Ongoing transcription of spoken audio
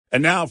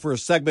And now for a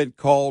segment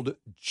called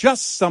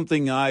Just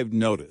Something I've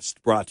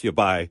Noticed, brought to you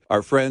by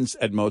our friends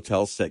at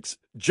Motel 6.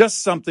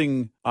 Just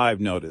something I've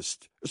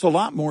noticed. There's a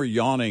lot more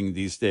yawning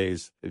these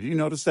days. Have you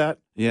noticed that?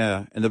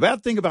 Yeah. And the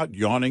bad thing about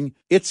yawning,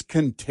 it's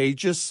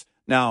contagious.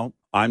 Now,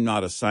 I'm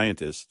not a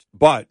scientist,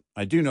 but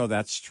I do know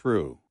that's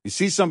true. You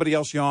see somebody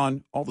else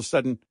yawn, all of a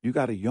sudden, you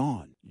got to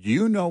yawn.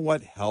 You know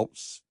what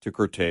helps to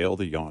curtail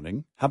the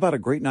yawning? How about a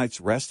great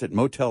night's rest at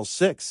Motel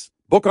 6?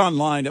 Book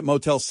online at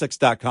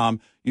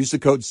motel6.com. Use the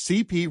code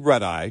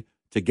CPRedEye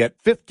to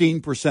get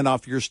 15%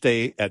 off your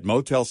stay at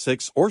Motel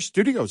 6 or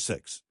Studio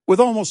 6. With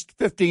almost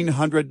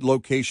 1,500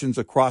 locations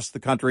across the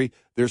country,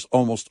 there's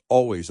almost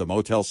always a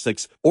Motel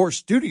 6 or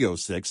Studio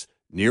 6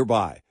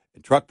 nearby.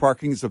 And truck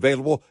parking is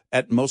available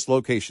at most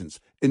locations.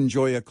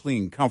 Enjoy a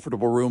clean,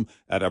 comfortable room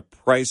at a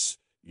price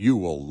you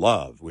will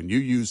love when you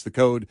use the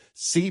code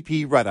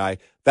CPRedEye.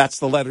 That's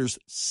the letters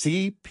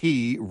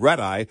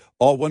CPRedEye,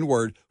 all one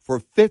word, for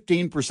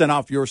 15%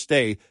 off your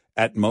stay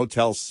at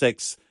Motel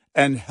 6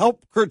 and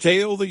help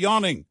curtail the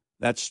yawning.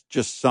 That's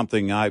just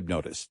something I've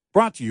noticed.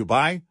 Brought to you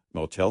by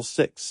Motel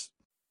 6.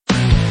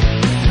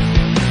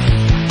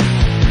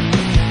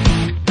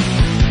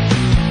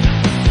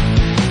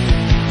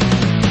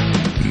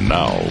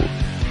 Now,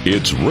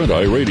 it's Red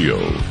Eye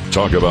Radio.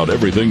 Talk about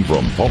everything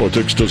from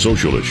politics to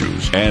social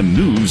issues and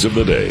news of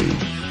the day.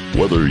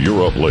 Whether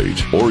you're up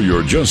late or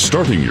you're just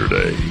starting your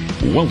day,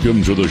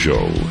 welcome to the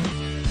show.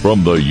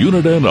 From the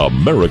Uniden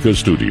America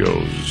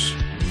Studios.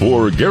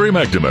 For Gary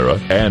McNamara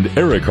and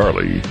Eric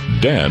Harley,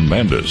 Dan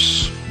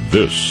Mandis,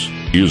 this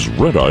is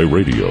Red Eye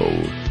Radio.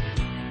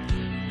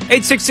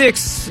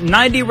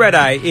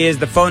 866-90-RED-EYE is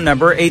the phone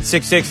number,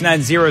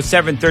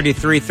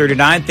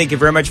 866-907-3339. Thank you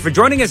very much for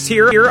joining us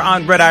here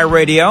on Red Eye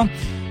Radio.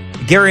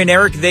 Gary and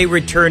Eric, they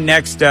return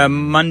next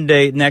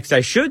Tuesday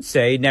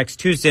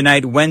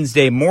night,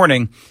 Wednesday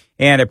morning,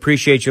 and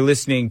appreciate you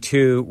listening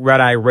to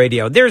Red Eye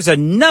Radio. There's a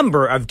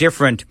number of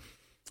different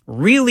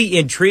really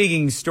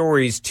intriguing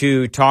stories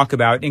to talk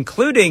about,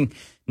 including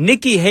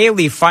Nikki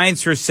Haley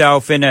finds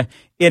herself in a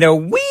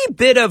wee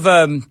bit of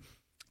a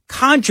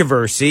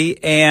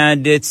controversy,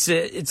 and it's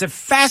a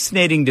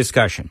fascinating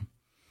discussion,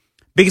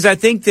 because I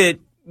think that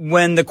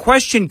when the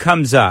question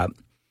comes up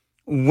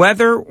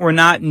whether or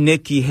not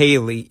Nikki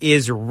Haley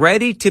is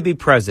ready to be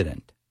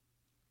president,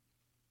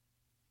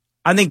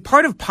 I think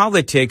part of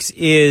politics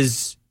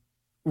is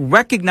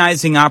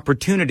recognizing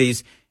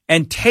opportunities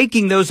and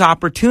taking those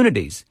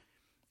opportunities.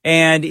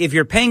 And if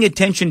you're paying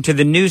attention to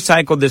the news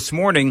cycle this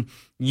morning,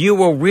 you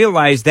will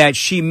realize that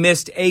she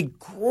missed a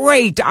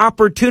great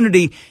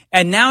opportunity,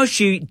 and now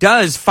she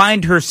does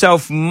find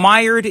herself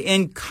mired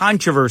in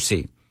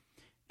controversy.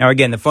 Now,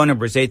 again, the phone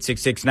number is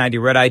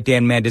 866-90-RED-EYE.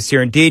 Dan Mandis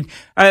here indeed.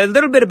 A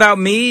little bit about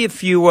me,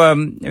 if you are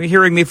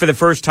hearing me for the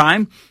first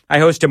time. I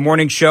host a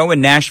morning show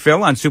in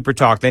Nashville on Super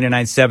Talk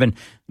 99.7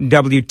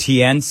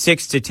 WTN,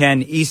 6 to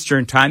 10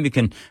 Eastern Time. You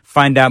can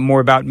find out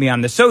more about me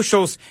on the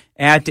socials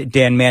at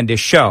Dan Mandis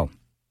Show.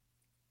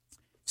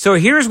 So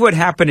here's what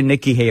happened to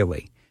Nikki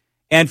Haley.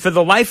 And for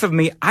the life of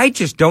me, I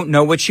just don't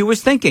know what she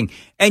was thinking.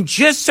 And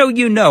just so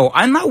you know,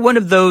 I'm not one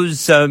of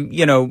those,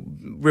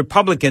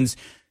 Republicans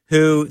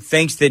who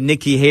thinks that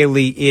Nikki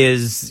Haley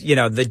is,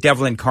 the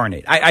devil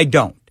incarnate. I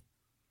don't.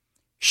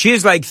 She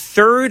is like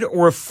third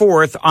or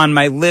fourth on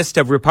my list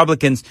of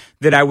Republicans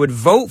that I would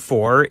vote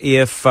for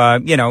if,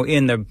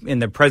 in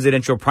the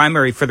presidential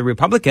primary for the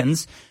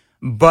Republicans.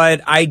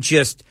 But I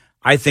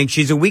think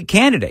she's a weak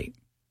candidate.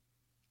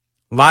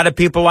 A lot of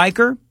people like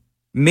her.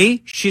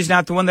 Me, she's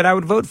not the one that I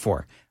would vote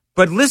for.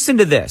 But listen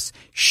to this.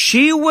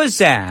 She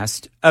was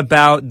asked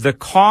about the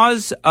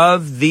cause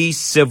of the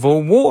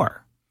Civil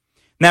War.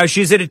 Now,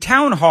 she's at a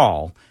town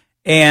hall,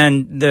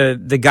 and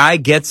the guy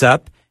gets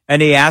up,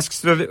 and he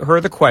asks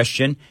her the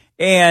question.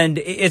 And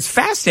it's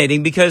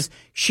fascinating because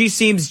she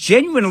seems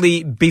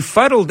genuinely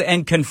befuddled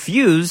and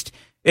confused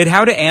at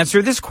how to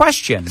answer this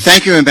question.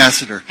 Thank you,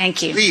 Ambassador.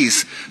 Thank you.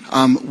 Please,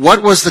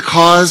 what was the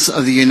cause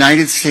of the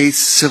United States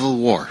Civil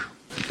War?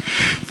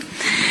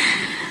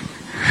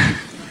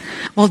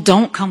 Well,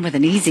 don't come with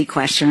an easy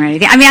question or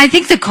anything. I mean, I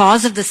think the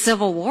cause of the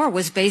Civil War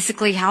was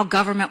basically how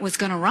government was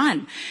going to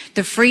run,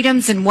 the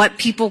freedoms and what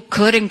people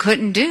could and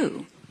couldn't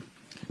do.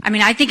 I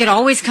mean, I think it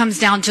always comes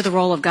down to the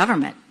role of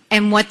government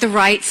and what the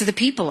rights of the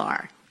people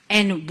are.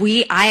 And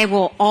I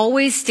will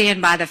always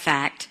stand by the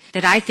fact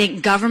that I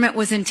think government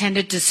was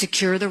intended to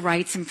secure the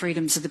rights and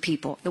freedoms of the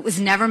people. It was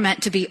never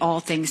meant to be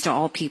all things to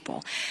all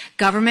people.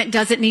 Government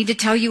doesn't need to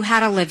tell you how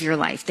to live your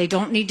life. They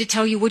don't need to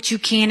tell you what you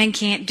can and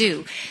can't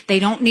do. They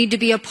don't need to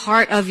be a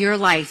part of your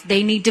life.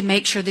 They need to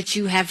make sure that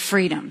you have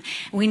freedom.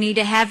 We need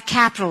to have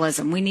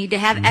capitalism. We need to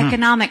have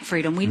economic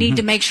freedom. We need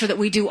to make sure that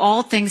we do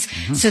all things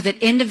so that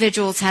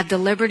individuals have the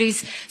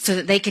liberties so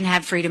that they can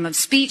have freedom of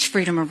speech,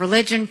 freedom of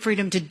religion,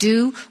 freedom to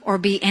do or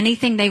be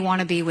anything they want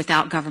to be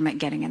without government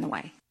getting in the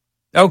way.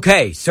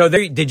 Okay, so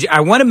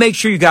I want to make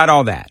sure you got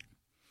all that.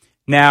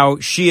 Now,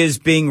 she is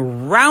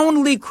being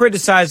roundly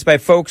criticized by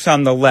folks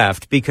on the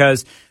left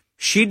because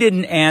she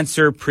didn't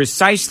answer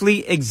precisely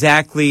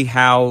exactly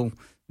how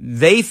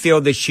they feel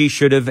that she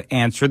should have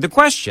answered the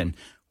question.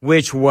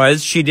 which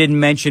was she didn't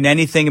mention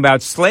anything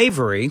about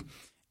slavery.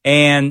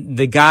 And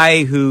the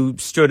guy who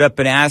stood up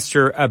and asked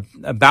her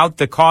about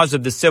the cause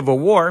of the Civil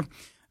War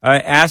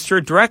asked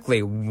her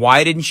directly,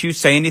 why didn't you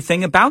say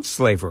anything about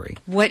slavery?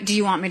 What do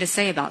you want me to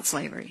say about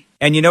slavery?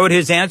 And you know what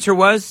his answer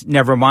was?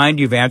 Never mind,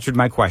 you've answered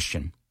my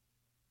question.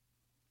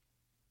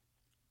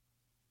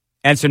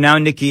 And so now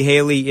Nikki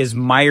Haley is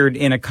mired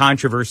in a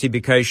controversy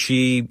because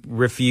she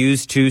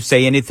refused to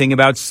say anything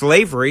about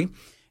slavery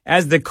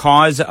as the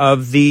cause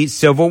of the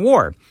Civil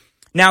War.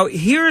 Now,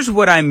 here's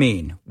what I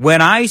mean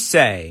when I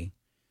say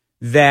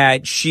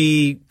that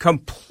she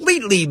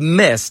completely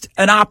missed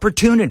an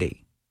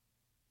opportunity.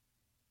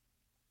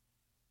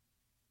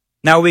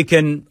 Now, we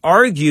can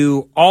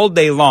argue all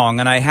day long,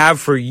 and I have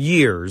for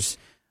years,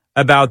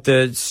 about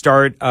the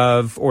start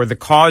of or the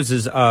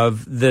causes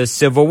of the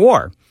Civil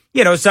War.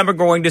 You know, some are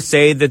going to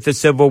say that the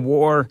Civil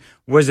War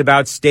was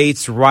about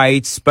states'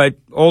 rights, but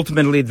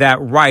ultimately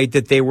that right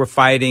that they were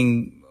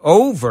fighting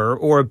over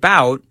or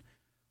about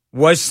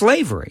was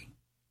slavery.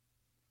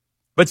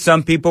 But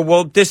some people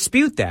will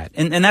dispute that,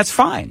 and that's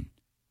fine.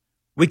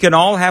 We can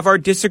all have our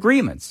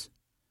disagreements.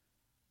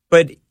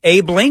 But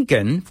Abe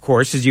Lincoln, of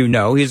course, as you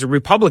know, he's a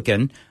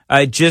Republican,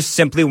 just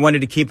simply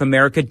wanted to keep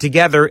America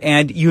together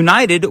and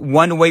united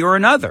one way or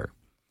another.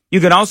 You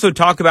can also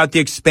talk about the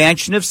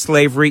expansion of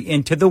slavery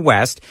into the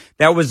West.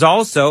 That was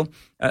also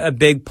a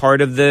big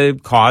part of the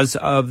cause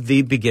of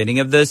the beginning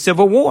of the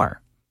Civil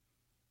War.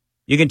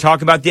 You can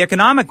talk about the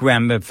economic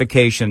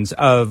ramifications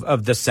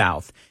of the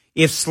South.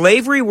 If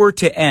slavery were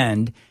to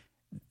end,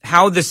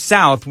 how the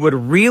South would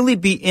really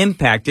be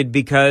impacted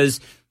because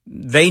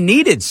they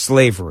needed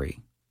slavery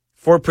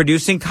for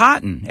producing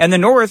cotton. And the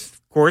North,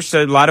 of course,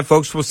 a lot of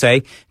folks will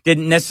say,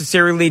 didn't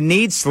necessarily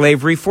need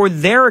slavery for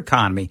their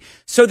economy.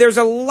 So there's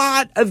a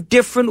lot of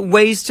different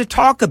ways to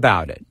talk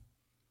about it.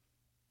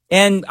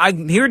 And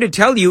I'm here to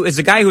tell you, as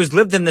a guy who's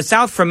lived in the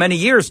South for many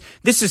years,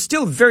 this is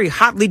still very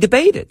hotly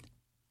debated.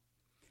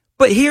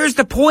 But here's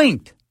the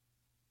point.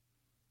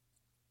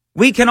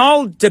 We can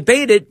all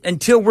debate it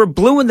until we're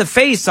blue in the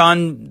face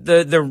on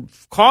the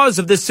cause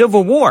of the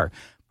Civil War.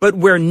 But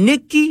where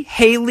Nikki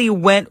Haley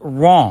went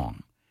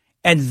wrong,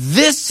 and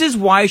this is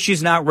why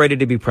she's not ready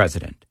to be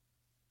president.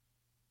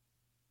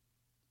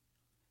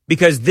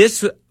 Because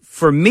this,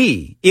 for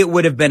me, it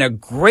would have been a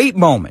great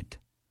moment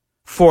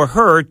for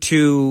her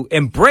to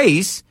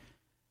embrace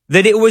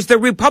that it was the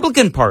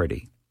Republican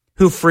Party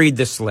who freed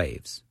the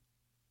slaves.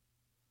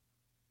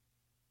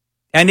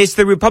 And it's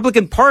the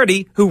Republican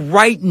Party who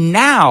right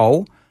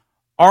now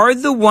are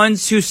the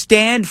ones who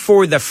stand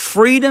for the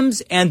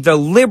freedoms and the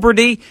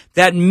liberty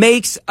that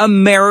makes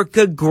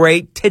America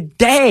great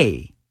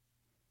today.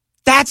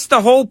 That's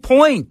the whole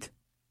point.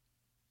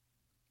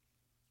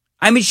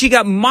 I mean, she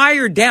got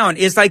mired down.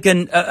 It's like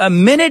a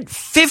minute,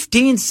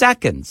 15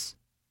 seconds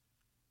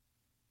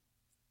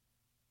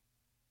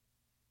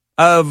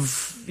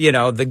of, you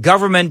know, the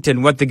government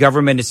and what the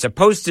government is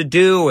supposed to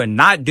do and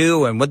not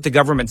do and what the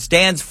government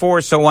stands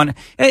for, so on.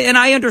 And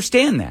I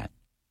understand that.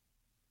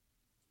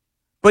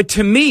 But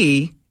to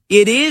me,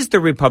 it is the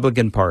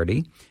Republican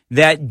Party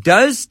that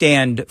does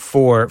stand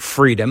for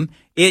freedom.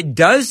 It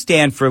does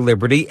stand for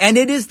liberty. And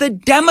it is the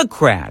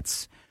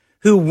Democrats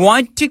who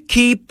want to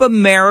keep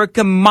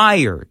America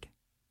mired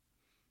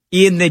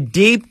in the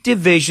deep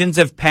divisions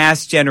of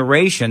past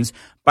generations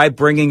by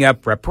bringing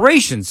up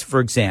reparations, for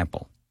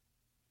example,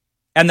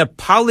 and the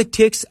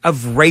politics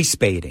of race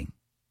baiting.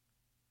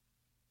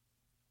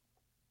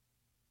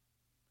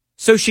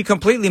 So she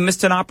completely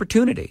missed an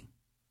opportunity.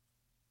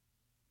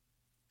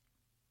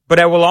 But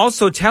I will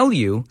also tell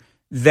you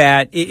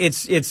that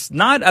it's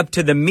not up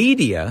to the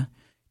media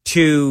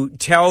to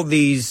tell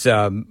these,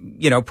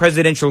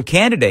 presidential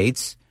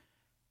candidates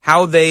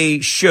how they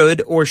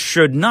should or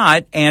should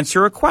not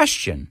answer a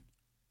question.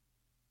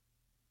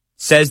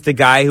 Says the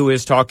guy who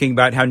is talking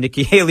about how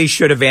Nikki Haley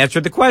should have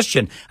answered the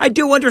question. I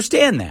do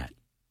understand that.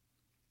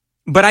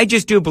 But I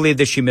just do believe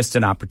that she missed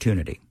an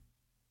opportunity.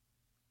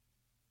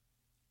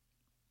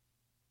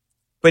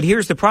 But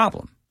here's the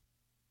problem.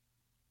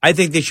 I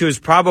think that she was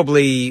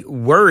probably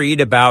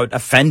worried about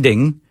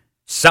offending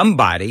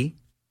somebody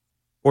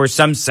or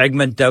some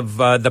segment of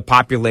the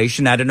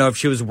population. I don't know if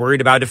she was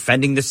worried about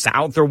offending the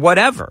South or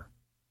whatever.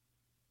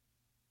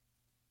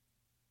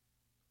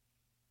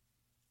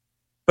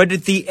 But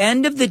at the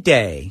end of the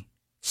day,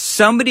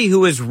 somebody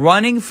who is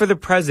running for the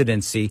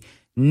presidency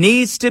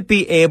needs to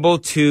be able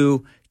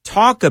to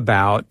talk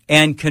about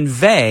and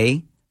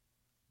convey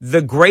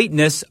the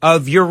greatness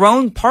of your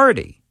own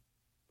party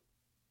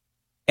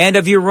and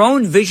of your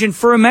own vision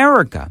for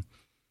America.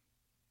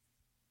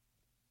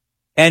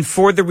 And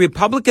for the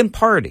Republican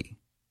Party,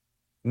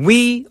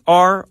 we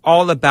are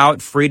all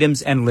about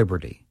freedoms and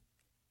liberty.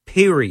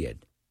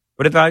 Period.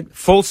 What about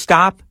full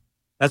stop?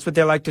 That's what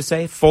they like to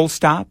say, full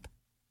stop.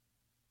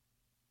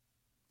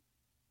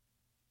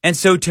 And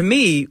so to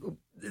me,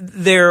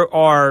 there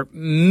are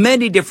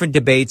many different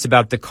debates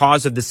about the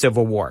cause of the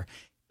Civil War.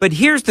 But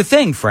here's the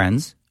thing,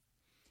 friends.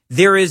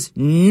 There is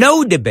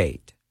no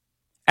debate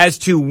as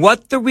to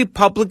what the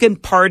Republican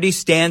Party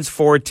stands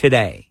for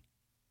today.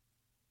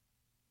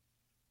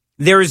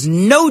 There is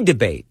no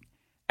debate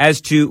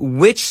as to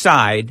which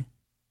side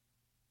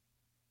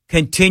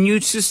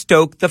continues to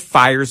stoke the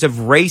fires of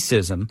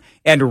racism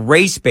and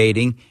race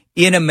baiting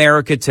in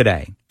America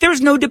today.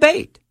 There's no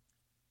debate.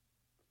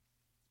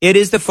 It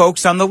is the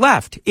folks on the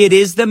left. It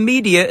is the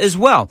media as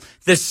well.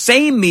 The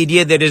same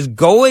media that is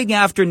going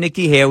after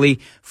Nikki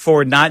Haley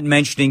for not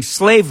mentioning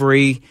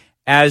slavery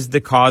as the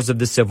cause of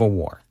the Civil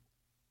War.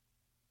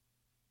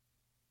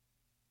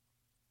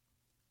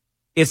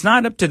 It's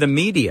not up to the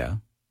media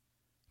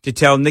to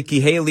tell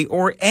Nikki Haley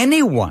or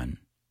anyone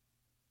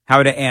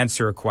how to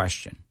answer a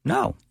question.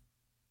 No.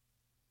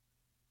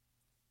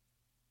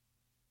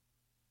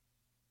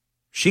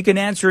 She can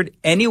answer it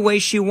any way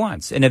she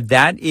wants. And if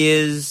that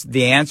is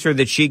the answer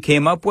that she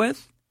came up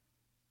with,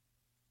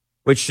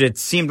 which it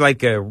seemed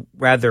like a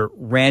rather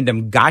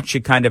random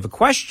gotcha kind of a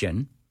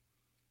question,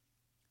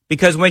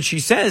 because when she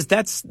says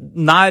that's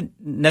not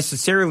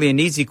necessarily an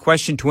easy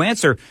question to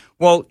answer,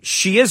 well,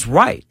 she is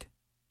right.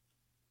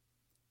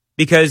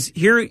 Because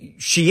here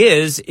she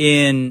is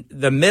in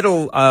the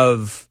middle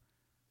of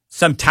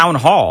some town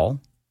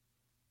hall,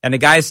 and a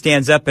guy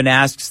stands up and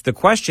asks the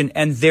question,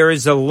 and there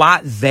is a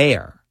lot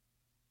there.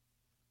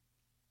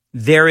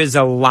 There is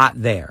a lot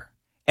there.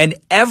 And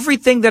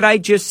everything that I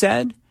just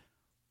said,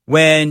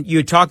 when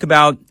you talk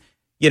about,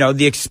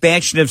 the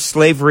expansion of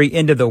slavery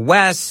into the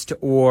West,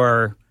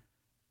 or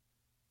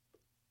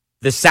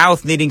the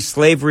South needing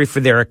slavery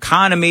for their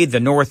economy, the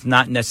North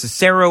not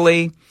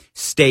necessarily,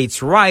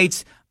 states'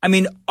 rights, I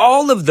mean,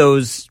 all of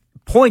those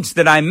points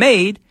that I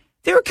made,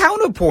 they're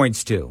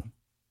counterpoints to.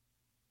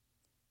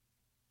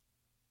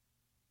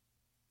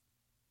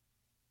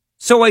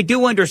 So I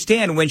do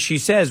understand when she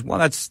says, well,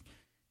 that's,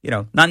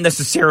 not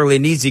necessarily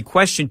an easy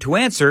question to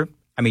answer.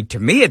 I mean, to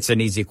me, it's an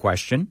easy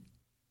question.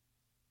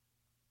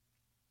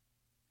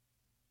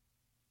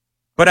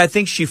 But I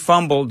think she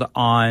fumbled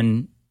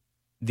on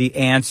the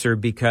answer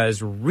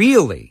because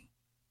really,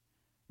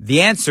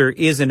 the answer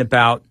isn't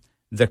about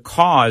the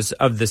cause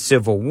of the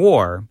Civil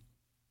War.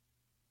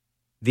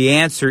 The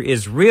answer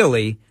is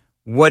really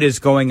what is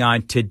going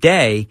on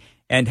today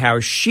and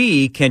how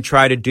she can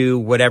try to do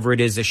whatever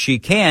it is that she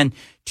can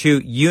to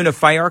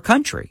unify our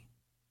country.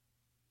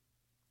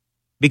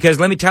 Because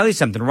let me tell you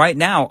something, right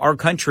now, our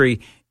country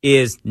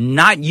is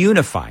not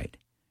unified.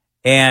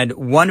 And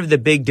one of the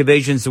big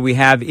divisions that we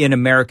have in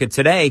America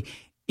today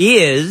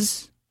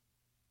is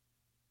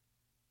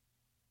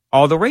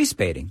all the race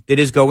baiting that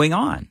is going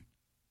on.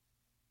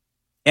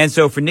 And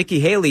so for Nikki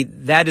Haley,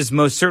 that is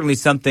most certainly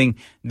something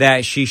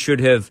that she should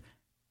have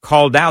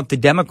called out the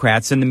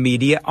Democrats and the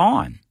media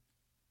on.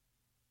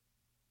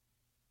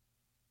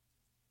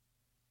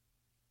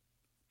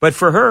 But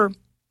for her,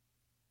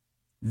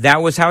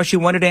 that was how she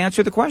wanted to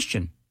answer the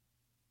question.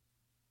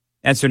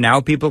 And so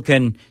now people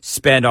can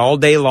spend all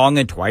day long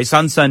and twice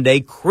on Sunday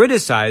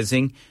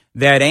criticizing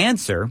that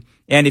answer.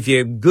 And if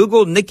you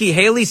Google Nikki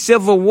Haley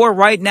Civil War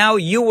right now,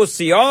 you will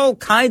see all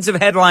kinds of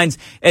headlines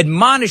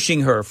admonishing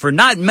her for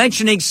not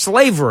mentioning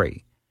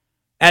slavery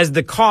as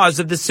the cause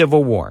of the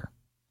Civil War.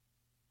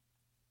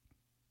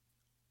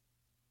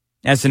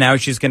 And so now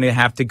she's going to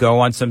have to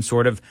go on some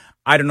sort of,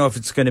 I don't know if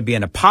it's going to be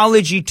an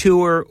apology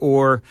tour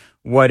or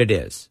what it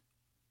is.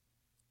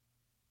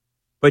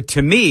 But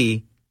to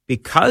me,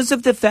 because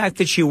of the fact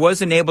that she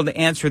wasn't able to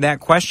answer that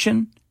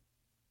question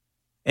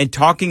and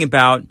talking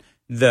about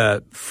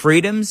the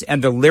freedoms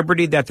and the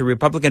liberty that the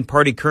Republican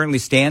Party currently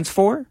stands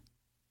for,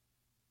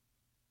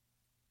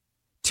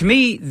 to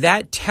me,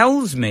 that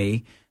tells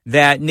me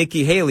that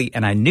Nikki Haley,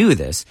 and I knew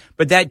this,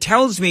 but that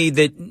tells me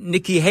that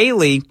Nikki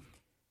Haley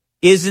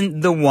isn't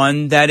the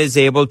one that is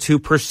able to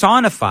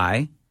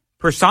personify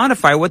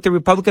what the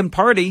Republican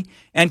Party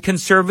and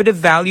conservative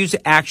values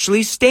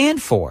actually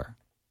stand for.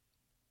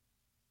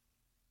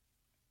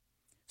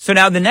 So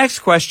now the next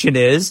question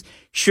is,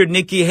 should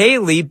Nikki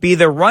Haley be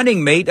the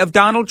running mate of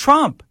Donald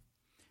Trump?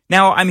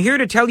 Now, I'm here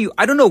to tell you,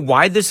 I don't know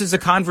why this is a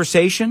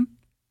conversation,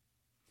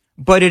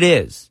 but it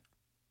is.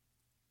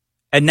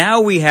 And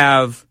now we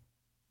have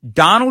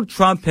Donald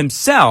Trump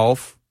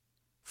himself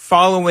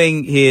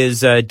following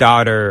his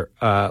daughter,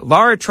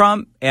 Lara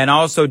Trump, and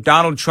also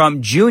Donald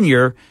Trump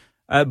Jr.,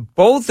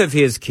 both of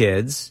his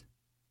kids,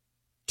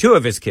 two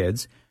of his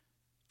kids,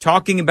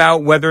 talking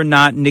about whether or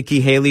not Nikki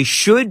Haley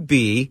should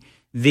be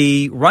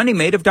the running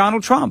mate of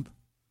Donald Trump.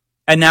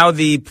 And now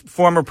the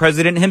former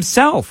president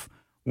himself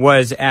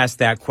was asked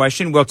that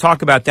question. We'll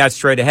talk about that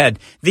straight ahead.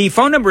 The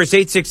phone number is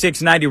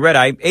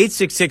 866-90-RED-EYE,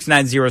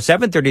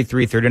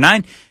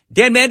 866-907-3339.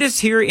 Dan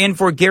Mandis here in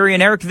for Gary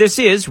and Eric. This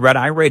is Red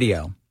Eye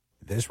Radio.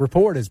 This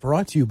report is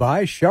brought to you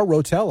by Shell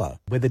Rotella.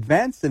 With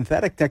advanced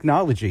synthetic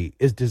technology,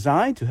 is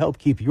designed to help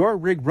keep your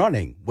rig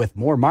running with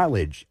more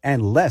mileage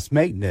and less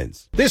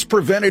maintenance. This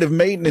preventative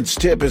maintenance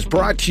tip is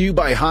brought to you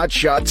by Hot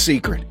Shot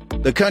Secret,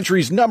 the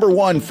country's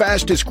 #1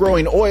 fastest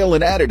growing oil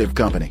and additive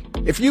company.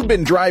 If you've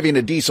been driving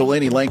a diesel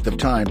any length of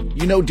time,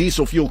 you know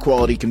diesel fuel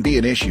quality can be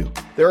an issue.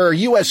 There are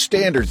U.S.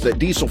 standards that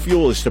diesel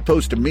fuel is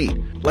supposed to meet,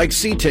 like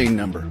cetane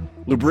number,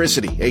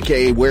 lubricity,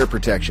 aka wear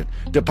protection,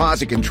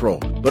 deposit control,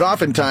 but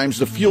oftentimes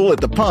the fuel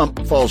at the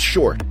pump falls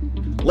short.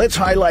 Let's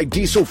highlight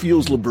diesel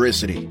fuel's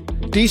lubricity.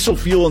 Diesel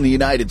fuel in the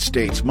United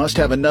States must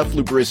have enough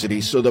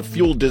lubricity so the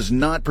fuel does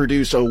not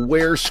produce a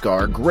wear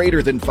scar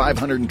greater than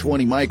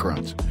 520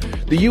 microns.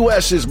 The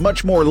U.S. is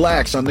much more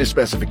lax on this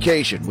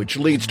specification, which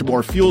leads to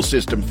more fuel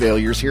system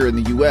failures here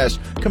in the U.S.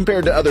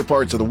 compared to other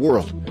parts of the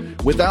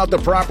world. Without the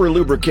proper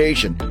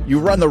lubrication, you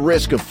run the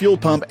risk of fuel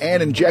pump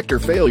and injector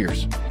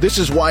failures. This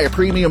is why a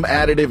premium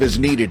additive is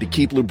needed to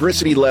keep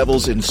lubricity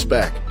levels in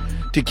spec,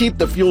 to keep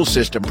the fuel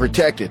system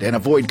protected and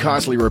avoid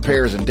costly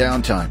repairs and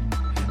downtime.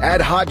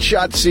 Add Hot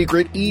Shot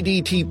Secret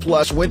EDT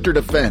Plus Winter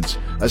Defense,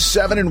 a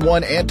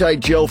 7-in-1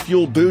 anti-gel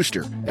fuel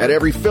booster at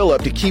every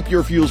fill-up to keep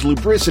your fuel's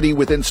lubricity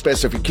within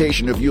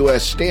specification of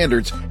U.S.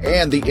 standards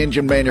and the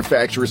Engine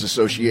Manufacturers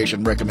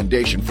Association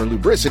recommendation for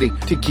lubricity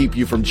to keep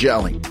you from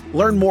gelling.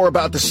 Learn more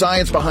about the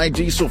science behind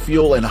diesel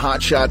fuel and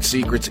Hot Shot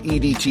Secret's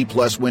EDT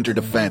Plus Winter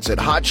Defense at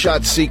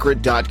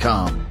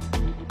hotshotsecret.com.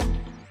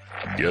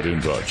 Get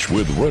in touch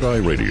with Red Eye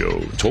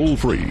Radio, toll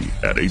free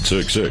at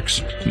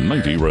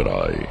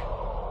 866-90-RED-EYE.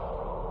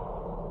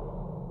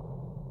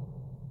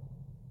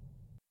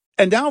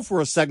 And now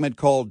for a segment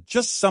called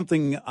Just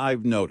Something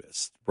I've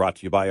Noticed, brought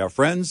to you by our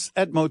friends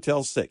at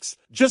Motel 6.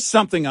 Just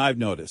something I've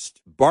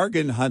noticed.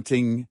 Bargain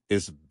hunting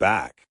is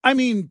back. I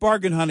mean,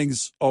 bargain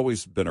hunting's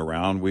always been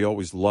around. We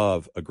always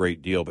love a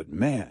great deal. But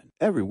man,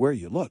 everywhere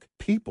you look,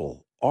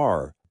 people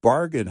are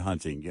bargain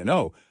hunting. You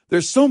know,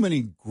 there's so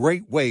many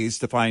great ways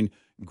to find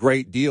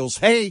great deals.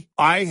 Hey,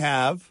 I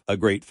have a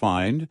great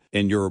find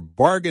in your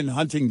bargain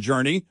hunting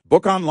journey.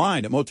 Book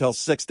online at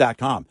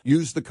motel6.com.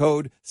 Use the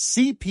code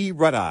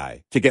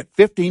CPRedEye to get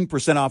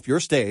 15% off your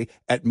stay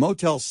at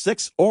Motel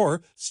 6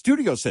 or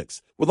Studio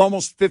 6. With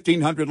almost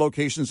 1,500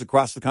 locations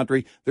across the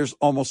country, there's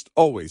almost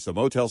always a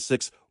Motel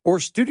 6 or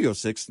Studio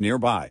 6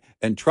 nearby,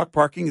 and truck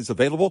parking is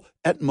available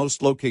at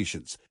most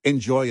locations.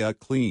 Enjoy a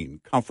clean,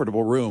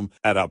 comfortable room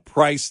at a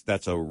price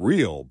that's a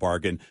real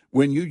bargain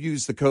when you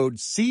use the code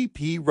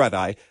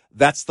CPRedEye.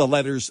 That's the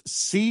letters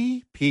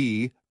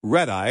CP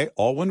Red-Eye,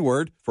 all one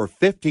word, for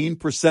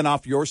 15%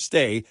 off your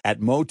stay at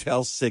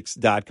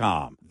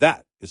motel6.com.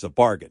 That is a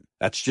bargain.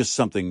 That's just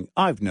something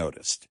I've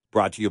noticed.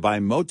 Brought to you by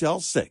Motel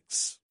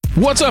 6.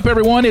 What's up,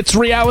 everyone? It's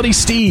Reality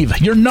Steve,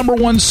 your number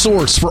one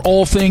source for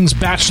all things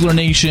Bachelor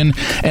Nation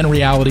and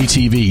reality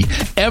TV.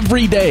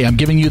 Every day, I'm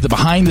giving you the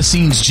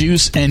behind-the-scenes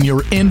juice and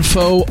your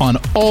info on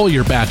all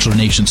your Bachelor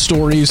Nation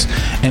stories,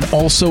 and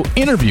also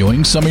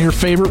interviewing some of your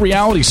favorite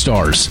reality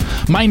stars.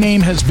 My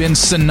name has been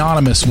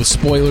synonymous with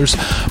spoilers,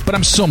 but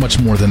I'm so much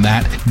more than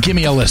that. Give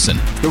me a listen.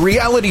 The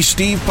Reality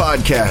Steve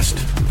Podcast,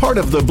 part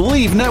of the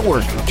Believe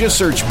Network. Just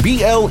search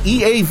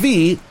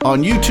BLEAV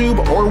on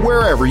YouTube or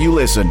wherever you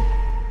listen.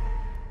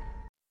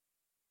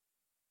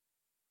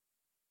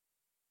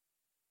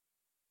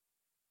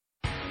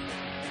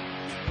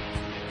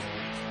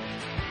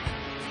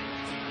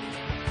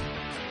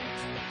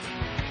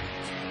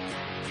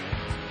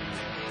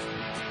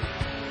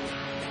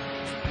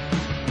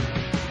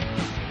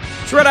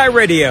 Red Eye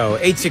Radio,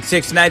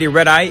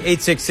 866-90-RED-EYE,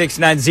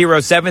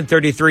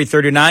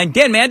 866-907-3339.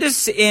 Dan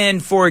Mandis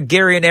in for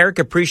Gary and Eric.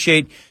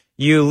 Appreciate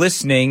you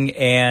listening,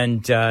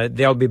 and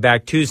they'll be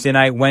back Tuesday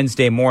night,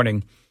 Wednesday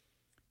morning.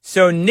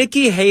 So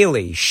Nikki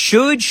Haley,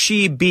 should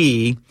she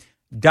be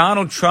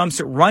Donald Trump's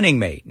running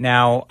mate?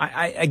 Now,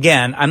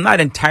 I'm not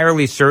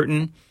entirely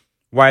certain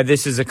why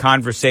this is a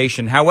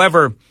conversation.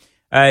 However,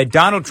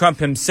 Donald Trump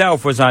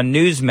himself was on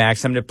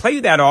Newsmax. I'm going to play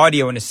you that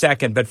audio in a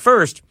second, but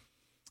first,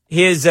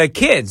 his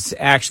kids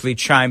actually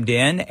chimed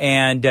in,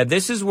 and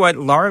this is what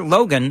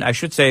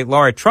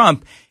Laura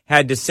Trump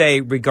had to say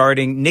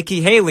regarding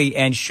Nikki Haley,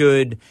 and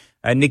should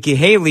Nikki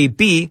Haley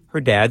be her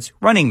dad's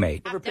running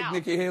mate. Ever pick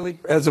Nikki Haley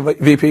as a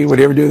VP? Would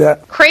you ever do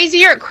that?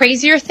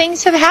 Crazier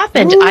things have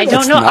happened. Ooh, I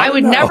don't know. I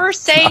would never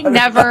say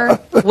never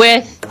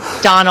with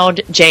Donald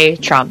J.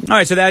 Trump. All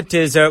right, so that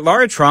is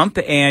Laura Trump,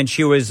 and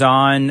she was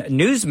on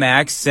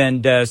Newsmax,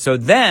 and so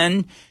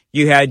then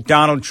you had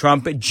Donald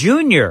Trump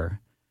Jr.,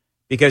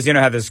 because you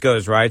know how this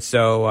goes, right?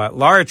 So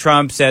Laura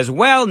Trump says,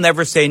 well,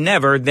 never say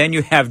never. Then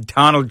you have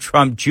Donald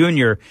Trump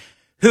Jr.,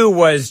 who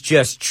was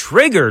just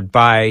triggered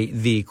by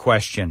the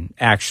question,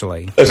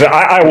 actually. Listen,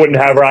 I wouldn't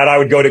have her out. I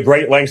would go to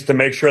great lengths to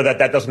make sure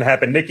that doesn't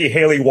happen. Nikki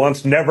Haley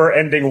wants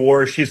never-ending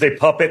wars. She's a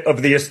puppet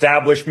of the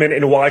establishment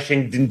in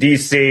Washington,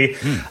 D.C.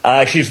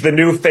 She's the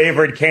new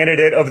favored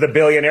candidate of the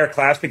billionaire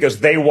class because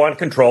they want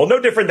control. No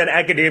different than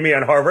academia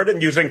and Harvard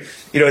and using,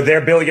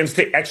 their billions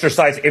to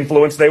exercise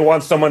influence. They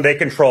want someone they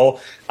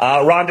control.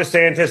 Ron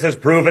DeSantis has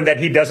proven that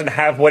he doesn't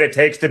have what it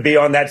takes to be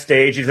on that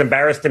stage. He's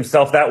embarrassed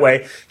himself that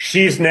way.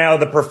 She's now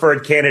the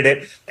preferred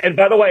candidate. And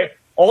by the way,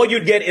 all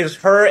you'd get is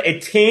a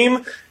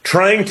team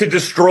trying to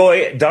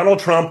destroy Donald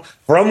Trump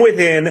from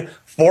within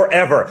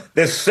forever.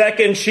 The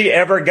second she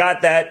ever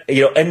got that,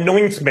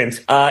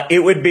 anointment,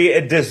 it would be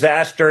a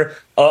disaster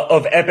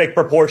of epic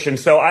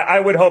proportions. So I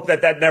would hope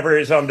that never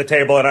is on the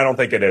table, and I don't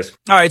think it is.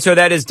 All right, so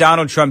that is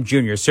Donald Trump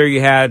Jr. So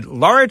you had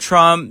Laura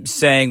Trump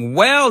saying,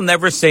 well,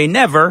 never say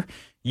never.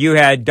 You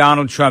had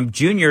Donald Trump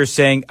Jr.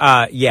 saying,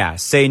 yeah,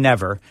 say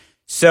never.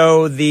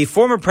 So the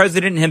former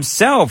president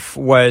himself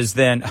was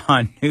then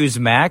on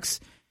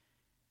Newsmax,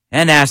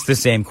 and asked the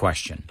same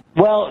question.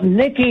 Well,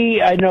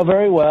 Nikki, I know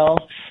very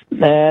well,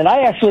 and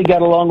I actually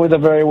got along with her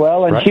very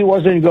well, and she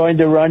wasn't going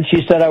to run.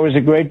 She said I was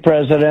a great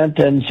president,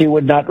 and she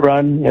would not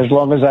run as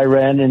long as I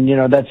ran, and,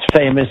 that's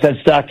famous.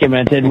 That's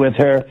documented with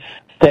her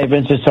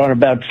statements. It's on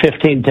about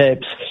 15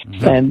 tapes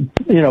and,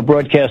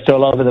 broadcast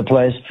all over the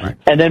place. Right.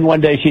 And then one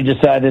day she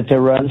decided to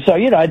run. So,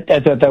 I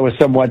thought that was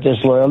somewhat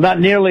disloyal. Not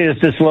nearly as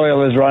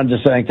disloyal as Ron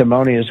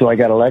DeSanctimonious, who I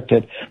got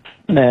elected.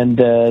 And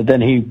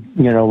then he,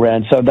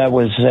 ran. So that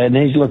was, and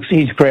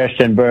he's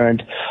crashed and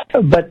burned.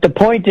 But the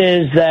point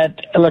is that,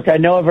 look, I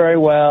know her very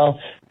well.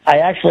 I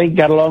actually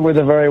got along with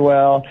her very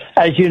well.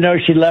 As you know,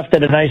 she left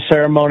at a nice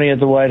ceremony at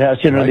the White House,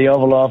 the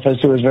Oval Office.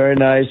 It was very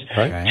nice.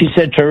 Right. She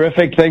said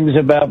terrific things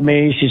about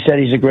me. She said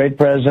he's a great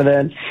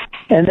president.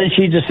 And then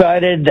she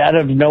decided out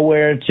of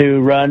nowhere to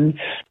run.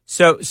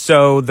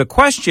 So the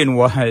question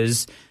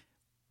was,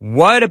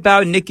 what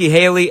about Nikki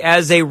Haley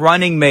as a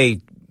running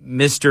mate,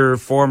 Mr.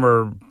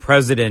 former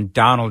President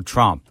Donald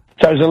Trump?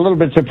 So I was a little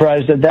bit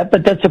surprised at that,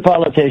 but that's a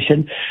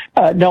politician.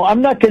 No,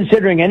 I'm not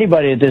considering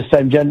anybody at this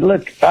time, Jen.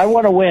 Look, I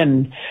want to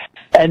win.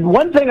 And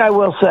one thing I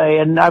will say,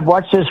 and I've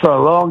watched this for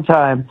a long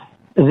time,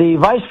 the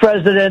vice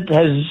president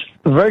has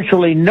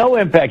virtually no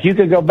impact. You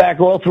could go back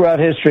all throughout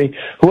history.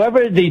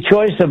 Whoever the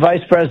choice of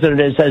vice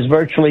president is has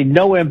virtually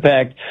no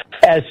impact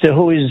as to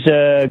who is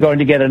going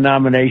to get a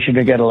nomination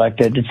or get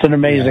elected. It's an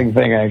amazing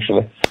thing,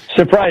 actually.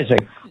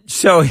 Surprising.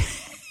 So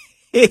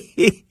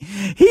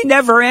he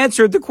never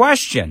answered the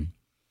question.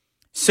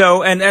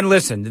 So, and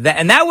listen,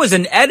 that was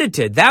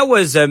that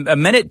was a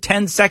minute,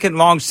 10-second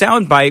long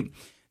soundbite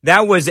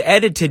that was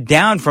edited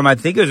down from, I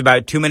think it was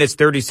about 2 minutes,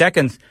 30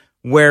 seconds,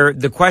 where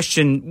the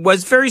question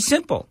was very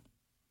simple.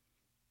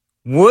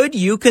 Would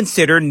you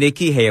consider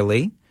Nikki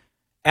Haley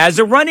as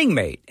a running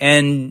mate?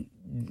 And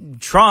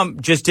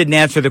Trump just didn't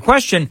answer the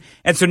question.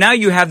 And so now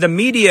you have the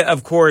media,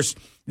 of course,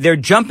 they're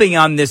jumping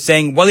on this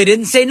saying, well, he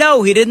didn't say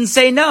no. He didn't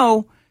say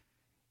no.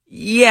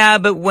 Yeah,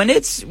 but when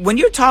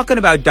you're talking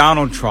about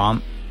Donald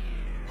Trump,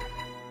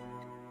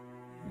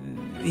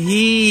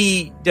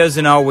 he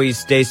doesn't always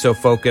stay so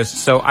focused,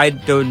 so I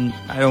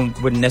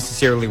wouldn't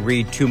necessarily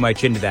read too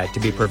much into that,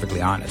 to be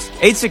perfectly honest.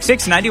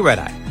 866-90 Red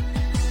Eye.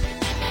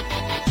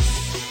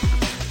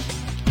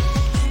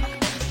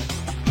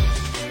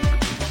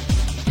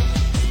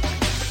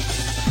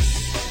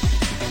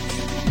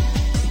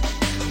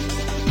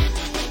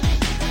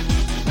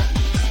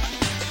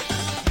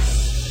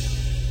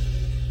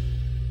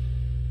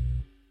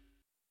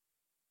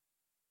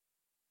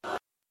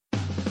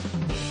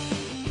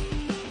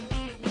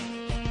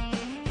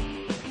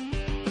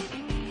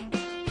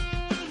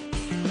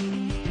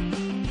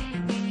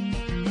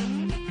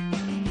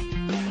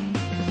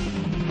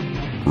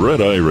 Red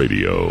Eye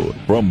Radio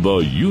from the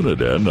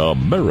Uniden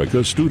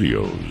America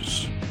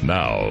Studios.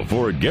 Now,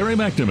 for Gary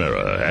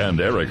McNamara and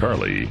Eric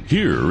Harley,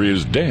 here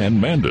is Dan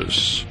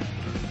Mandis.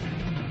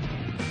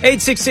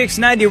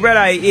 866-90 Red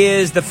Eye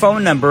is the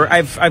phone number.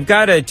 I've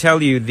got to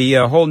tell you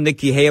the whole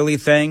Nikki Haley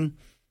thing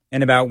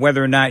and about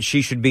whether or not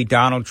she should be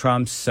Donald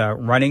Trump's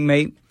running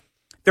mate.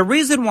 The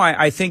reason why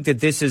I think that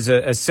this is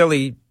a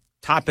silly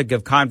topic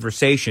of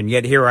conversation,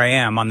 yet here I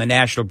am on the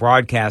national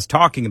broadcast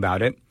talking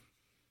about it,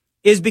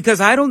 is because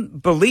I don't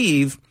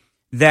believe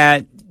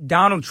that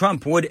Donald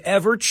Trump would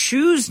ever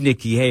choose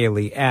Nikki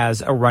Haley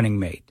as a running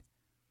mate.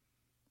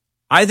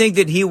 I think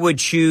that he would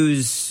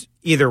choose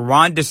either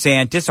Ron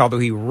DeSantis, although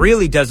he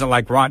really doesn't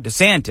like Ron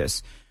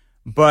DeSantis,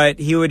 but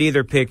he would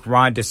either pick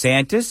Ron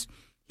DeSantis,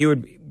 he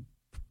would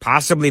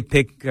possibly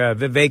pick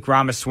Vivek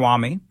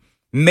Ramaswamy,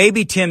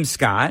 maybe Tim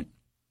Scott.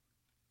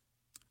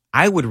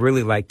 I would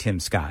really like Tim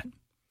Scott,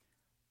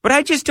 but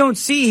I just don't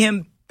see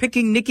him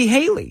picking Nikki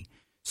Haley.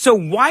 So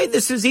why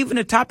this is even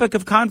a topic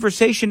of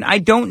conversation, I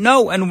don't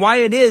know. And why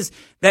it is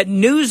that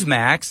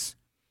Newsmax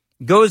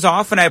goes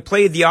off, and I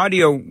played the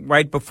audio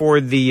right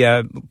before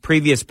the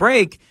previous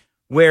break,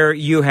 where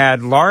you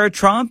had Laura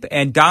Trump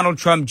and Donald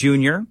Trump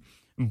Jr.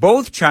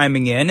 both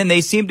chiming in, and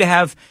they seem to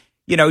have,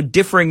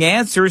 differing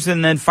answers.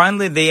 And then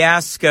finally they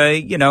ask,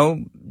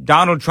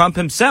 Donald Trump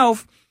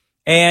himself,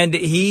 and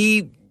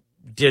he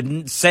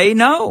didn't say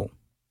no.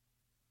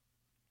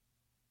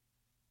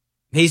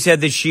 He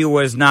said that she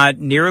was not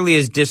nearly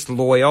as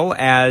disloyal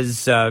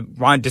as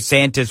Ron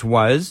DeSantis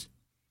was.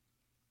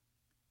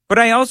 But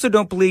I also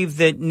don't believe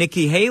that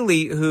Nikki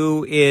Haley,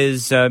 who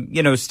is,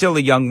 still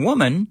a young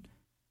woman,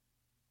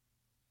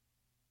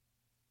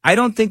 I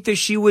don't think that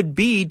she would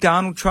be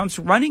Donald Trump's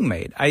running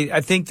mate.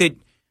 I think that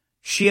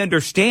she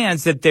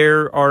understands that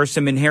there are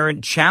some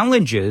inherent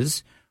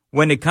challenges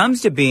when it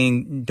comes to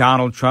being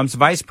Donald Trump's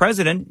vice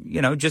president.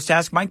 Just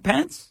ask Mike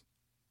Pence.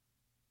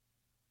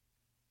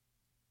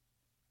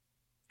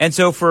 And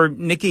so for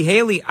Nikki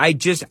Haley, I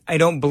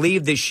don't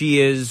believe that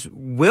she is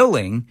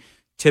willing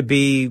to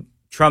be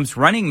Trump's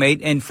running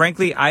mate. And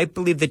frankly, I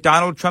believe that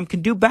Donald Trump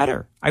can do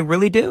better. I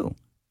really do.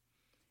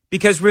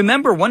 Because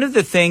remember, one of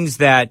the things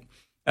that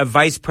a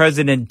vice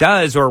president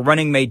does or a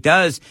running mate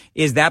does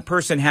is that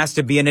person has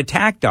to be an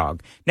attack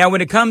dog. Now,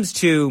 when it comes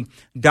to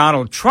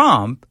Donald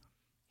Trump,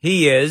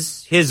 he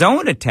is his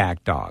own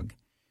attack dog.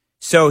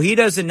 So he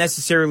doesn't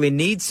necessarily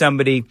need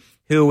somebody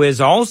who is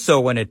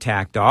also an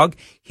attack dog.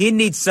 He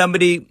needs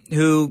somebody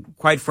who,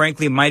 quite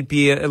frankly, might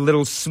be a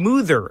little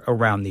smoother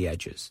around the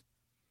edges.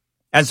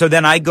 And so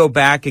then I go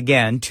back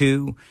again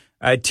to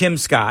Tim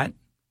Scott.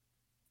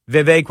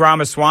 Vivek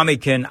Ramaswamy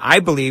can, I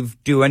believe,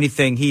 do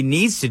anything he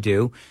needs to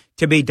do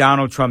to be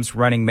Donald Trump's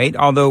running mate.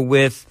 Although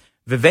with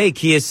Vivek,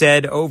 he has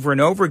said over and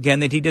over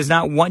again that he does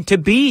not want to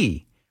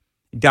be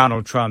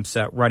Donald Trump's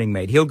running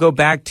mate. He'll go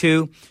back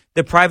to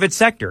the private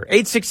sector.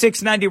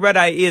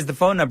 866-90-RED-EYE is the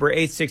phone number,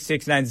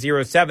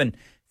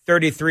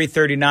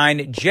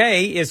 866-907-3339.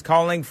 Jay is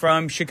calling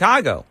from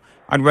Chicago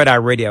on Red Eye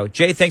Radio.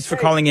 Jay, thanks for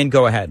calling in.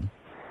 Go ahead.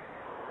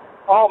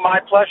 Oh, my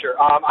pleasure.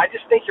 I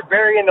just think you're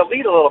burying the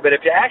lead a little bit.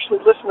 If you actually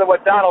listen to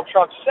what Donald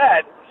Trump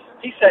said,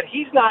 he said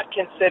he's not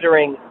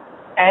considering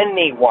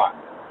anyone.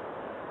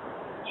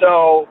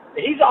 So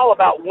he's all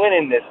about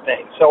winning this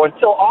thing. So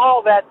until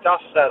all that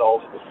dust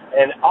settles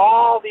and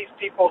all these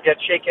people get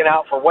shaken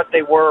out for what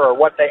they were or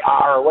what they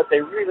are or what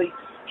they really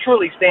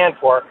truly stand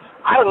for,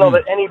 I don't know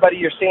that anybody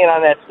you're seeing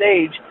on that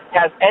stage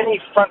has any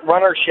front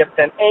runnership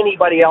than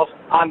anybody else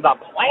on the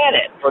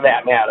planet, for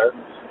that matter,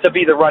 to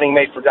be the running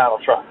mate for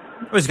Donald Trump.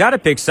 Well, he's got to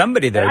pick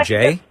somebody, though,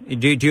 Jay.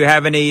 Do you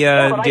have any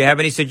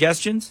any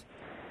suggestions?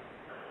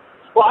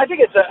 Well, I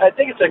think it's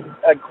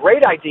a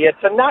great idea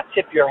to not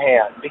tip your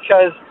hand,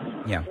 because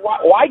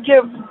why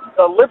give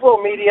the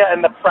liberal media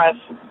and the press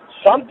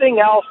something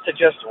else to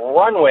just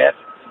run with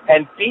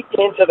and beat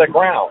into the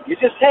ground? You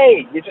just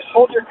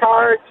hold your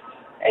cards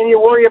and you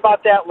worry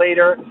about that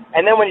later,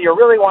 and then when you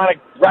really want to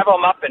rev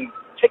them up and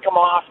tick them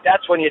off,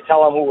 that's when you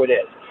tell them who it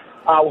is.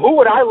 Who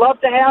would I love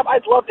to have?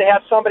 I'd love to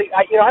have somebody.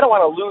 I don't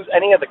want to lose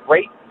any of the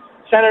great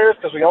senators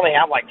because we only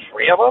have like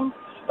 3 of them.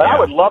 But I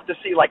would love to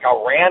see like a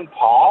Rand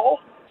Paul.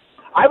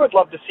 I would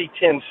love to see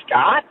Tim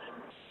Scott.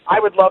 I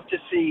would love to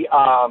see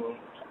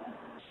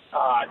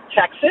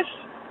Texas.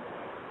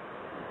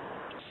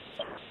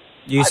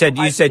 You said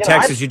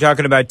Texas. You're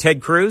talking about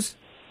Ted Cruz?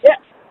 Yeah,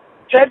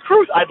 Ted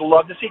Cruz. I'd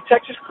love to see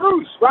Texas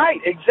Cruz.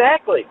 Right,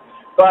 exactly.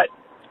 But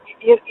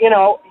you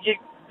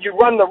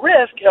run the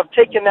risk of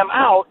taking them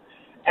out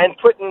and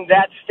putting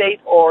that state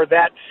or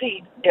that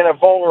seat in a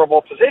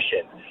vulnerable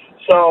position.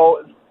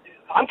 So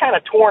I'm kind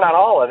of torn on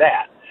all of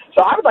that.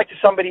 So I would like to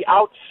somebody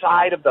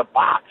outside of the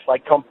box,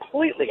 like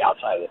completely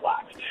outside of the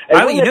box.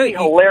 And wouldn't it be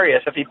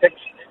hilarious if he picks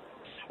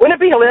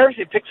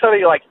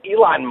somebody like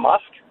Elon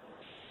Musk?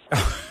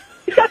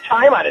 He's got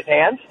time on his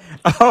hands.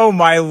 Oh,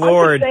 my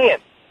Lord. I'm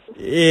just saying.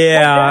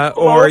 Yeah,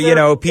 or,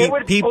 it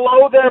would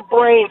blow their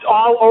brains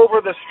all over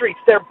the streets.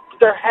 Their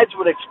heads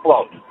would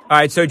explode. All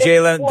right, so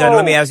Jay, let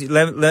me ask you.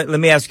 Let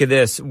me ask you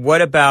this: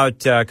 what about?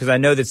 Because I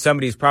know that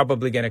somebody's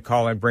probably going to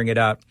call and bring it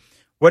up.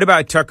 What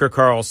about Tucker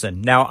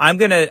Carlson? Now, I'm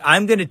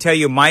gonna tell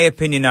you my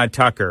opinion on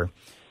Tucker,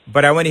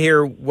 but I want to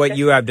hear what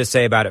you have to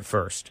say about it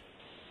first.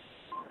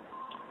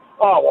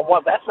 Oh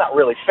well, that's not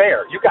really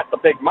fair. You got the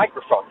big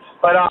microphone,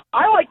 but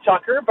I like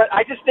Tucker, but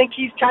I just think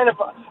he's kind of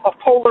a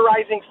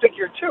polarizing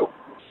figure too.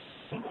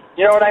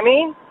 You know what I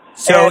mean?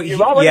 So and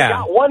you've already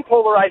got one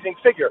polarizing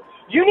figure.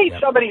 You need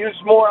somebody who's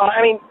more.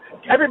 I mean,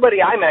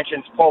 everybody I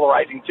mentioned is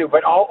polarizing too,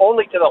 but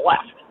only to the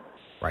left.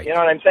 Right. You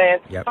know what I'm saying?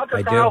 Yep,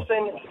 Tucker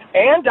Carlson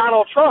and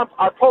Donald Trump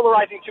are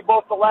polarizing to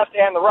both the left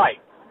and the right,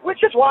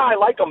 which is why I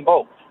like them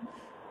both.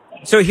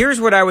 So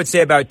here's what I would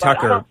say about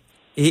Tucker.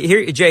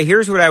 Jay,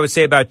 here's what I would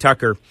say about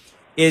Tucker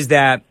is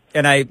that,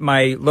 and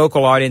my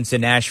local audience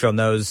in Nashville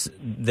knows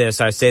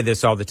this, I say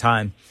this all the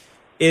time,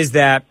 is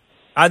that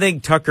I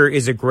think Tucker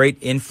is a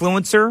great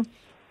influencer,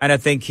 and I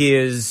think he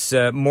is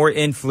more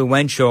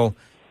influential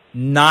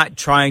not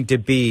trying to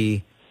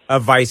be a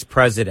vice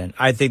president.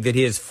 I think that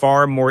he is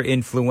far more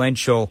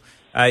influential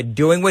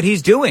doing what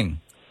he's doing,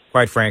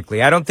 quite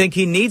frankly. I don't think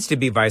he needs to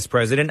be vice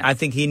president. I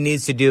think he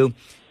needs to do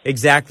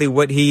exactly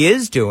what he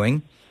is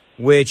doing,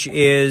 which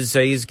is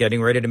he's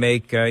getting ready to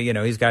make,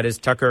 he's got his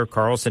Tucker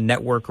Carlson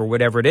network or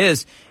whatever it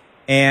is.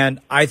 And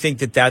I think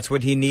that that's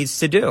what he needs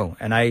to do.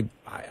 And I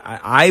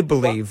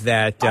believe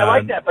that. I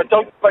like that. But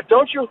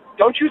don't you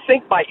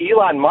think my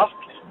Elon Musk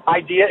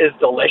idea is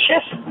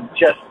delicious?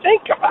 Just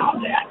think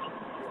about that.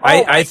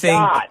 I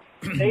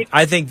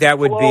think that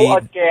would be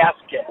a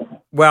gasket.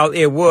 Well,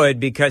 it would,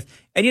 because,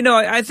 and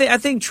I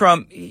think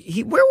Trump.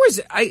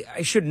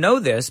 I should know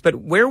this, but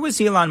where was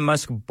Elon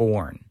Musk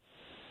born?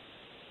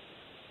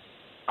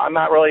 I'm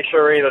not really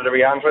sure either, to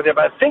be honest with you,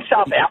 but I think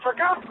South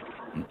Africa.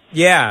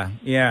 Yeah.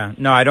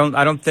 No, I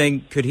don't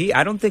think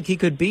he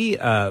could be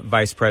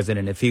vice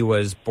president if he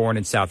was born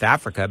in South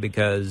Africa,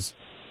 because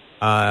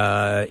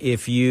I'd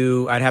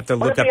have to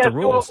look up the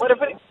rules.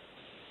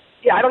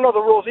 Yeah, I don't know the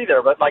rules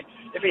either, but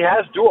if he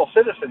has dual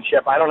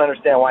citizenship, I don't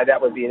understand why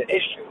that would be an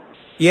issue.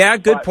 Yeah,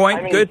 good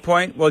point. Good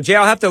point. Well, Jay,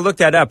 I'll have to look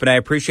that up, and I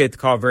appreciate the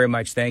call very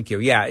much. Thank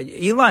you. Yeah,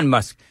 Elon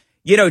Musk,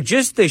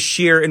 just the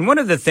sheer, and one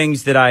of the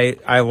things that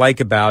I like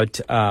about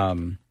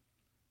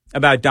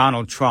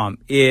Donald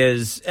Trump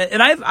is,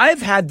 and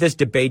I've had this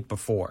debate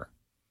before.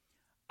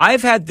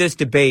 I've had this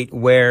debate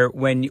where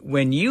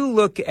when you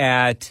look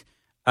at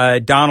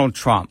Donald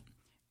Trump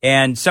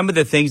and some of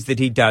the things that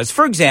he does.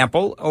 For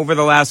example, over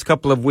the last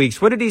couple of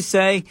weeks, what did he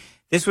say?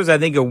 This was, I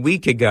think, a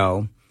week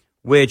ago,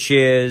 which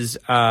is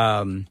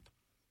when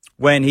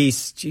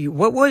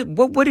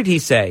what did he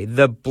say?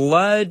 The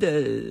blood,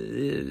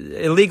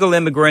 illegal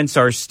immigrants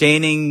are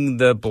staining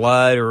the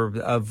blood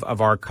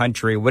of our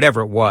country,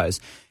 whatever it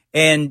was.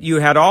 And you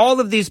had all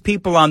of these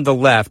people on the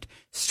left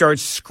start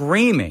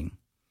screaming,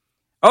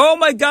 oh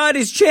my God,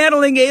 he's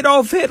channeling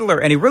Adolf Hitler.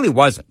 And he really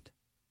wasn't.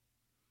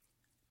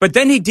 But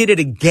then he did it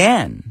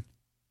again.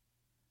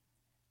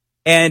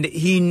 And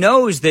he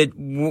knows that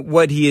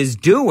what he is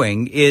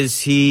doing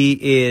is he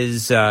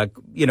is,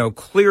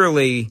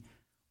 clearly,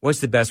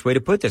 what's the best way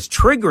to put this?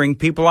 Triggering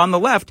people on the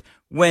left.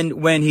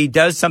 When he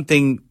does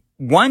something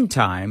one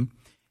time,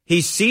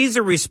 he sees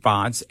a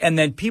response, and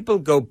then people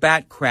go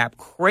bat crap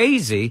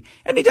crazy,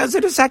 and he does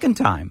it a second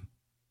time.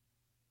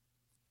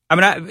 I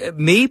mean,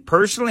 me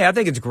personally, I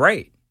think it's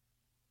great.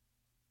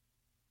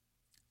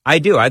 I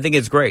do. I think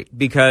it's great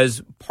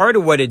because part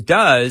of what it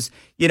does,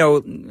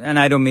 and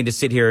I don't mean to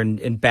sit here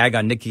and bag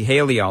on Nikki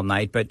Haley all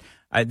night, but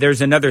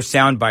there's another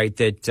soundbite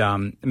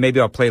that maybe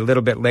I'll play a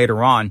little bit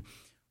later on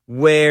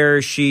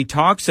where she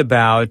talks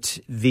about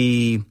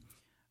the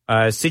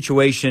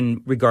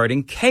situation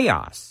regarding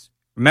chaos.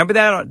 Remember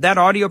that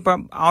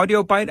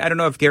audio bite? I don't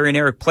know if Gary and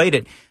Eric played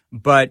it,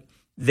 but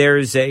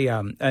there's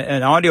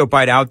an audio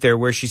bite out there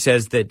where she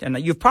says that, and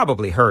you've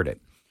probably heard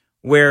it,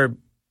 where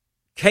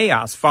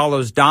chaos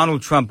follows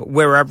Donald Trump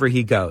wherever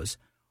he goes.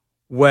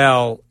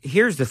 Well,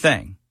 here's the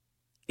thing.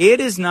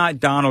 It is not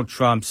Donald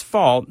Trump's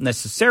fault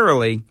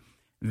necessarily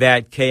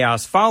that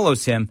chaos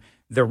follows him.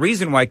 The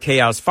reason why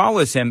chaos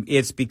follows him,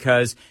 it's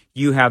because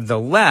you have the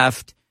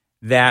left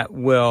that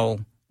will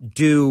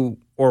do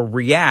or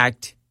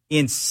react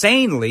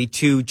insanely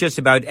to just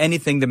about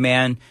anything the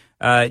man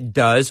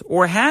does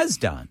or has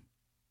done.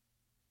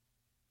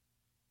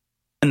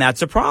 And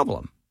that's a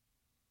problem.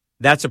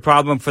 That's a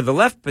problem for the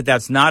left, but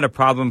that's not a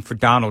problem for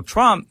Donald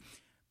Trump.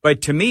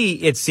 But to me,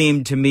 it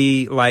seemed to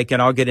me like,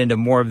 and I'll get into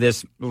more of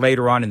this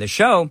later on in the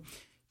show,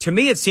 to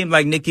me it seemed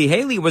like Nikki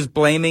Haley was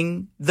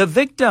blaming the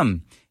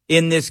victim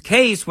in this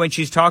case when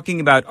she's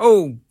talking about,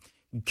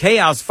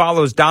 chaos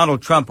follows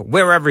Donald Trump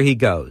wherever he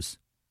goes.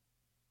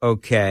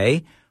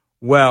 Okay,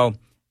 well,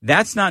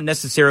 that's not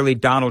necessarily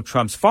Donald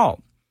Trump's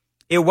fault.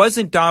 It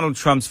wasn't Donald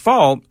Trump's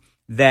fault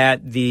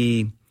that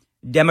the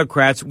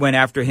Democrats went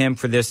after him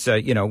for this,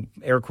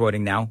 air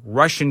quoting now,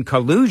 Russian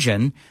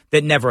collusion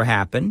that never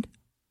happened.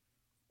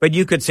 But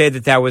you could say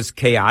that was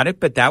chaotic,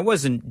 but that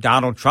wasn't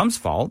Donald Trump's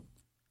fault.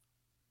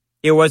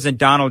 It wasn't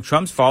Donald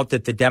Trump's fault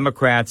that the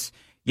Democrats,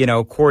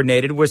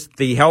 coordinated with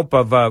the help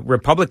of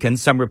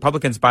Republicans, some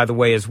Republicans, by the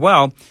way, as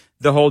well,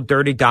 the whole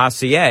dirty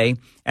dossier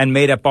and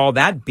made up all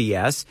that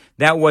BS.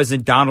 That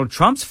wasn't Donald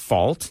Trump's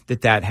fault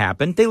that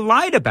happened. They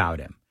lied about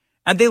him,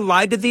 and they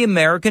lied to the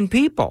American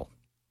people.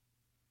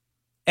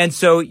 And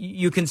so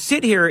you can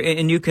sit here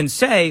and you can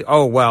say,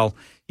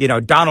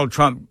 Donald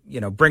Trump,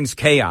 brings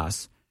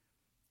chaos.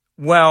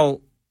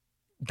 Well,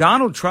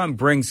 Donald Trump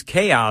brings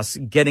chaos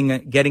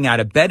getting out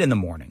of bed in the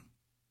morning.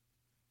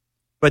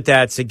 But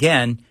that's,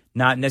 again,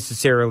 not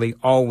necessarily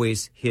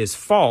always his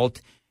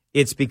fault.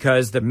 It's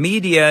because the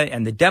media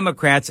and the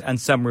Democrats and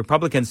some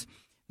Republicans,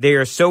 they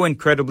are so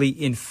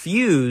incredibly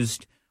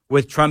infused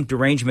with Trump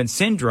derangement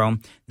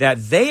syndrome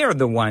that they are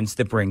the ones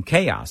that bring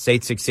chaos.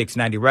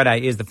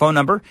 866-90-RED-EYE is the phone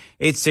number,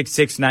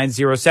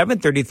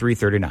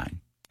 866-907-3339.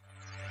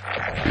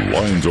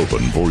 Lines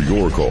open for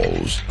your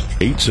calls,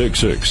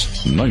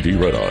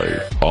 866-90-RED-EYE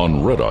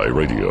on Red Eye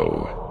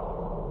Radio.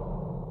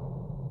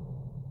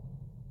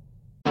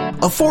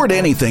 Afford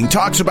Anything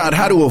talks about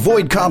how to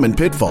avoid common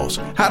pitfalls,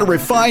 how to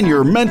refine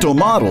your mental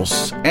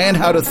models, and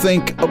how to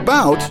think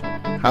about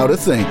how to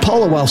think.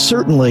 Paula, while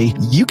certainly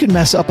you can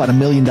mess up on $1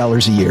 million a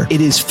year,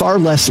 it is far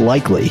less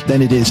likely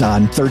than it is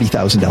on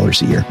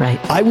 $30,000 a year. Right.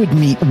 I would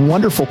meet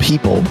wonderful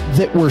people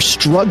that were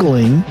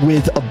struggling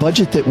with a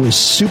budget that was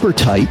super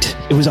tight.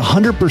 It was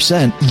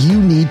 100%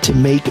 you need to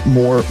make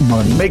more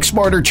money. Make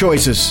smarter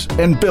choices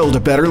and build a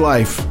better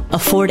life.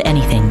 Afford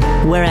Anything,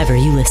 wherever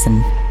you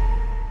listen.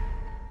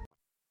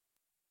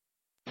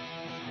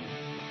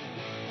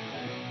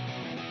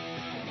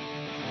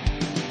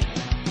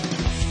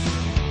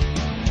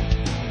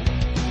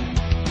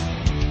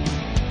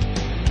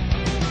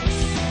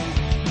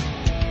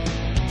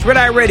 Red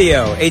Eye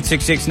Radio,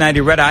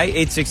 866-90-RED-EYE,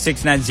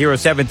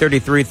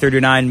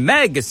 866-907-3339.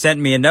 Meg sent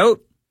me a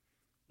note.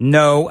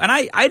 No, and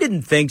I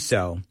didn't think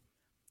so.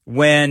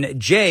 When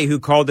Jay, who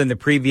called in the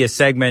previous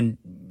segment,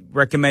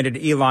 recommended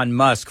Elon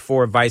Musk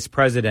for vice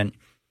president,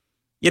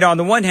 on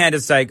the one hand,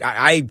 it's like,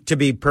 I, to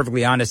be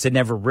perfectly honest, had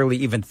never really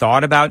even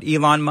thought about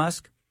Elon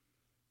Musk.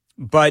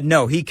 But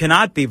no, he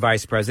cannot be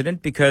vice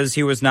president because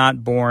he was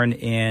not born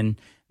in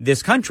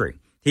this country.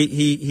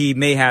 He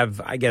may have,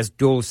 I guess,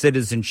 dual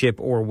citizenship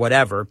or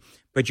whatever,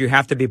 but you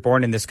have to be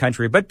born in this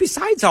country. But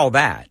besides all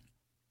that,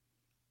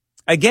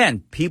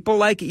 again, people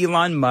like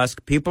Elon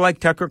Musk, people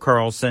like Tucker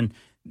Carlson,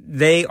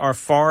 they are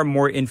far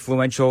more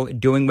influential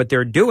doing what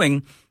they're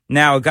doing.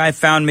 Now, a guy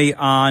found me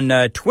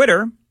on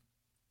Twitter,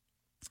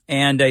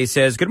 And he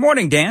says, good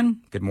morning,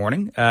 Dan. Good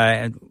morning.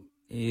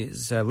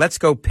 Let's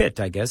Go Pitt,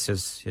 I guess,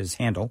 is his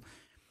handle.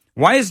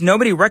 Why is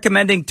nobody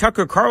recommending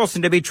Tucker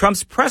Carlson to be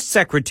Trump's press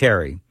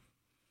secretary?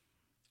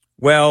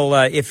 Well,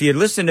 if you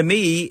listen to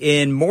me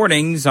in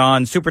mornings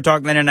on Super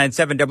Talk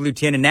 99.7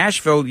 WTN in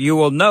Nashville, you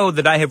will know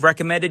that I have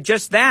recommended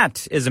just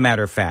that, as a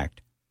matter of fact.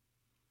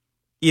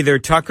 Either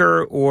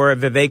Tucker or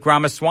Vivek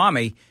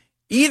Ramaswamy,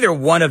 either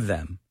one of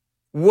them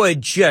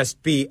would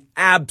just be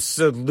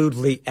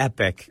absolutely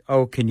epic.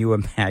 Oh, can you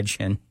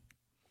imagine?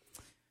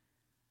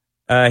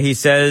 He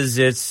says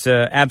it's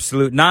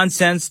absolute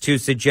nonsense to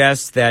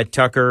suggest that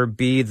Tucker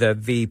be the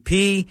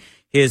VP.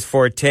 His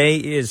forte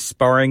is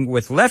sparring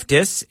with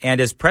leftists, and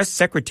as press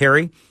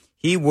secretary,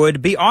 he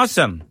would be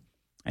awesome.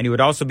 And he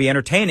would also be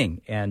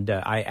entertaining. And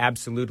I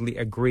absolutely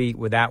agree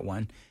with that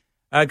one.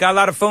 Got a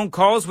lot of phone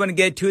calls. Want to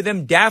get to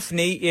them.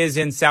 Daphne is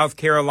in South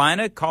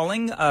Carolina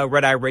calling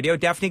Red Eye Radio.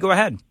 Daphne, go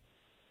ahead.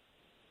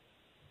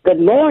 Good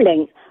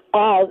morning.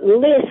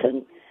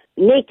 Listen,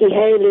 Nikki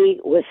Haley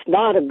was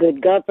not a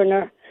good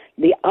governor.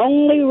 The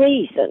only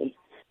reason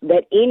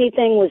that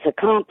anything was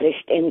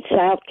accomplished in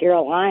South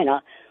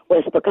Carolina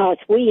was because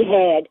we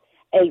had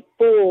a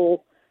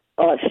full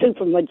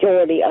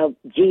supermajority of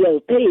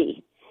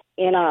GOP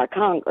in our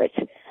Congress.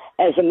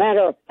 As a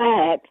matter of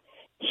fact,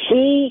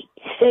 she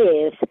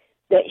says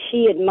that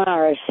she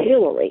admires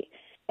Hillary,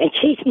 and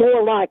she's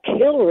more like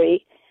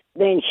Hillary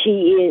than she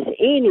is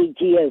any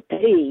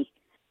GOP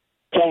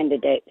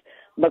candidate,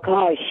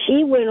 because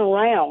she went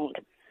around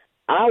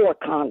our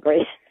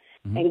Congress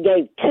and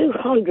gave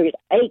 200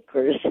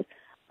 acres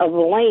of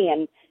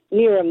land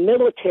near a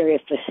military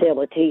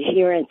facility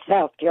here in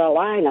South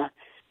Carolina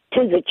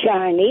to the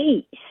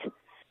Chinese.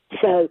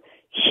 So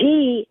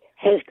she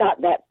has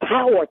got that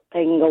power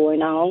thing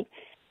going on,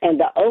 and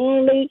the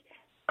only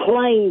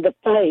claim to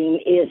fame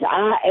is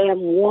I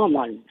am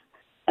woman.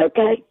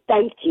 Okay?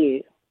 Thank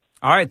you.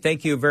 All right.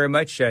 Thank you very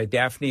much,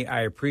 Daphne.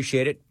 I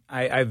appreciate it.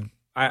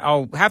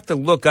 I'll have to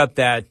look up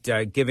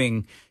that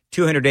giving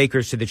 200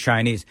 acres to the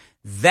Chinese.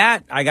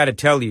 That, I got to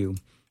tell you,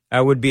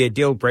 would be a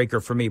deal breaker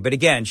for me. But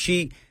again,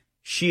 she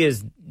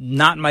is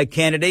not my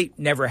candidate,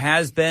 never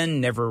has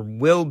been, never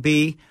will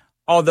be.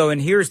 Although,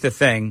 and here's the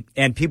thing,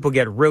 and people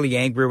get really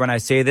angry when I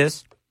say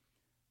this.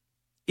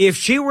 If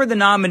she were the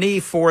nominee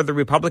for the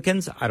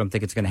Republicans, I don't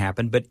think it's going to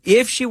happen, but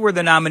if she were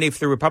the nominee for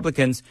the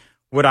Republicans,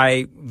 would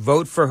I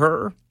vote for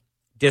her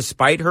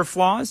despite her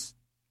flaws?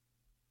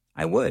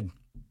 I would.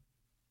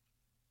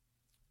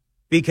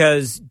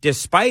 Because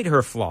despite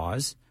her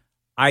flaws,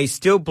 I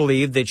still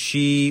believe that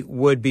she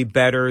would be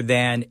better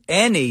than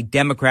any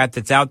Democrat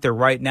that's out there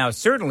right now.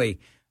 Certainly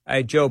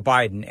Joe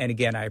Biden. And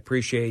again, I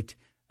appreciate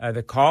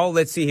the call.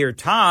 Let's see here.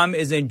 Tom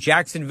is in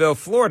Jacksonville,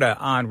 Florida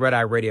on Red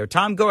Eye Radio.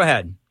 Tom, go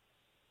ahead.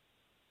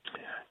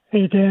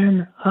 Hey,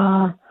 Dan.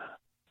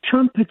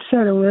 Trump had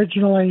said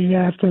originally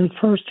after the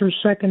first or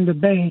second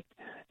debate,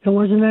 there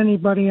wasn't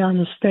anybody on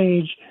the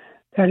stage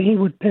that he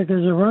would pick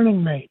as a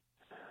running mate.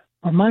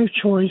 Well, my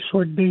choice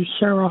would be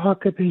Sarah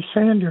Huckabee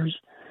Sanders,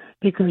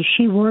 because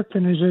she worked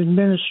in his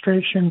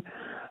administration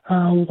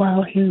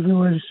while he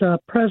was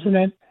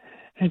president,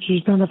 and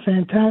she's done a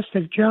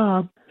fantastic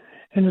job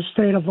in the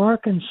state of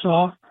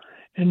Arkansas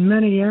in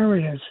many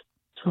areas.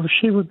 So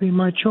she would be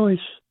my choice.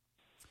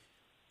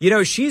 You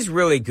know, she's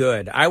really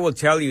good. I will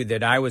tell you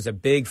that I was a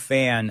big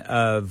fan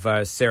of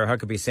Sarah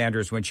Huckabee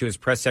Sanders when she was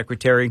press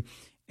secretary.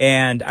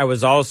 And I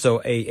was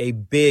also a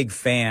big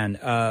fan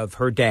of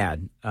her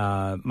dad,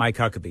 Mike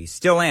Huckabee.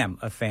 Still am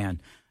a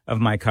fan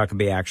of Mike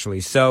Huckabee, actually.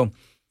 So,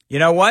 you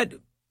know what?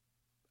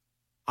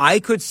 I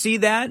could see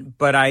that,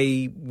 but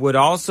I would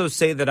also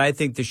say that I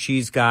think that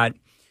she's got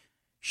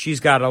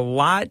a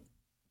lot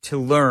to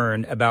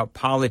learn about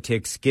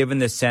politics, given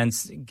the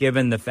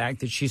fact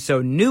that she's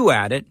so new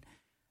at it,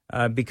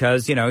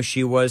 because, you know,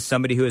 she was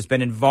somebody who has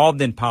been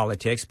involved in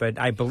politics. But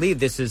I believe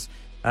this is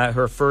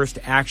her first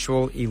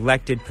actual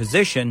elected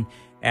position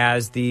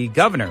as the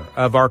governor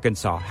of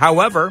Arkansas.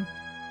 However,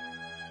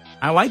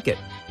 I like it.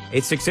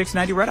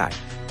 866-90 Red Eye.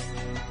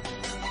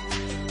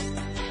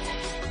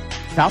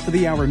 Top of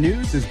the Hour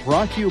News is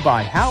brought to you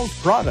by House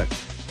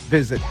Products.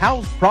 Visit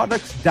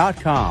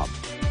houseproducts.com.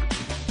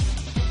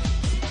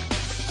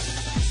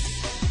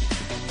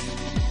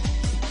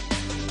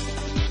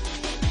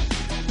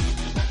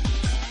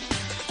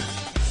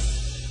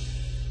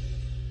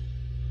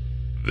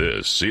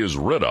 This is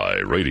Red Eye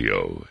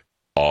Radio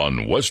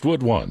on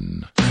Westwood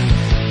One.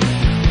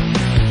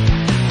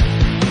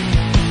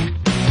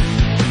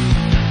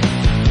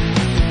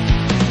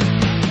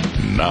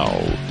 Now,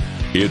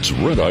 it's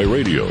Red Eye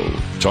Radio.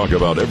 Talk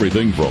about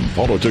everything from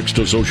politics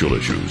to social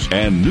issues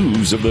and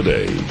news of the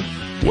day.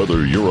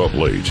 Whether you're up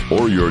late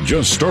or you're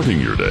just starting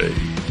your day,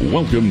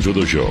 welcome to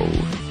the show.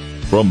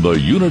 From the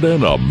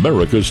Uniden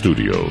America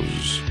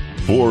Studios.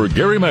 For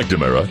Gary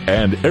McNamara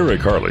and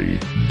Eric Harley,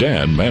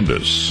 Dan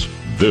Mandis.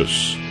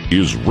 This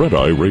is Red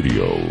Eye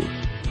Radio.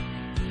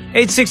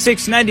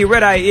 866-90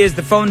 Red Eye is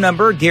the phone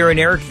number. Gary and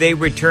Eric, they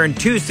return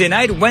Tuesday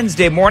night,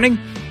 Wednesday morning.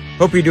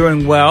 Hope you're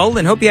doing well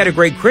and hope you had a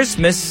great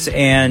Christmas,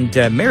 and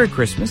Merry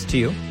Christmas to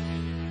you.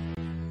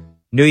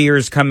 New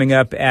Year's coming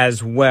up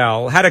as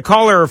well. Had a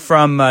caller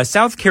from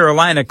South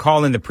Carolina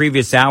call in the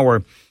previous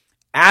hour,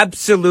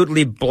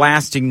 absolutely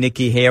blasting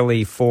Nikki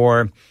Haley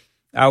for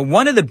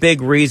one of the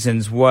big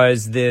reasons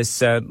was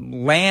this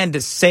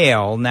land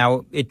sale.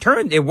 Now,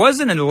 it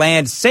wasn't a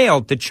land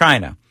sale to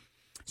China.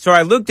 So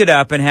I looked it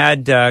up and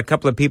had a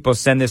couple of people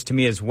send this to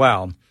me as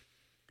well.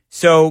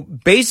 So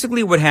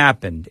basically what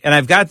happened, and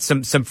I've got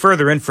some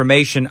further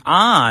information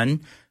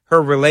on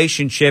her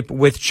relationship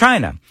with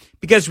China.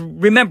 Because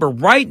remember,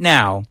 right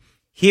now,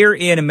 here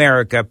in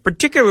America,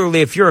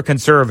 particularly if you're a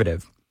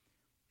conservative,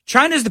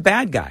 China's the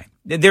bad guy.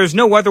 There's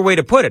no other way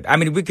to put it. I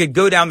mean, we could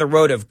go down the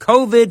road of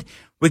COVID.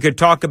 We could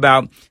talk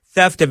about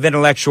theft of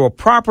intellectual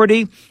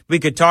property. We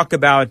could talk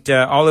about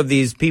all of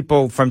these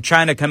people from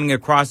China coming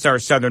across our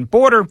southern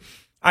border.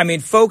 I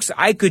mean, folks,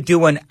 I could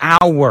do an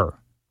hour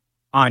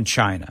on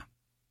China.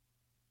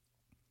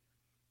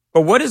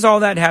 But what does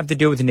all that have to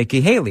do with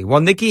Nikki Haley? Well,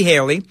 Nikki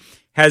Haley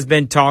has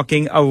been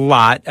talking a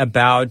lot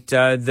about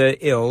the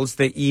ills,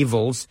 the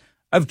evils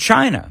of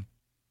China.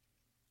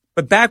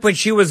 But back when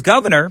she was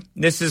governor,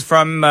 this is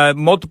from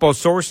multiple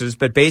sources,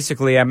 but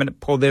basically I'm going to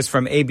pull this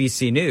from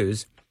ABC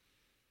News,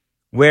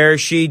 where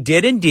she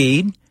did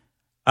indeed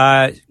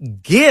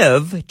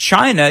give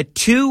China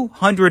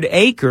 200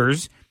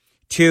 acres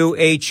to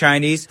a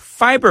Chinese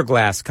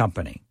fiberglass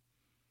company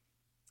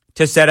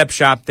to set up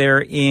shop there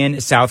in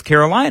South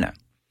Carolina.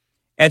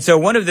 And so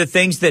one of the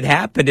things that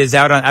happened is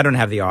out on, I don't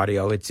have the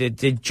audio.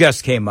 It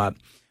just came up.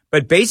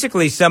 But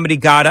basically somebody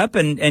got up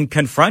and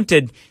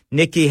confronted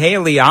Nikki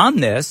Haley on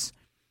this.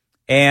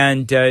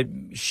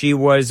 And she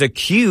was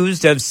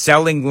accused of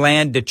selling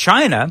land to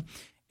China,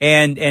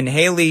 and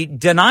Haley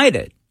denied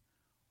it.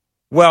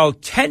 Well,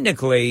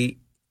 technically,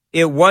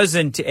 it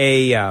wasn't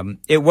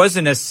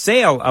a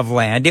sale of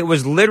land. It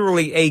was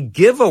literally a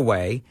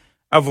giveaway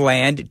of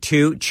land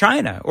to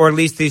China, or at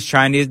least this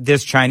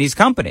Chinese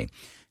company.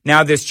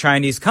 Now, this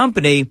Chinese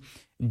company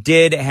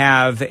did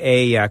have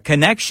a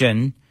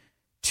connection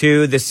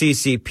to the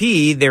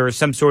CCP. There was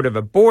some sort of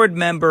a board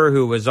member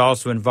who was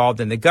also involved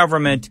in the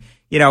government,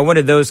 you know, one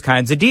of those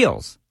kinds of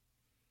deals.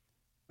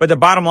 But the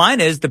bottom line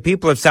is the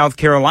people of South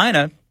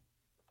Carolina,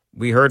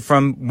 we heard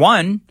from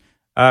one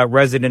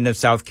resident of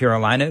South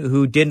Carolina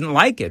who didn't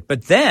like it.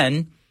 But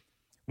then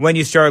when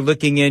you start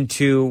looking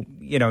into,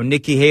 you know,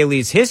 Nikki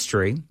Haley's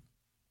history,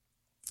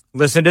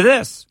 listen to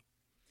this.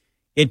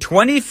 In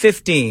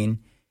 2015,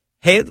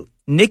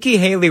 Nikki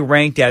Haley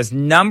ranked as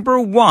number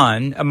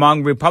one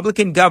among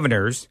Republican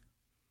governors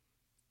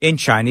in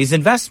Chinese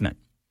investment,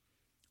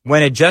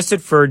 when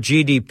adjusted for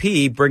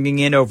GDP, bringing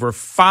in over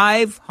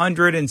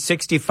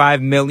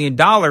 $565 million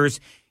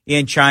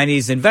in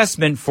Chinese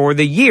investment for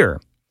the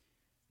year.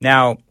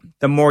 Now,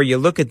 the more you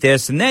look at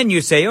this, and then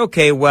you say,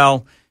 okay,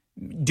 well,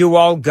 do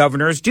all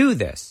governors do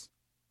this?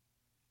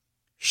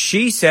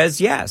 She says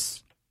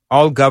yes,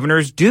 all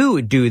governors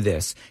do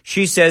this.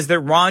 She says that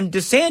Ron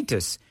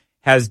DeSantis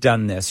has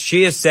done this.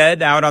 She has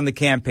said out on the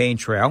campaign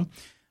trail,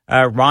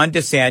 Ron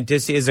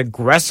DeSantis is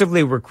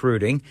aggressively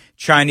recruiting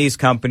Chinese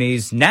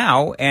companies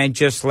now, and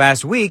just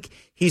last week,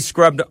 he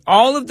scrubbed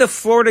all of the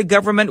Florida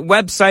government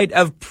website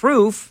of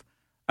proof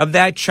of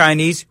that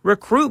Chinese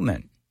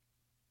recruitment.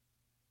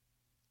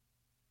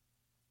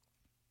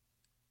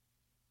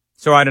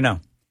 So I don't know.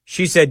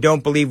 She said,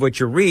 don't believe what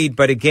you read.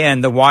 But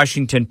again, the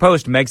Washington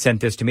Post, Meg sent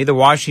this to me, the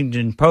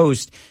Washington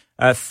Post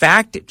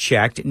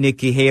fact-checked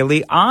Nikki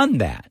Haley on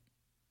that.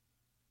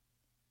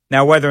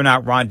 Now, whether or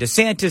not Ron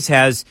DeSantis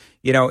has,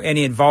 you know,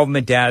 any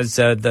involvement as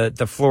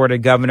the Florida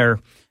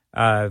governor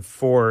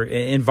for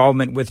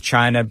involvement with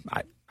China,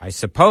 I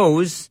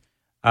suppose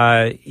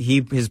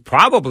he has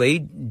probably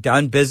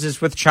done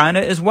business with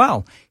China as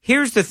well.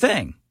 Here's the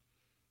thing,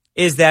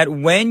 is that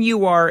when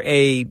you are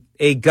a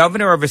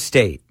governor of a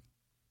state,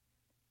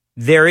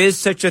 there is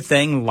such a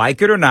thing,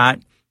 like it or not,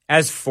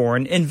 as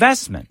foreign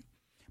investment.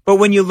 But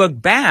when you look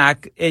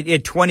back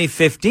at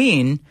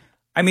 2015,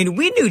 I mean,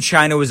 we knew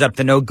China was up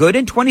to no good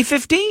in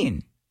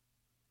 2015.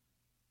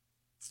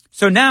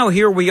 So now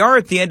here we are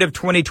at the end of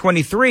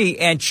 2023,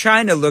 and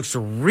China looks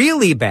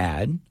really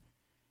bad,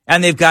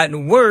 and they've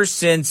gotten worse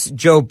since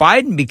Joe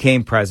Biden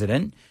became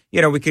president.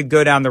 You know, we could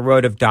go down the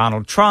road of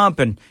Donald Trump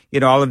and, you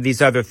know, all of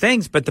these other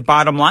things, but the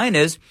bottom line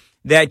is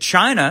that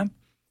China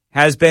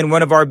has been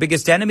one of our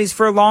biggest enemies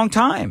for a long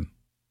time.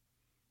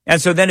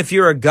 And so then if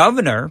you're a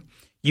governor,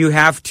 you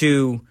have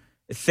to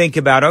think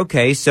about,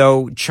 okay,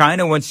 so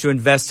China wants to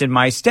invest in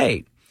my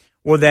state.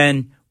 Well,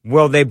 then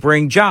will they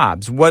bring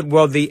jobs? What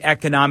will the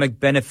economic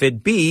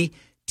benefit be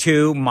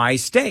to my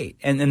state?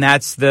 And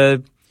that's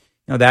the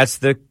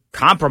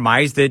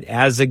compromise that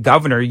as a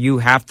governor, you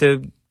have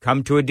to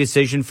come to a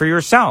decision for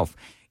yourself.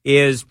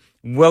 Is,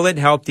 will it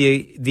help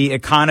the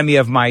economy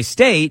of my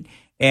state?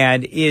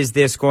 And is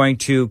this going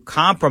to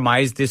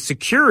compromise the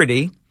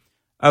security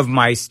of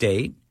my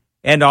state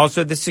and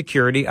also the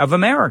security of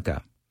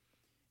America?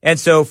 And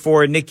so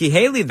for Nikki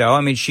Haley, though,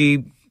 I mean,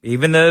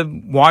 even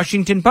the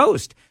Washington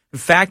Post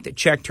fact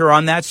checked her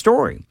on that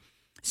story.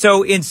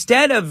 So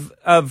instead of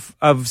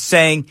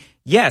saying,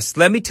 Yes,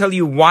 let me tell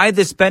you why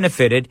this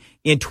benefited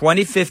in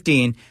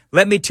 2015.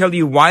 Let me tell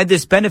you why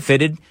this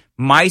benefited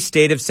my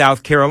state of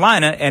South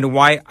Carolina and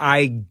why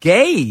I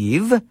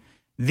gave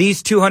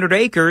these 200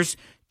 acres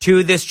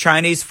to this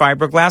Chinese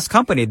fiberglass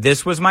company.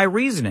 This was my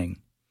reasoning.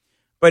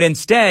 But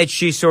instead,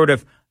 she sort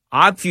of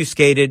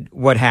obfuscated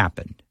what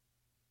happened.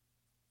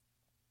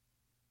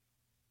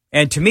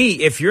 And to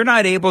me, if you're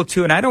not able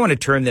to, and I don't want to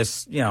turn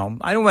this,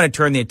 I don't want to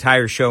turn the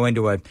entire show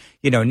into a,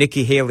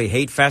 Nikki Haley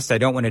hate fest. I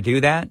don't want to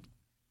do that.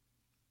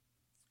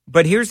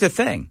 But here's the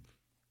thing.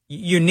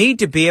 You need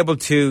to be able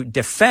to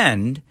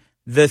defend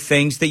the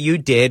things that you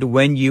did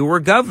when you were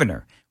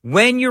governor.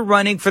 When you're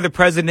running for the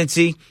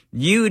presidency,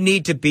 you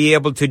need to be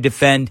able to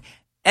defend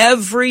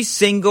every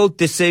single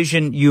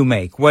decision you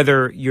make,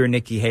 whether you're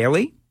Nikki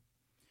Haley,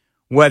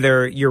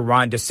 whether you're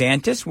Ron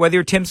DeSantis, whether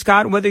you're Tim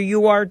Scott, whether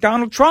you are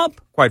Donald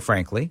Trump, quite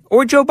frankly,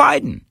 or Joe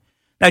Biden.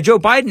 Now, Joe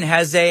Biden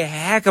has a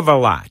heck of a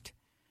lot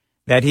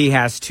that he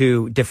has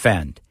to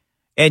defend.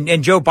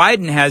 And Joe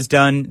Biden has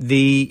done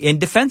the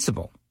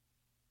indefensible.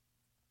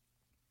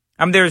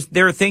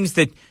 There are things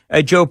that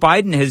Joe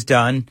Biden has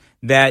done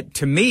that,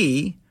 to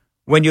me,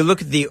 when you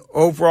look at the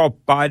overall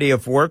body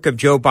of work of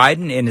Joe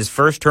Biden in his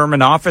first term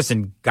in office,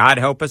 and God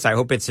help us, I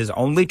hope it's his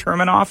only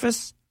term in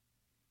office,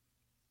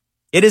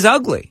 it is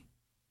ugly.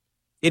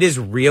 It is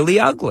really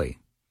ugly.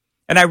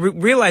 And I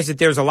realize that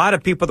there's a lot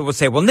of people that will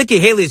say, well, Nikki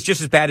Haley is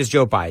just as bad as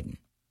Joe Biden.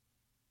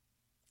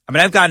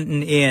 I've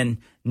gotten in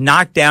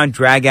knockdown,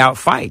 drag out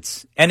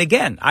fights. And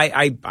again,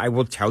 I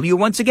will tell you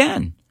once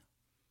again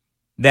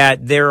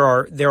that there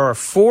are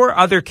 4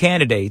 other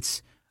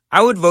candidates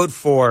I would vote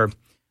for.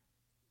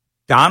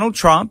 Donald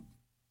Trump.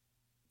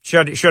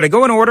 Should I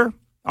go in order?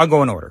 I'll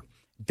go in order.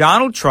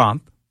 Donald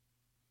Trump,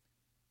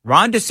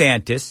 Ron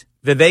DeSantis,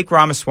 Vivek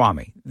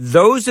Ramaswamy.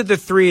 Those are the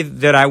 3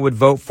 that I would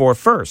vote for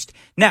first.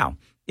 Now,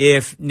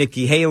 if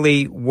Nikki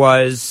Haley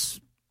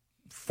was,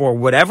 for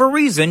whatever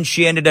reason,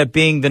 she ended up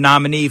being the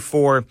nominee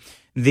for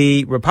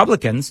the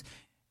Republicans,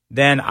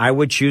 then I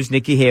would choose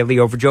Nikki Haley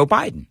over Joe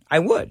Biden. I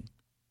would.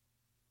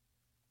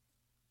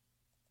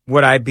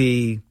 Would I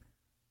be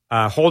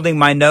holding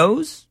my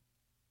nose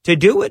to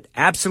do it?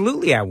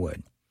 Absolutely, I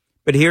would.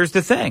 But here's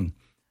the thing.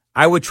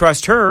 I would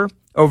trust her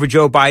over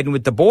Joe Biden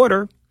with the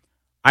border.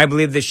 I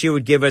believe that she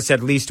would give us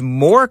at least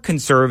more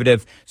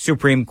conservative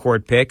Supreme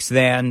Court picks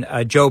than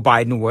Joe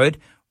Biden would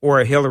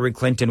or Hillary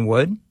Clinton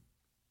would.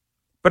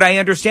 But I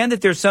understand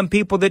that there's some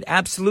people that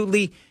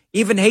absolutely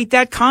even hate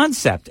that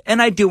concept,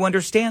 and I do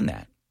understand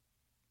that.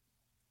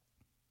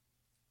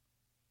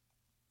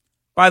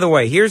 By the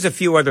way, here's a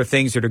few other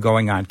things that are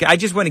going on. I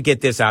just want to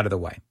get this out of the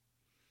way.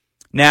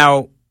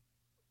 Now,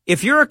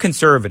 if you're a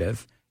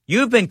conservative,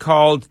 you've been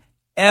called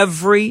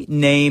every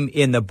name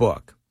in the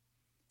book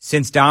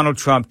since Donald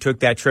Trump took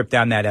that trip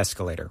down that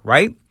escalator,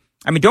 right?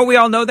 Don't we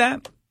all know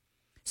that?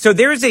 So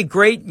there's a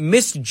great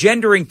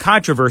misgendering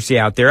controversy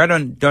out there. I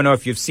don't know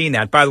if you've seen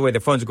that. By the way, the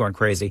phones are going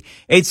crazy.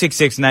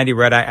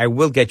 866-90-RED. I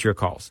will get your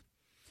calls.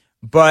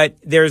 But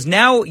there's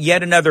now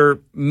yet another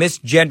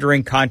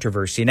misgendering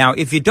controversy. Now,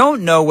 if you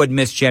don't know what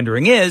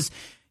misgendering is,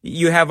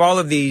 you have all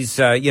of these,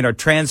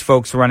 trans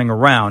folks running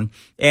around,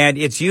 and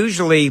it's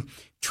usually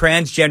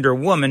transgender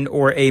woman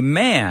or a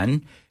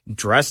man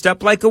dressed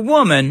up like a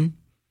woman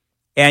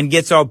and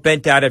gets all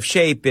bent out of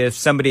shape if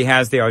somebody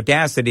has the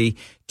audacity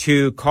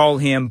to call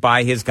him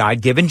by his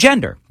God-given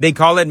gender. They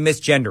call it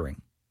misgendering.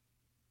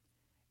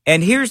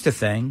 And here's the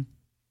thing.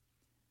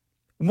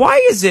 Why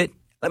is it,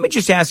 let me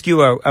just ask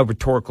you a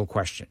rhetorical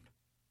question.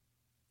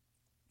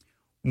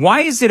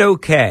 Why is it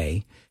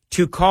okay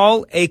to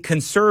call a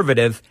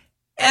conservative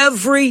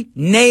every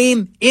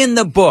name in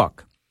the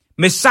book?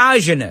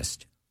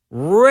 Misogynist,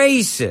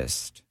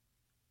 racist,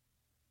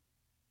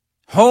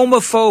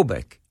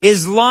 homophobic,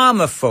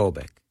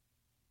 Islamophobic,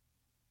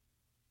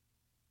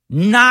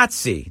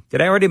 Nazi.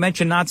 Did I already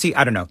mention Nazi?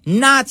 I don't know.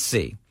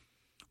 Nazi.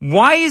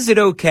 Why is it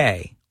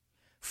okay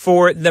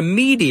for the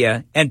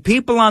media and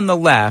people on the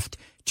left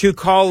to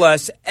call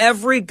us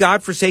every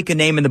godforsaken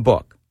name in the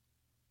book?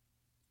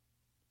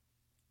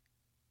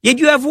 Yet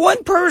you have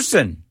one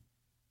person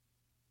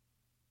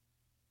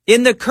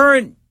in the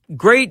current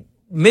great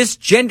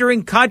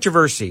misgendering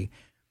controversy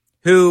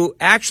who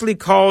actually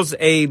calls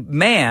a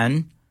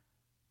man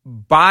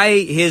by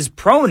his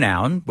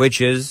pronoun,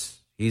 which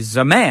is he's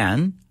a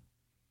man.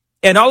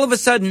 And all of a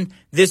sudden,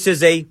 this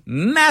is a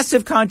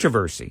massive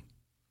controversy.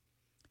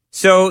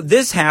 So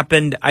this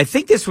happened, I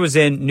think this was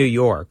in New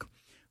York,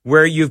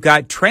 where you've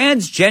got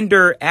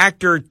transgender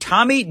actor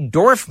Tommy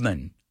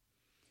Dorfman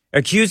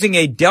accusing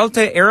a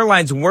Delta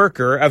Airlines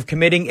worker of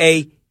committing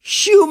a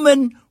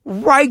human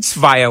rights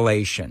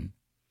violation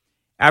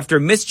after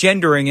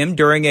misgendering him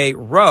during a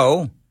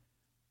row,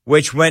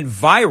 which went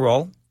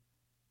viral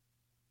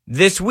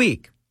this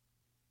week.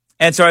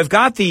 And so I've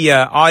got the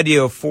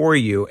audio for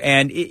you,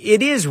 and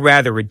it is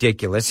rather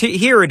ridiculous.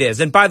 Here it is.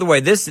 And by the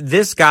way,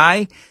 this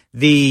guy,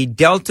 the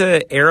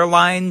Delta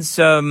Airlines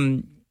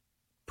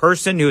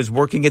person who is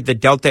working at the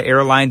Delta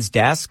Airlines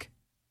desk,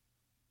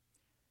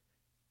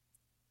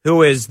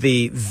 who is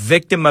the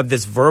victim of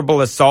this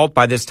verbal assault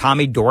by this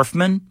Tommy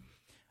Dorfman,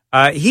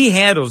 He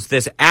handles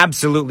this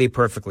absolutely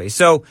perfectly.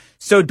 So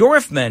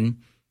Dorfman,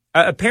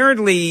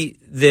 apparently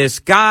this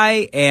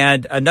guy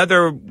and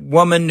another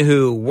woman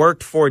who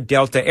worked for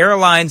Delta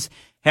Airlines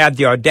had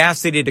the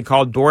audacity to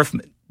call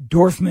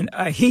Dorfman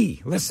a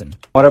he. Listen.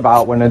 What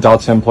about when a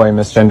Delta employee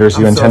misgenders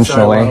you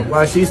intentionally? Sorry,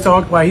 while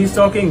he's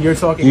talking, you're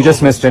talking. You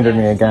just misgendered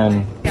me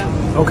again.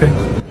 Okay.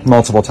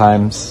 Multiple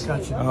times.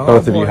 Gotcha.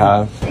 Both of you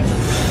have.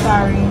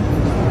 Sorry.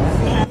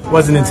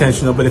 Wasn't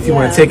intentional, but if you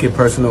want to take it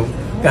personal,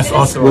 that's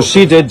also. Well,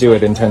 she did do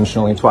it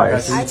intentionally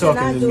twice. You're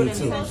talking to me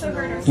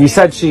too. You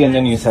said she and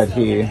then you said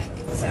he.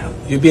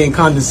 You're being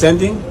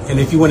condescending, and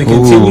if you want to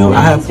continue,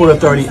 I have full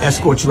authority to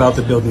escort you out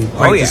the building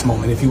this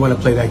moment if you want to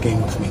play that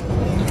game with me.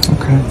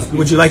 Okay.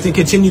 Would you like to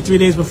continue 3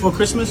 days before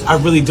Christmas? I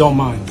really don't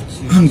mind.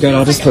 I'm good.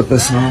 I'll just put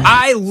this on.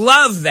 I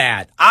love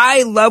that.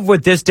 I love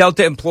what this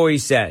Delta employee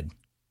said.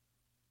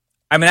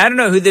 I mean, I don't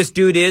know who this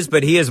dude is,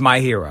 but he is my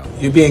hero.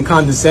 You're being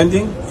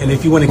condescending, and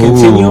if you want to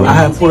continue, I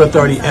have full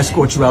authority to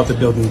escort you out the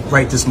building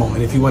right this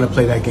moment if you want to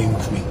play that game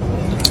with me.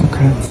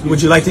 Okay.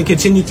 Would you like to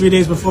continue 3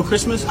 days before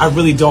Christmas? I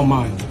really don't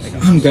mind.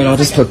 I'm good. I'll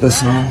just put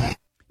this on.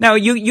 Now,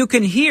 you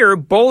can hear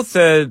both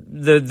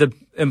the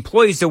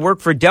employees that work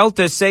for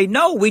Delta say,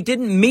 no, we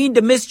didn't mean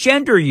to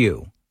misgender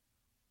you.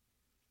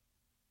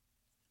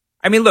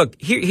 I mean, look,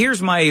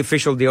 here's my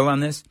official deal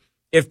on this.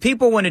 If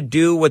people want to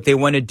do what they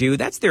want to do,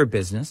 that's their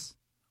business.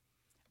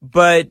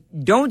 But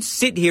don't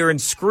sit here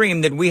and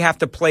scream that we have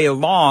to play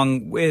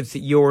along with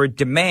your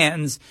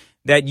demands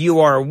that you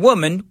are a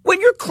woman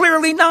when you're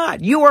clearly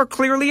not. You are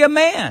clearly a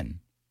man.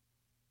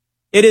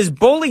 It is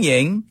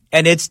bullying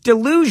and it's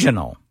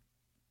delusional.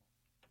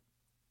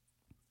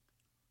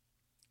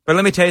 But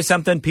let me tell you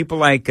something. People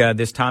like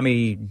this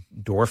Tommy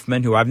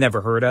Dorfman, who I've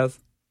never heard of,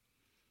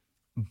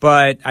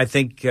 but I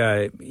think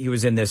he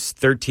was in this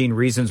 13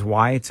 Reasons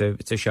Why. It's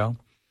a show.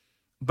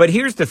 But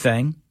here's the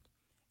thing,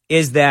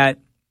 is that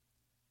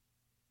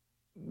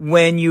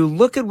when you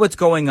look at what's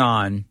going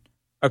on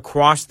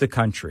across the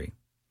country,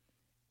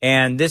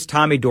 and this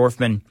Tommy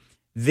Dorfman,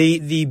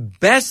 the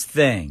best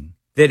thing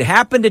that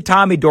happened to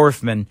Tommy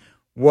Dorfman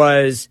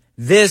was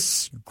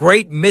this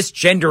great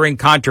misgendering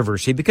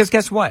controversy. Because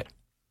guess what?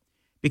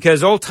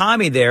 Because old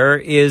Tommy there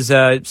is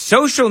a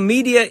social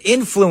media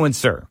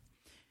influencer.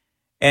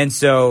 And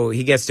so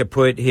he gets to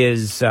put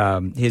his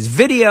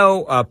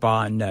video up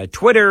on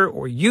Twitter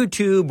or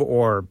YouTube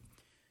or,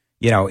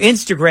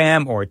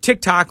 Instagram or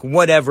TikTok,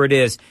 whatever it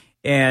is,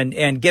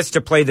 and gets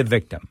to play the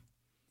victim.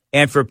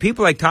 And for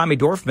people like Tommy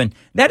Dorfman,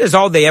 that is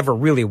all they ever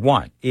really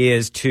want,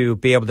 is to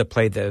be able to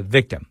play the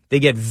victim. They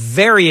get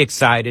very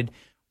excited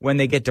when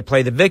they get to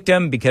play the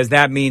victim, because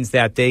that means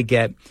that they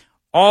get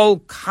all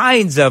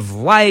kinds of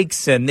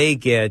likes and they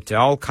get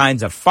all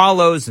kinds of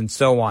follows and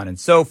so on and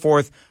so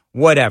forth,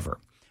 whatever.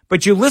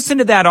 But you listen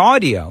to that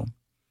audio,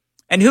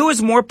 and who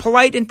is more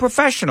polite and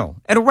professional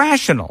and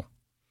rational?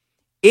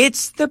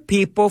 It's the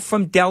people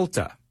from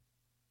Delta.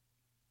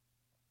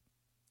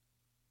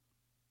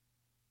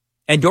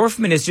 And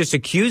Dorfman is just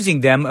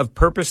accusing them of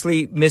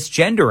purposely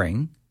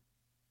misgendering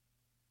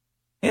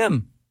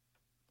him.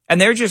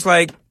 And they're just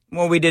like,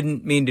 well, we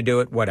didn't mean to do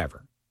it,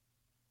 whatever.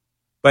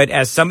 But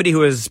as somebody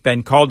who has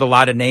been called a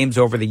lot of names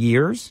over the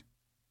years,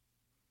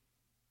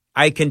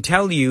 I can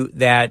tell you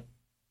that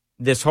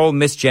this whole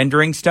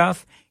misgendering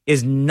stuff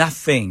is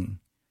nothing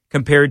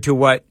compared to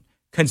what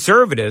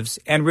conservatives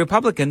and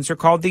Republicans are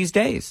called these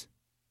days.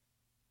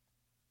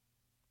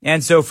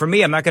 And so for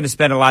me, I'm not going to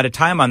spend a lot of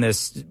time on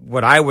this,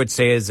 what I would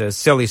say is a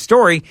silly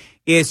story.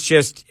 It's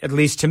just, at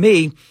least to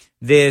me,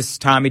 this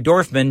Tommy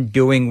Dorfman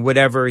doing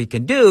whatever he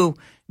can do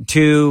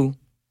to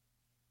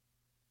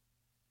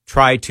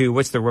try to,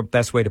 what's the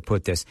best way to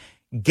put this?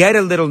 Get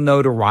a little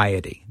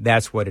notoriety.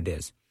 That's what it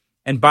is.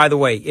 And by the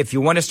way, if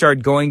you want to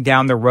start going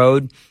down the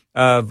road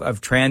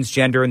of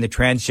transgender and the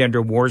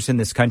transgender wars in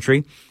this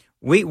country,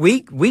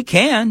 we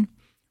can.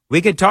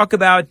 We could talk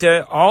about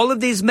all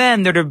of these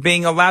men that are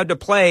being allowed to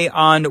play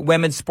on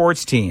women's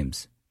sports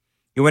teams.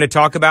 You want to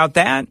talk about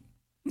that?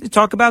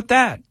 Talk about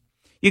that.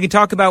 You can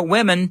talk about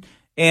women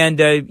and,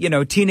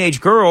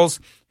 teenage girls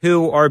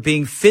who are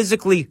being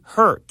physically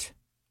hurt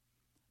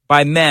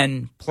by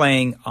men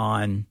playing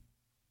on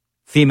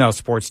female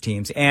sports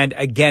teams and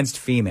against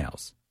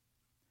females.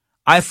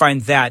 I find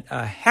that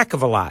a heck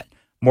of a lot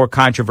more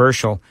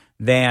controversial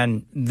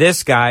than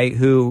this guy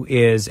who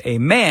is a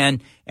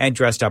man and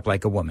dressed up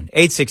like a woman.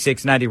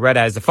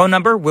 866-90-RED-EYE is the phone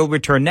number. We'll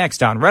return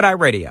next on Red Eye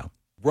Radio.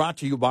 Brought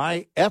to you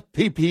by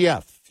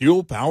FPPF,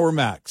 Fuel Power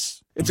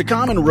Max. It's a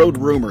common road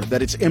rumor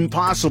that it's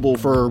impossible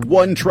for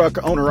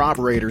one-truck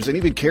owner-operators and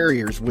even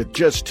carriers with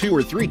just 2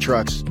 or 3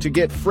 trucks to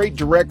get freight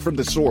direct from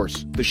the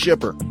source, the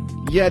shipper.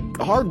 Yet,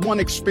 hard-won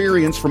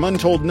experience from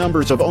untold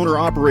numbers of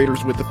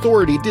owner-operators with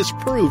authority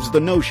disproves the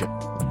notion.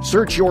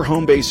 Search your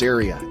home base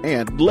area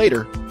and,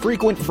 later,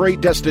 frequent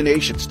freight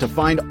destinations to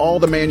find all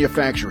the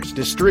manufacturers,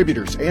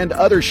 distributors, and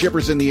other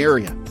shippers in the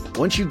area.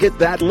 Once you get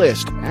that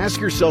list, ask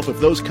yourself if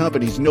those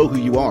companies know who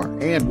you are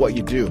and what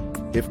you do.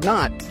 If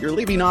not, you're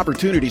leaving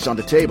opportunities on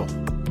the table.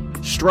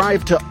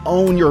 Strive to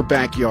own your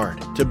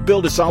backyard to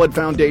build a solid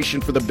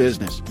foundation for the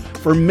business.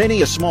 For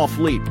many a small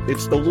fleet,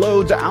 it's the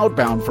loads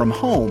outbound from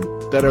home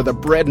that are the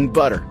bread and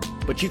butter.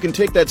 But you can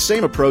take that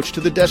same approach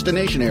to the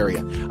destination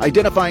area,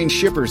 identifying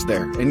shippers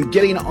there and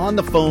getting on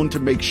the phone to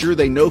make sure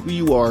they know who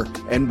you are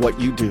and what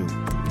you do.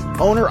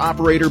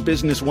 Owner-Operator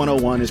Business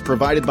 101 is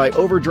provided by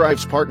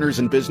Overdrive's Partners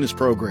in Business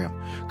program.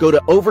 Go to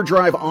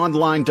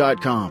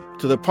overdriveonline.com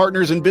to the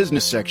Partners in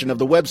Business section of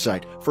the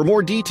website for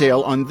more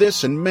detail on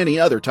this and many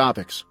other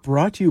topics.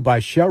 Brought to you by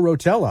Shell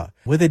Rotella.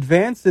 With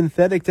advanced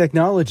synthetic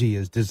technology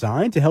is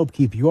designed to help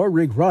keep your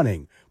rig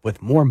running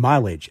with more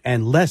mileage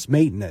and less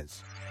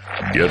maintenance.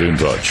 Get in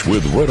touch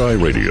with Red Eye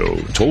Radio,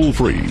 toll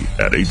free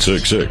at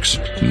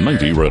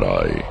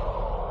 866-90-RED-EYE.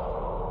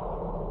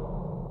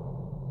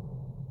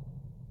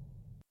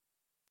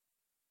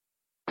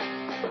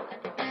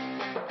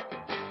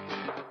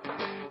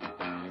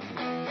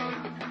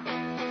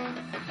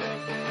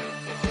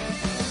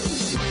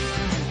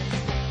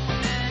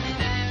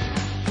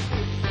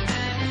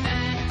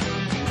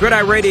 Red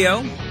Eye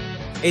Radio,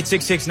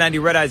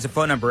 866-90-RED-EYE is the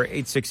phone number,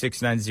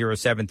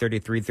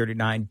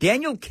 866-907-3339.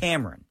 Daniel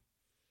Cameron.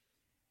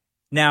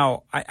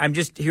 Now, I'm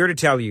just here to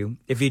tell you,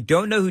 if you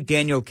don't know who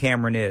Daniel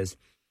Cameron is,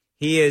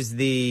 he is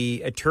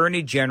the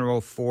Attorney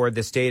General for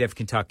the state of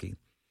Kentucky.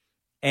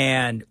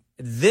 And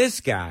this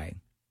guy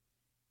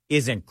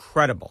is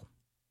incredible.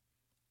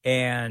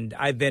 And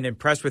I've been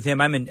impressed with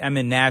him. I'm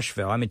in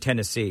Nashville. I'm in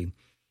Tennessee.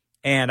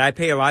 And I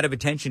pay a lot of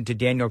attention to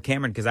Daniel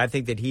Cameron because I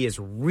think that he is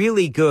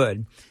really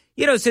good.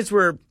 You know, since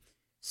we're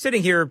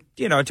sitting here,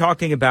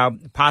 talking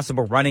about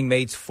possible running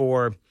mates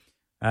for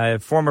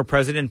former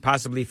president,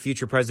 possibly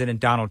future President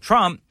Donald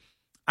Trump,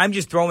 I'm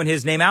just throwing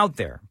his name out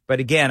there. But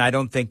again, I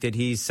don't think that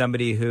he's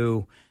somebody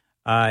who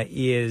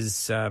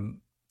is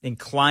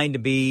inclined to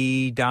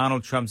be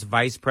Donald Trump's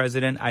vice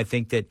president. I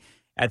think that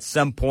at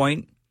some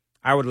point,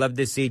 I would love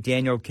to see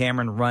Daniel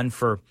Cameron run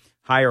for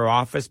higher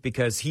office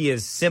because he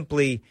is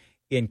simply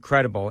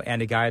incredible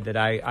and a guy that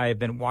I have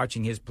been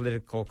watching his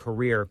political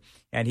career,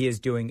 and he is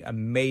doing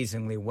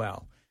amazingly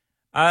well.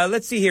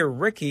 Let's see here,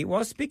 Ricky.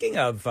 Well, speaking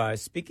of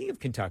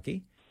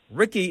Kentucky,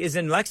 Ricky is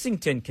in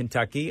Lexington,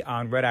 Kentucky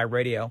on Red Eye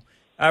Radio.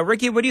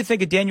 Ricky, what do you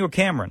think of Daniel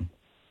Cameron?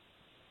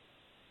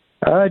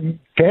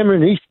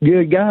 Cameron, he's a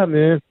good guy,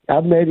 man.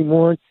 I've met him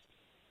once.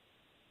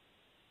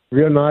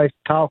 Real nice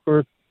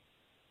talker.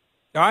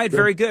 All right,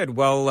 very good.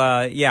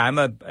 Well,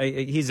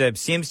 he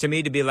seems to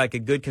me to be like a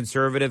good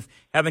conservative.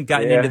 Haven't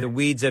gotten into the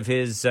weeds of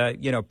his,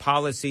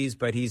 policies,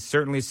 but he's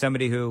certainly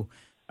somebody who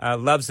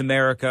loves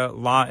America,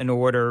 law and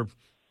order,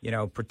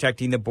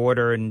 protecting the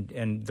border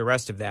and the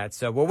rest of that.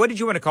 So, well, what did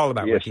you want to call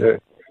about, Ricky? Sir.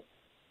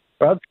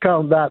 I was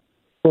calling about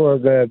for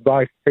the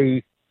vice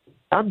chief.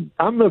 I'm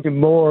looking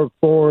more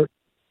for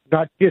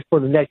not just for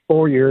the next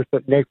 4 years,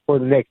 but for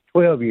the next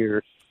 12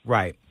 years.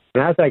 Right.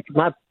 And I think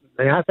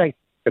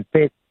the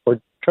pick for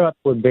Trump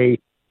would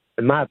be,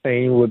 in my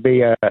opinion, would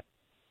be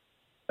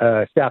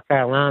South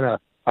Carolina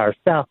or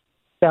South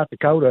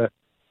Dakota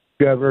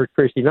Governor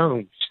Kristi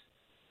Noem.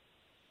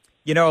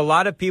 A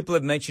lot of people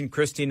have mentioned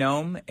Kristi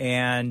Noem,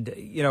 and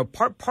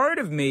part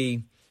of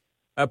me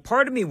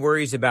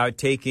worries about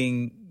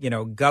taking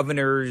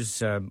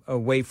governors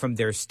away from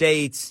their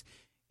states.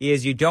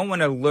 Is you don't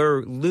want to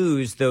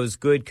lose those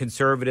good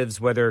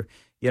conservatives. Whether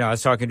I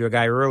was talking to a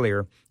guy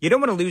earlier, you don't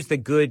want to lose the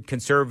good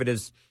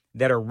conservatives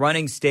that are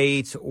running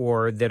states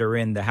or that are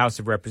in the House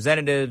of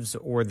Representatives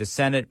or the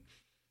Senate,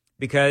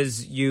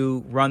 because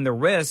you run the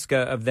risk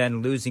of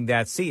then losing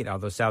that seat.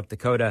 Although South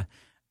Dakota,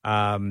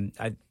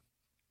 I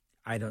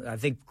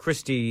think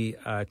Kristi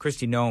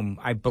Noem,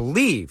 I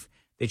believe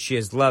that she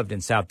is loved in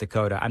South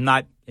Dakota. I'm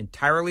not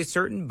entirely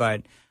certain,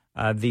 but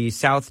the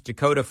South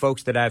Dakota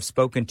folks that I've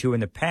spoken to in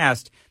the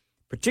past,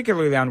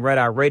 particularly on Red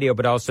Eye Radio,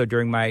 but also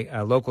during my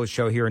local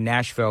show here in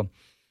Nashville,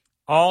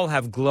 all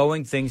have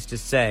glowing things to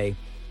say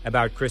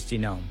about Kristi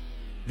Noem.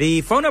 The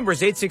phone number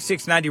is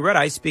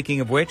 866-90-RED-EYE. Speaking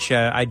of which,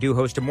 I do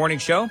host a morning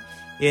show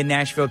in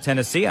Nashville,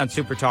 Tennessee on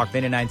Super Talk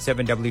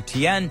 99.7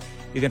 WTN.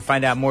 You can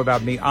find out more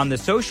about me on the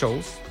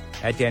socials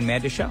at Dan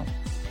Manda Show.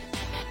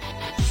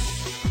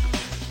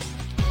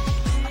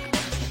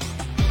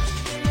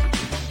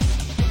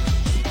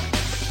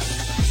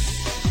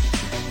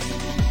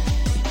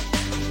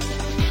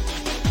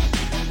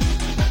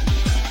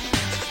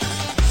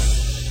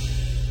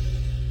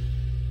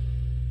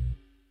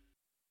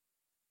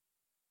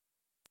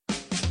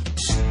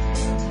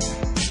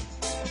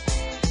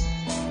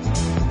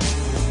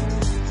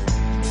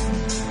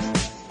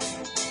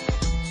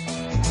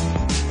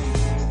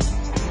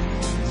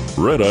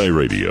 Red Eye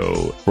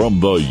Radio from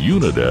the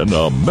Uniden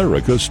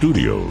America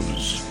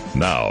Studios.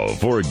 Now,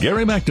 for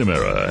Gary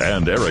McNamara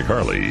and Eric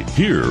Harley,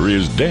 here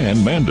is Dan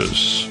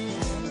Mandis.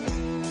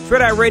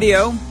 Red Eye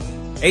Radio,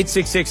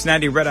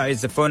 866-90-RED-EYE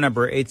is the phone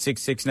number,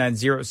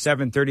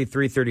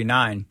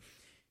 866-907-3339.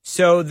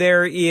 So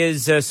there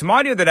is some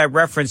audio that I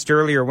referenced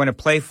earlier. I want to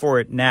play for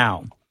it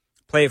now,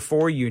 play it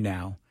for you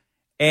now.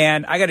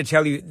 And I got to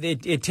tell you,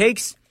 it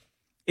takes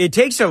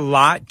a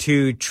lot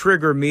to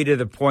trigger me to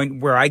the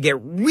point where I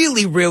get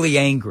really, really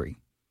angry.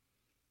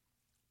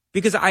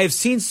 because I have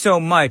seen so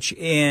much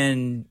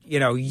in,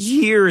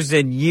 years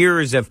and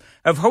years of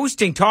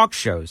hosting talk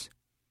shows.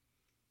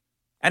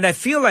 And I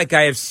feel like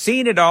I have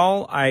seen it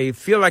all. I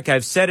feel like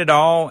I've said it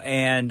all.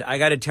 And I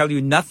got to tell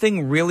you,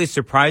 nothing really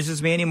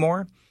surprises me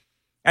anymore.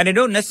 And I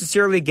don't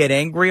necessarily get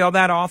angry all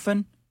that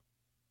often.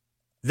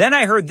 Then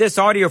I heard this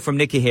audio from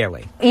Nikki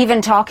Haley.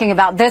 Even talking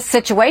about this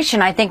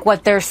situation, I think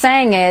what they're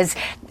saying is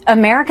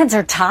Americans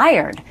are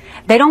tired.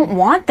 They don't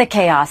want the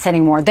chaos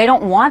anymore. They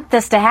don't want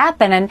this to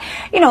happen. And,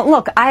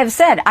 look, I have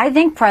said, I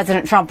think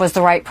President Trump was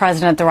the right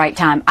president at the right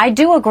time. I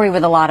do agree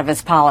with a lot of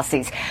his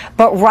policies.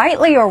 But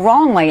rightly or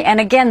wrongly,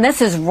 and again,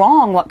 this is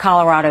wrong what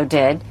Colorado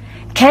did,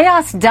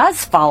 chaos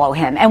does follow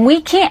him, and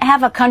we can't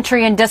have a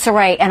country in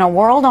disarray and a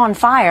world on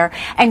fire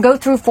and go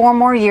through 4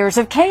 more years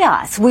of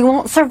chaos. We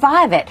won't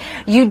survive it.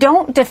 You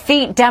don't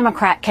defeat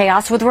Democrat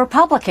chaos with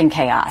Republican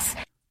chaos.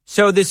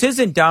 So this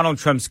isn't Donald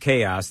Trump's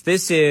chaos.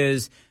 This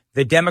is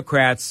the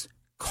Democrats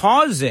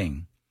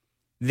causing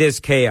this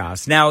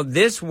chaos. Now,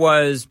 this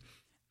was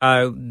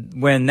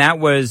when that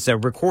was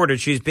recorded.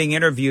 She was being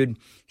interviewed.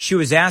 She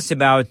was asked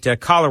about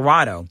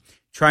Colorado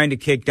trying to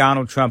kick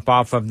Donald Trump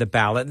off of the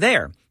ballot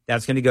there.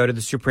 That's going to go to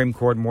the Supreme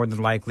Court. More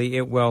than likely,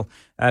 it will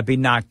be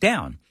knocked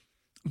down.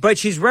 But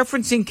she's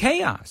referencing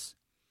chaos.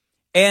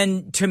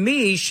 And to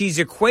me, she's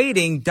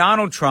equating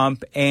Donald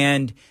Trump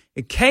and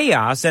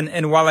chaos.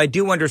 And while I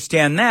do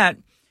understand that,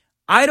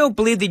 I don't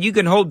believe that you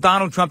can hold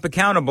Donald Trump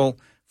accountable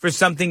for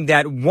something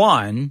that,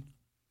 one,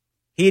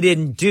 he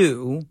didn't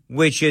do,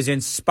 which is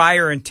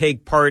inspire and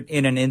take part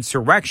in an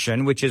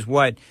insurrection, which is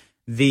what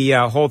the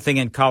whole thing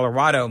in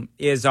Colorado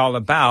is all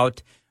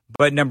about.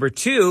 But number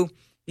two,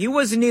 he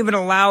wasn't even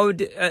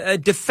allowed a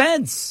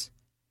defense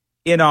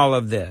in all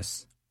of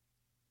this.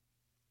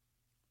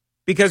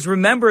 Because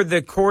remember,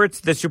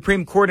 the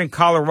Supreme Court in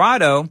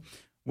Colorado,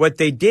 what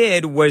they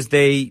did was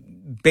they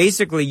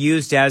basically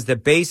used as the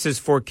basis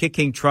for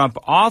kicking Trump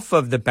off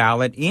of the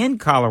ballot in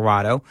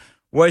Colorado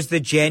was the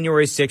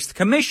January 6th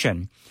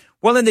Commission.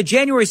 Well, in the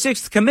January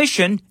 6th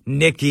Commission,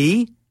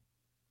 Nikki,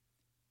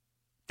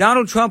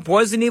 Donald Trump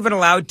wasn't even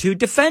allowed to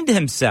defend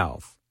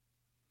himself.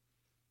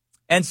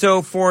 And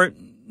so for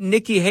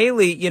Nikki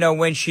Haley,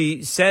 when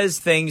she says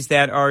things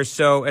that are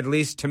so, at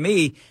least to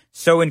me,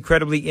 so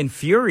incredibly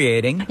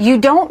infuriating. You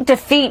don't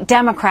defeat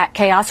Democrat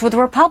chaos with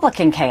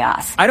Republican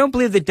chaos. I don't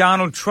believe that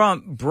Donald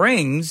Trump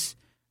brings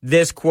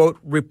this, quote,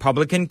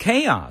 Republican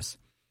chaos.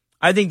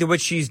 I think that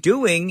what she's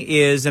doing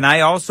is, and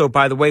I also,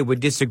 by the way, would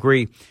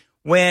disagree,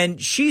 when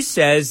she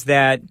says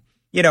that,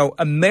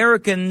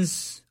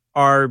 Americans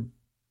are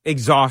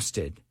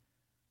exhausted.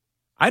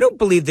 I don't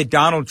believe that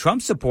Donald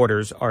Trump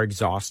supporters are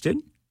exhausted.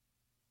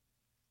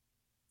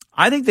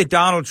 I think that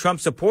Donald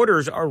Trump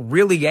supporters are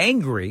really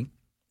angry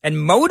and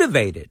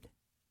motivated.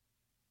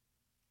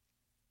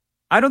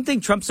 I don't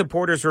think Trump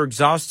supporters are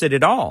exhausted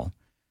at all.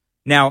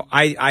 Now,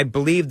 I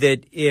believe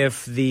that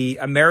if the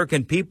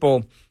American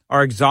people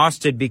are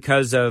exhausted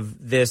because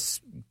of this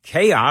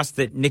chaos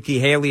that Nikki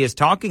Haley is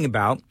talking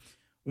about,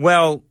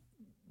 well,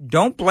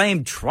 don't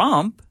blame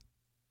Trump.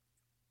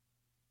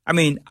 I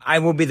mean, I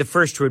will be the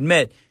first to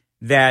admit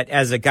that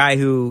as a guy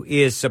who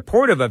is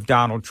supportive of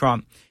Donald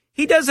Trump,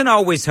 he doesn't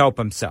always help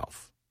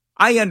himself.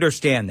 I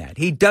understand that.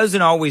 He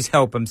doesn't always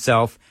help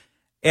himself.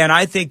 And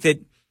I think that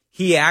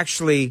he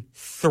actually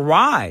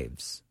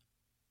thrives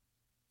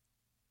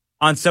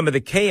on some of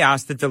the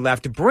chaos that the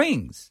left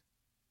brings.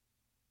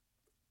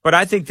 But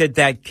I think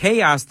that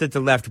chaos that the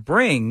left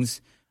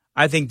brings,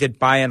 I think that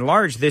by and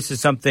large, this is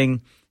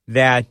something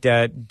that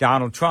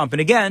Donald Trump,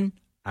 and again,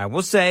 I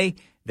will say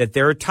that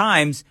there are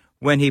times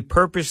when he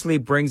purposely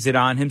brings it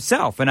on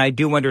himself. And I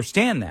do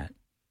understand that.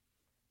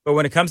 But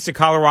when it comes to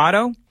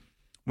Colorado,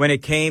 when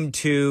it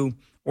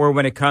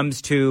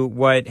comes to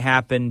what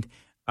happened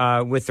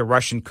with the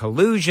Russian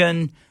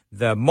collusion,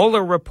 the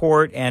Mueller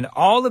report, and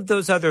all of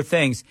those other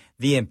things,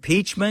 the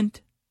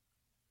impeachment,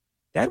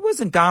 that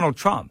wasn't Donald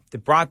Trump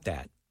that brought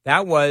that.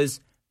 That was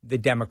the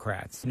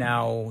Democrats.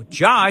 Now,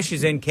 Josh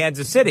is in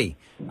Kansas City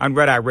on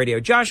Red Eye Radio.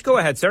 Josh, go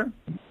ahead, sir.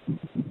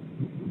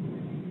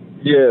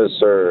 Yes,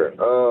 sir.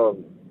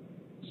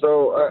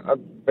 So I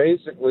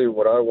basically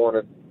what I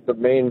wanted, the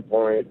main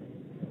point,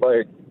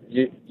 like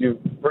you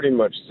pretty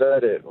much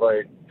said it.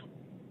 Like,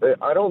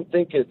 I don't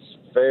think it's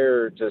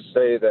fair to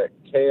say that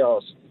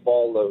chaos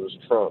follows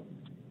Trump.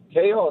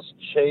 Chaos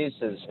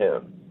chases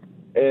him,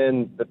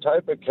 and the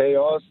type of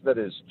chaos that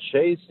is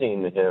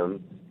chasing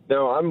him.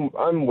 Now,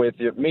 I'm with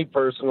you. Me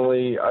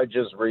personally, I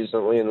just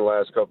recently, in the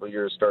last couple of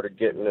years, started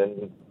getting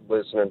in,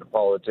 listening to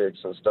politics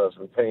and stuff,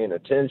 and paying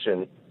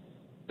attention.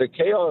 The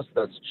chaos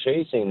that's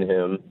chasing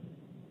him,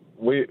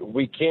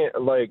 we can't,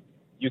 like,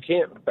 you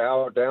can't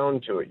bow down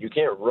to it. You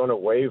can't run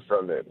away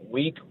from it.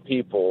 Weak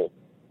people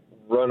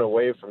run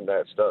away from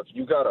that stuff.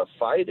 You got to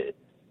fight it.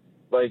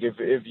 Like,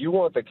 if you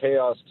want the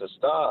chaos to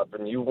stop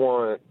and you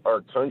want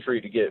our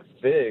country to get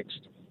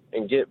fixed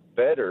and get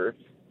better,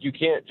 you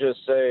can't just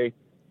say,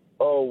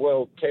 oh,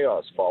 well,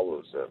 chaos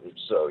follows him,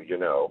 so,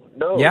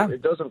 No, yeah.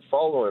 It doesn't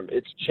follow him.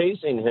 It's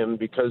chasing him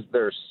because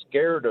they're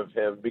scared of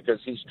him because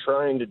he's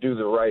trying to do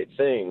the right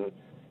thing.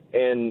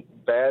 and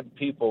bad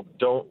people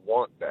don't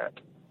want that.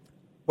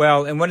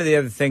 Well, and one of the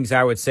other things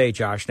I would say,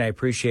 Josh, and I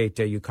appreciate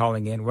you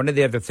calling in, one of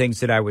the other things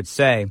that I would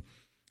say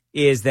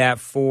is that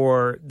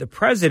for the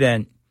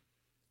president,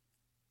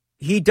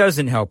 he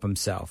doesn't help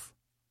himself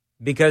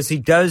because he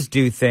does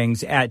do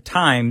things at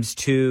times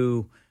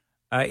to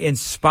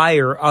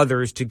inspire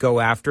others to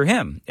go after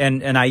him.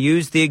 And I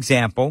use the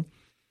example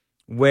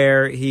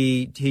where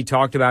he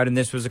talked about, and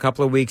this was a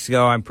couple of weeks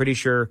ago, I'm pretty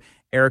sure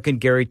Eric and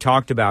Gary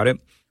talked about it,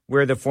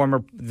 where the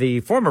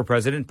former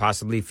president,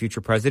 possibly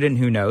future president,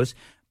 who knows,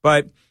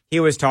 but he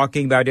was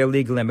talking about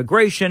illegal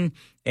immigration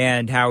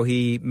and how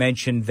he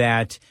mentioned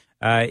that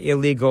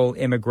illegal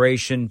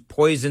immigration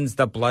poisons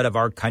the blood of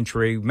our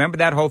country. Remember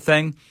that whole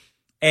thing?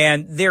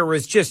 And there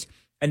was just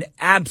an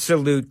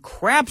absolute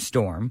crap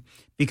storm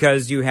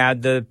because you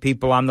had the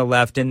people on the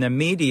left in the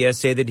media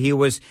say that he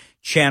was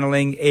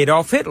channeling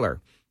Adolf Hitler.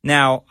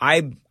 Now,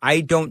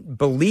 I don't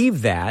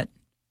believe that.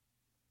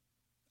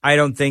 I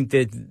don't think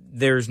that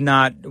there's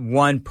not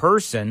one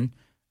person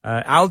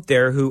out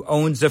there who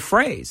owns a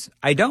phrase.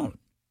 I don't.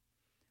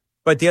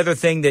 But the other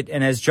thing that,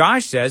 and as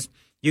Josh says,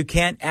 you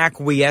can't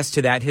acquiesce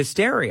to that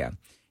hysteria.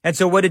 And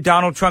so what did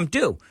Donald Trump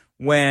do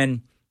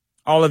when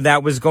all of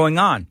that was going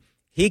on?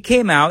 He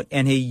came out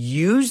and he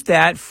used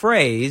that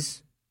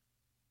phrase,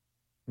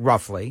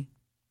 roughly,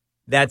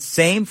 that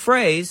same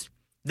phrase,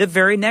 the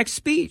very next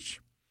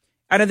speech.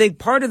 And I think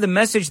part of the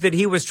message that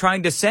he was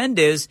trying to send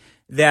is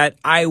that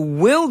I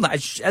will not,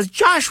 as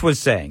Josh was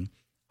saying,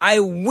 I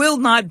will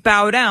not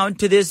bow down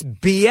to this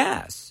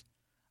BS.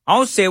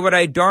 I'll say what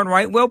I darn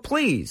right will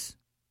please.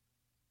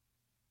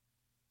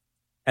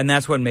 And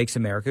that's what makes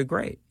America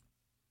great.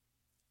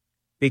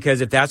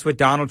 Because if that's what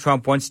Donald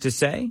Trump wants to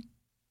say,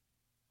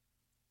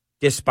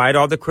 despite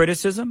all the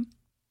criticism,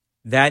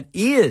 that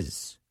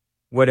is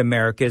what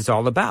America is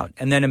all about.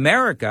 And then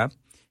America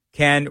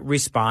can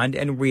respond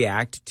and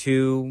react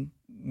to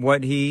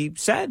what he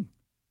said.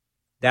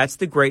 That's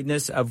the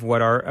greatness of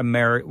what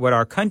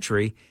our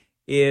country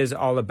is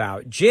all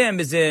about. Jim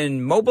is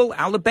in Mobile,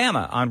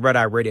 Alabama on Red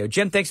Eye Radio.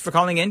 Jim, thanks for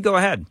calling in. Go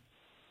ahead.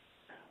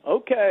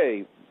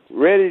 Okay,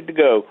 ready to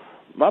go.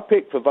 My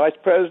pick for vice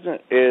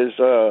president is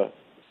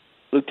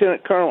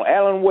Lieutenant Colonel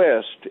Allen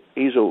West.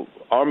 He's an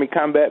Army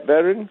combat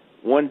veteran,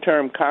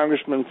 one-term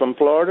congressman from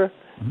Florida.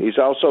 He's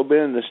also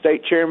been the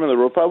state chairman of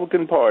the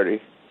Republican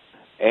Party.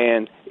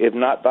 And if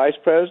not vice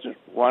president,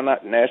 why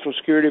not National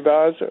Security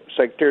Advisor,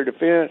 Secretary of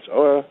Defense,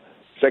 or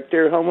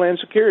Secretary of Homeland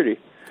Security?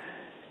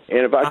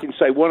 And if I can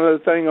say one other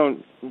thing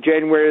on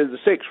January the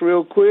 6th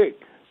real quick,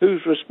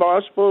 who's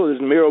responsible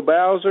is Muriel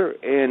Bowser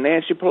and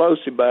Nancy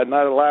Pelosi by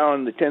not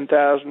allowing the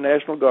 10,000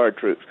 National Guard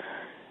troops.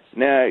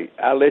 Now,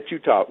 I'll let you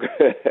talk.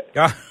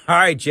 All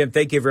right, Jim,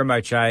 thank you very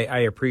much. I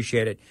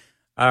appreciate it.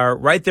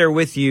 Right there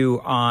with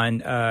you on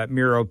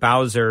Muriel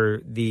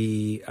Bowser,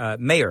 the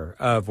mayor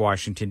of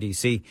Washington,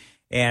 D.C.,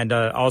 and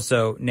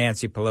also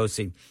Nancy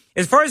Pelosi.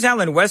 As far as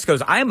Allen West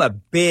goes, I'm a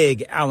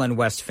big Allen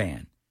West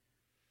fan.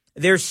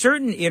 There's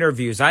certain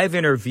interviews I've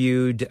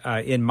interviewed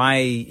in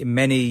my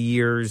many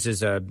years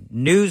as a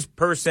news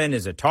person,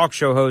 as a talk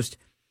show host.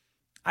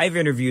 I've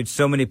interviewed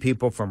so many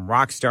people from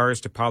rock stars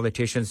to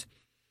politicians.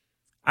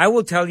 I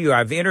will tell you,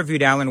 I've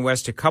interviewed Allen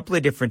West a couple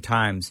of different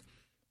times,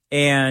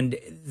 and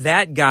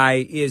that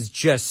guy is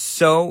just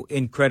so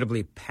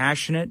incredibly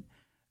passionate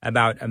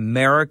about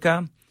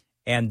America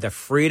and the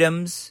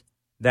freedoms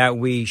that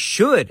we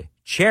should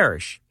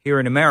cherish here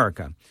in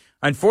America.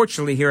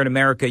 Unfortunately, here in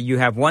America, you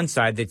have one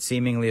side that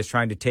seemingly is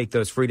trying to take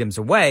those freedoms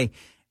away.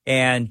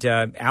 And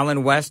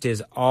Allen West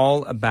is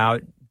all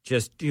about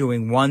just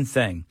doing one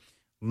thing,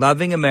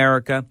 loving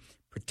America,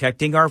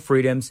 protecting our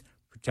freedoms,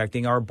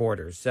 protecting our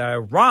borders.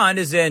 Ron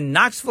is in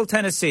Knoxville,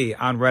 Tennessee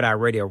on Red Eye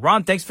Radio.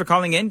 Ron, thanks for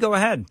calling in. Go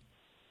ahead.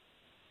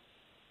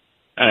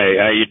 Hey,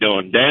 how you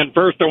doing? Dan,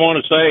 first I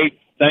want to say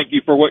thank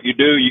you for what you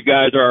do. You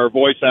guys are our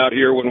voice out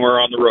here when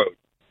we're on the road.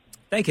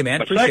 Thank you, man.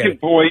 My Appreciate second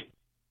it. point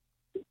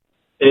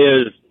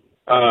is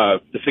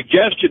the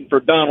suggestion for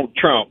Donald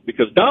Trump,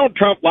 because Donald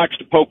Trump likes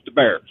to poke the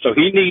bear. So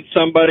he needs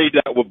somebody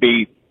that will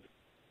be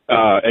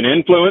an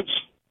influence,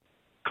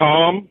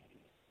 calm,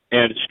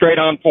 and straight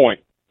on point.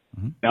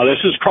 Mm-hmm. Now, this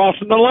is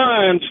crossing the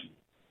lines,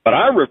 but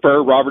I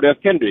prefer Robert F.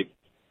 Kennedy.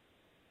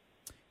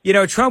 You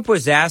know, Trump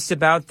was asked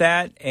about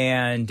that,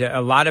 and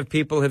a lot of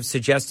people have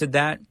suggested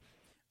that.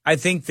 I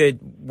think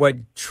that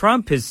what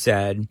Trump has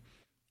said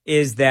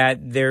is that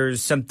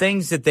there's some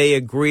things that they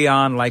agree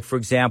on, like, for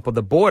example,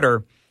 the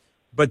border,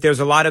 but there's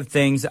a lot of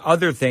things,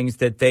 other things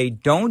that they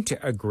don't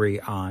agree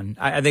on.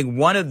 I think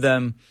one of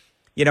them,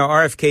 you know,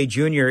 RFK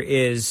Jr.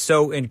 is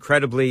so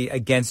incredibly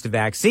against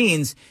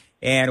vaccines,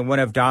 and one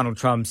of Donald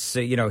Trump's,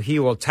 he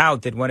will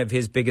tout that one of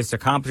his biggest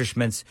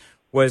accomplishments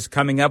was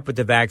coming up with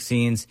the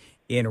vaccines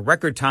in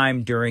record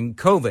time during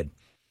COVID.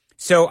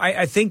 So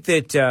I think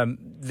that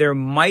there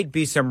might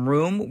be some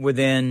room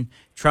within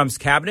Trump's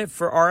cabinet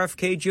for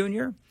RFK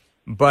Jr.,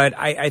 but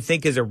I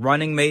think as a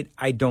running mate,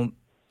 I don't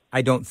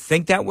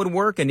think that would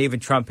work, and even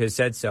Trump has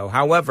said so.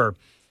 However,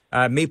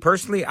 me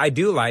personally, I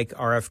do like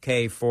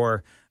RFK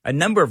for a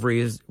number of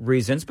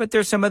reasons, but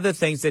there's some of the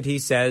things that he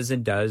says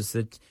and does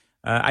that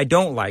I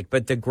don't like.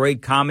 But the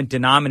great common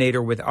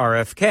denominator with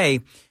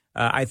RFK,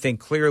 I think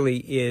clearly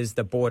is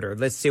the border.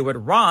 Let's see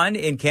what Ron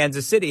in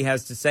Kansas City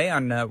has to say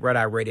on Red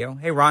Eye Radio.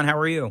 Hey, Ron, how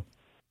are you?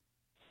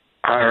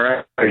 All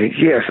right.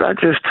 Yes, I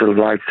just would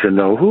like to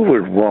know who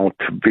would want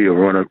to be a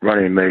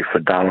running mate for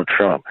Donald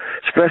Trump,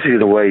 especially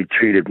the way he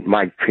treated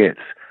Mike Pence.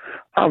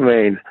 I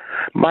mean,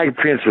 Mike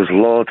Pence was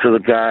loyal to the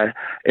guy,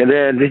 and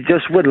then he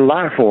just wouldn't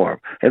lie for him.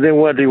 And then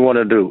what did he want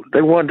to do?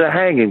 They wanted to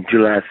hang him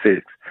July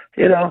 6th.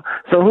 You know,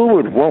 so who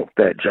would want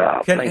that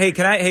job?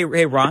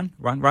 Hey, Ron.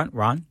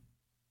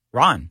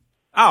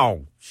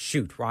 Oh,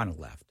 shoot, Ron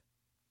left.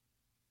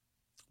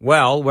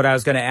 Well, what I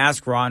was going to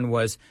ask Ron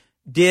was,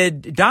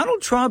 did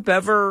Donald Trump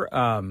ever,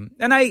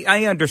 and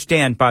I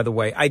understand, by the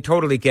way, I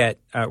totally get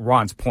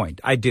Ron's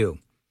point. I do.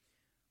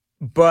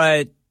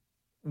 But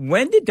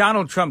when did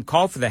Donald Trump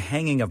call for the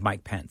hanging of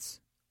Mike Pence?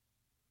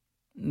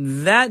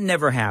 That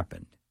never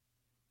happened.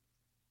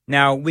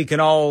 Now, we can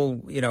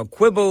all,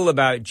 quibble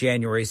about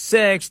January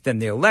 6th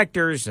and the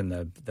electors and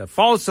the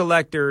false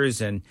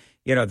electors and,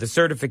 the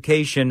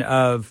certification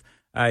of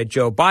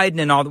Joe Biden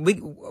and all.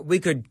 We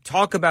could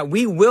talk about,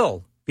 we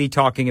will be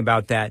talking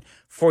about that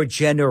for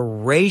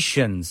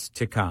generations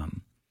to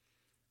come.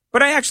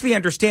 But I actually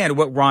understand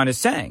what Ron is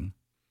saying.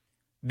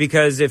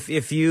 Because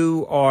if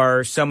you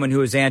are someone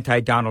who is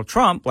anti-Donald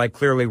Trump, like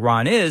clearly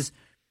Ron is,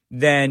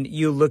 then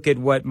you look at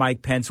what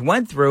Mike Pence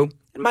went through,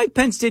 and Mike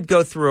Pence did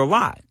go through a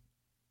lot.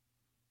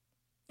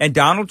 And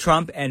Donald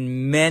Trump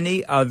and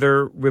many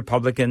other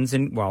Republicans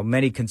and,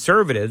 many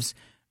conservatives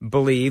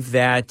believe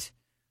that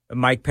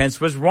Mike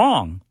Pence was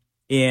wrong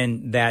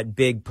in that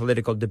big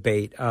political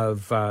debate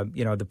of,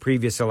 the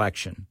previous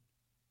election.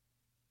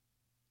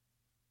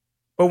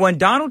 But when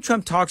Donald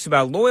Trump talks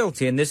about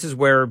loyalty, and this is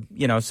where,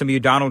 some of you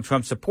Donald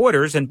Trump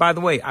supporters, and by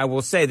the way, I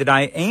will say that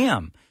I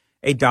am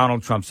a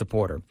Donald Trump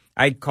supporter.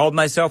 I called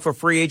myself a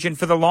free agent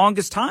for the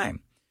longest time.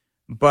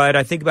 But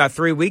I think about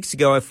 3 weeks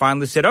ago, I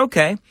finally said,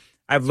 okay,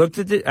 I've looked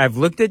at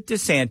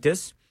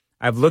DeSantis.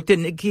 I've looked at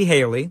Nikki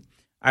Haley.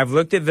 I've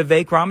looked at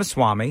Vivek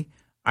Ramaswamy.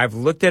 I've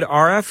looked at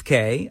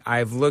RFK.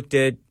 I've looked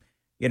at,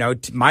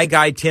 my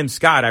guy, Tim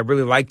Scott. I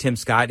really like Tim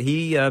Scott.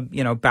 He,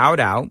 bowed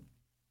out.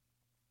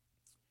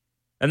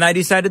 And I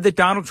decided that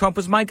Donald Trump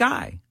was my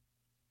guy.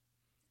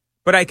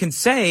 But I can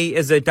say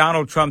as a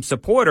Donald Trump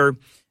supporter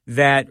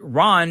that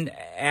Ron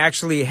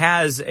actually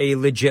has a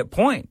legit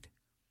point.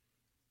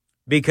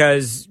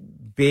 Because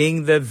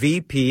being the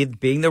VP,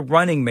 being the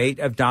running mate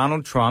of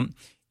Donald Trump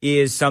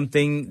is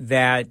something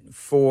that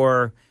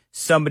for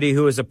somebody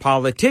who is a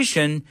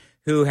politician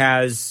who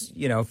has,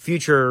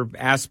 future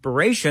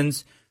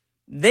aspirations,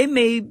 they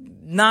may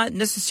not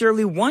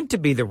necessarily want to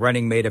be the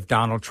running mate of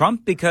Donald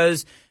Trump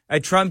because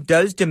Trump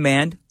does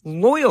demand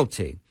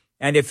loyalty.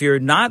 And if you're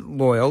not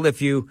loyal,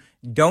 if you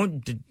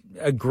don't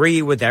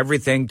agree with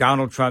everything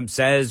Donald Trump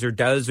says or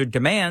does or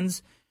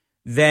demands,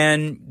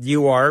 then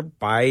you are,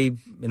 by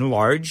and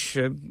large,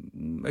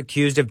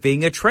 accused of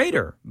being a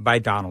traitor by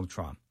Donald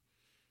Trump.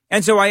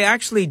 And so I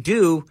actually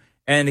do,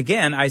 and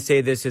again, I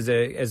say this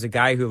as a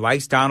guy who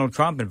likes Donald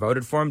Trump and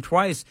voted for him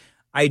twice,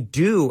 I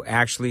do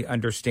actually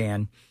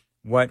understand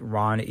what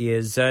Ron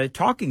is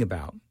talking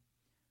about.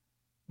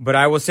 But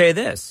I will say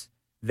this,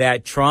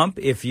 that Trump,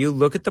 if you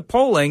look at the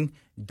polling,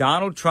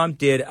 Donald Trump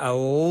did a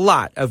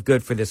lot of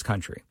good for this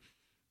country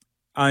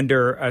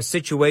under a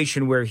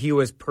situation where he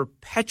was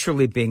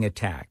perpetually being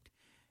attacked.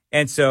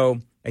 And so,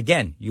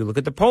 again, you look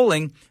at the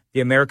polling, the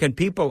American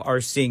people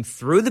are seeing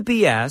through the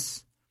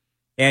BS.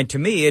 And to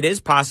me, it is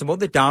possible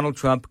that Donald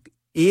Trump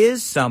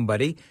is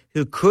somebody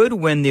who could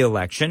win the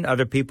election.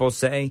 Other people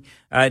say,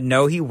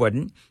 no, he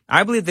wouldn't.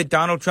 I believe that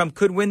Donald Trump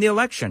could win the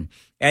election.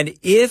 And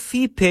if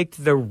he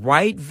picked the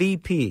right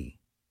VP,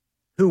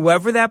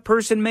 whoever that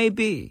person may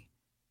be,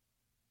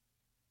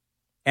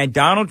 and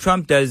Donald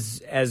Trump does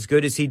as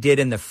good as he did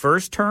in the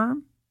first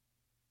term,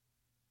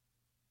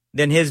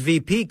 then his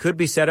VP could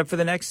be set up for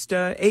the next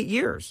 8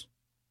 years.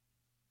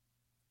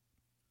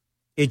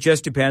 It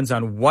just depends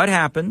on what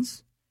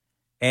happens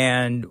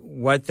and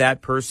what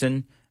that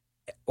person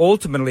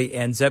ultimately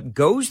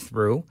goes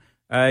through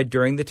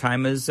during the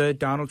time as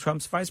Donald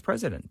Trump's vice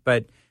president.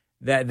 But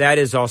that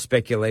is all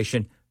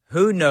speculation.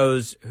 Who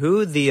knows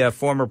who the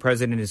former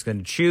president is going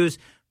to choose?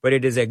 But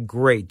it is a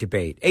great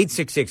debate.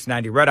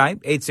 866-90-RED-EYE,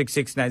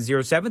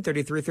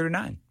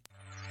 866-907-3339.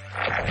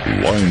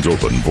 Lines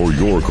open for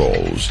your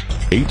calls.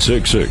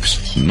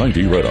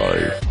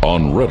 866-90-RED-EYE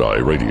on Red Eye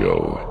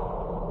Radio.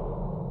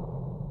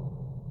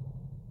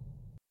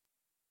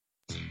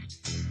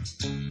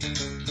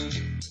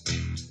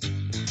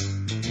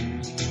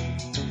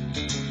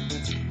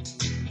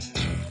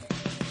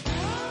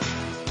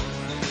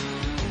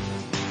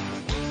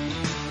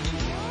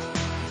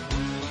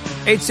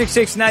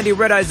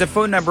 $866-90-RED-EYE is the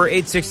phone number,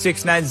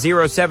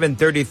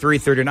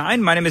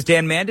 866-907-3339. My name is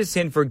Dan Mandis,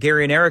 in for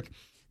Gary and Eric.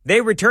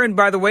 They return,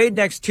 by the way,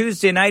 next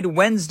Tuesday night,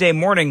 Wednesday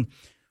morning.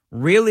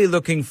 Really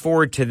looking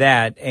forward to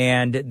that.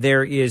 And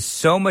there is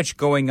so much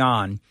going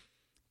on.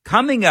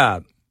 Coming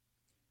up,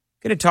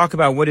 going to talk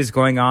about what is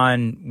going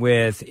on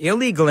with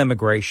illegal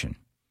immigration.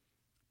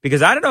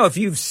 Because I don't know if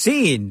you've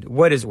seen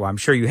I'm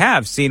sure you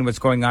have seen what's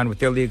going on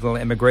with illegal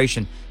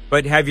immigration,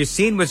 but have you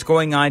seen what's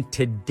going on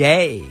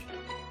today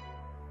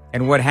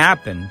and what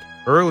happened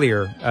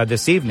earlier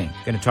this evening?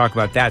 Going to talk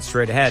about that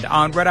straight ahead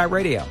on Red Eye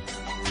Radio.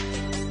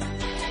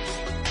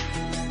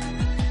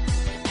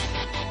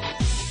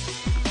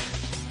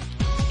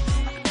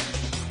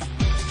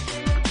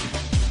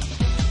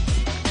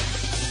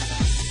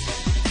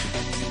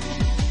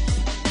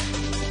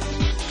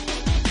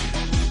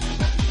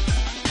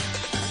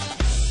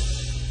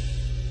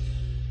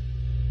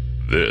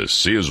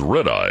 This is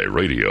Red Eye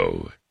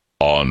Radio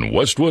on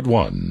Westwood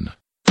One.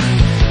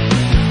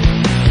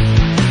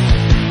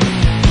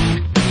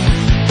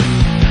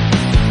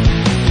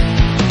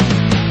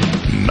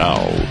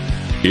 Now,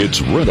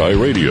 it's Red Eye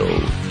Radio.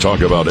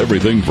 Talk about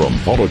everything from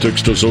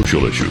politics to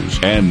social issues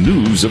and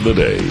news of the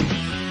day.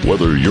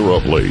 Whether you're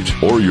up late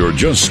or you're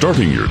just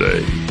starting your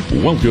day,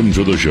 welcome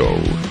to the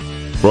show.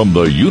 From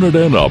the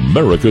Uniden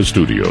America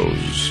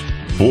Studios.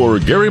 For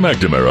Gary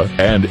McNamara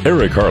and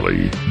Eric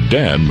Harley,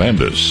 Dan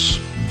Mandis,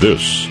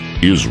 this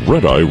is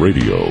Red Eye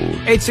Radio.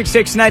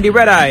 866-90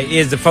 Red Eye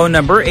is the phone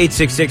number,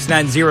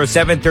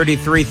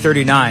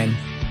 866-907-3339.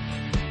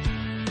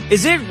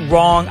 Is it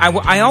wrong?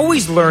 I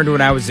always learned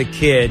when I was a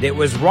kid, it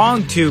was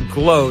wrong to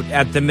gloat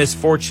at the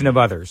misfortune of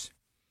others.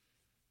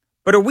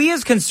 But are we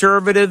as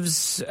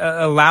conservatives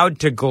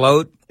allowed to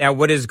gloat at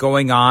what is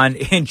going on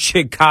in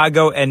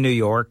Chicago and New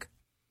York?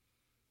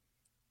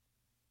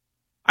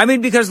 I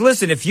mean, because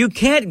listen, if you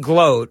can't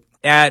gloat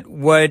at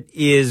what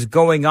is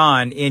going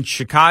on in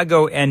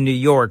Chicago and New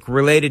York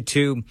related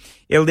to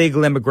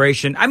illegal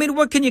immigration, I mean,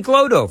 what can you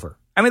gloat over?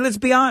 I mean, let's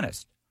be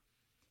honest.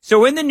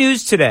 So in the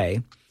news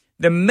today,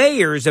 the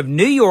mayors of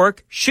New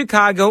York,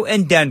 Chicago,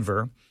 and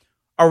Denver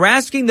are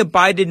asking the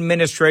Biden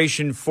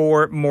administration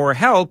for more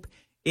help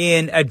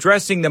in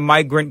addressing the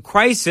migrant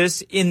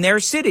crisis in their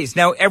cities.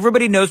 Now,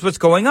 everybody knows what's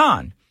going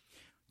on.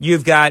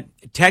 You've got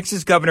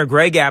Texas Governor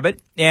Greg Abbott,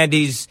 and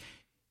he's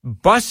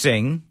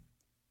busing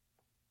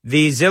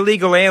these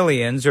illegal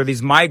aliens or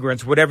these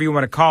migrants, whatever you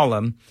want to call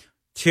them,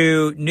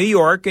 to New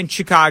York and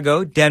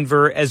Chicago,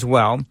 Denver as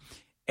well.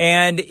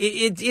 And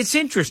it's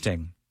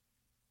interesting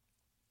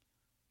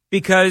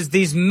because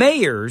these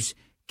mayors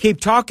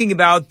keep talking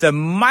about the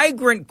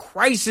migrant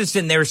crisis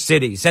in their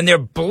cities, and they're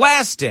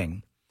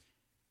blasting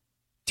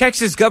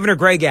Texas Governor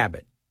Greg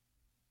Abbott.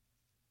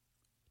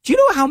 Do you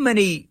know how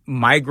many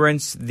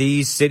migrants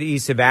these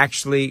cities have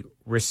actually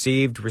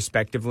received,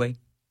 respectively?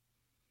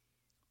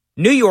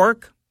 New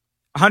York,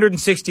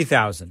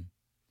 160,000.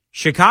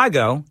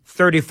 Chicago,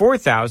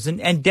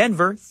 34,000. And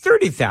Denver,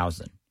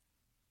 30,000.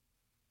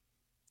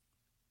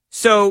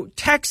 So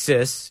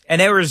Texas and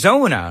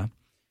Arizona,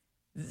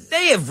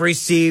 they have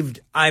received,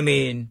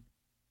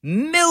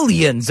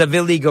 millions of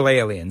illegal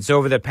aliens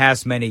over the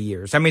past many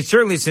years. I mean,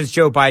 certainly since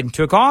Joe Biden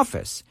took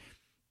office.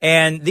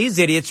 And these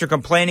idiots are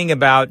complaining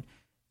about,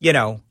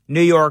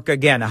 New York,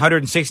 again,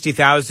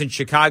 160,000,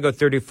 Chicago,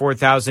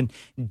 34,000,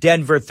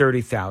 Denver,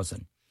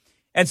 30,000.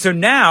 And so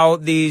now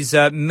these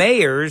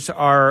mayors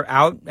are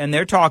out and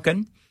they're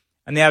talking,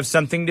 and they have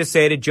something to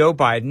say to Joe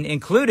Biden,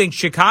 including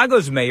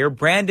Chicago's mayor,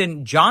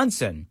 Brandon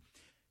Johnson,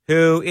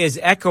 who is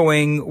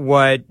echoing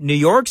what New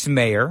York's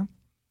mayor,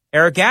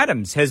 Eric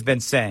Adams, has been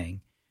saying,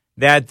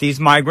 that these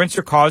migrants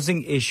are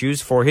causing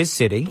issues for his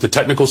city. The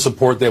technical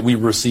support that we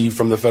receive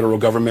from the federal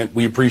government,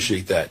 we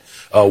appreciate that.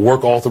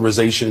 Work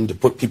authorization to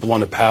put people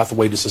on a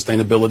pathway to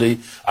sustainability,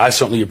 I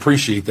certainly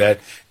appreciate that.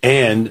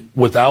 And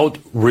without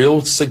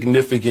real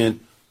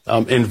significant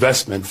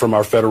investment from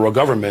our federal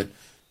government,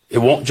 it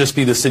won't just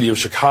be the city of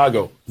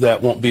Chicago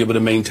that won't be able to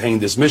maintain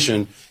this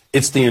mission.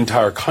 It's the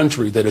entire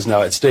country that is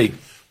now at stake.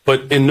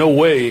 But in no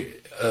way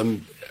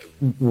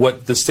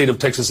what the state of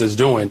Texas is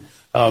doing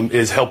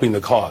is helping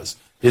the cause.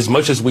 As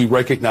much as we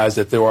recognize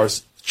that there are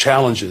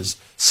challenges,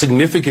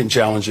 significant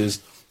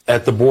challenges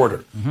at the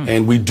border,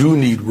 and we do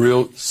need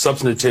real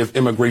substantive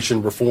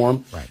immigration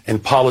reform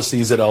and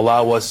policies that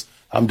allow us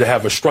to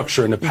have a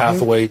structure and a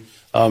pathway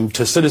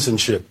to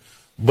citizenship.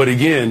 But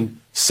again,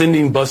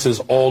 sending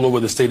buses all over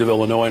the state of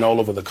Illinois and all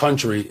over the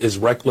country is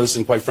reckless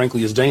and, quite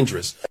frankly, is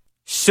dangerous.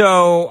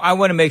 So I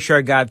want to make sure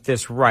I got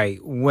this right.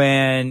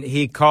 When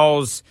he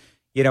calls,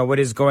 what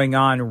is going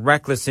on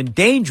reckless and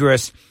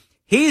dangerous,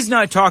 he's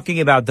not talking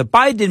about the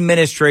Biden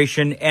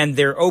administration and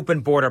their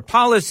open border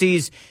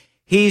policies.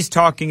 He's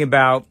talking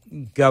about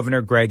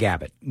Governor Greg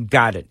Abbott.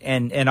 Got it.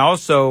 And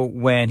also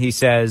when he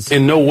says,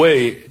 in no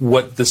way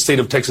what the state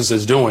of Texas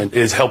is doing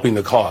is helping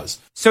the cause.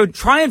 So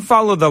try and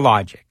follow the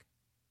logic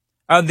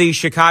of the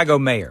Chicago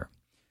mayor.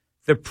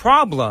 The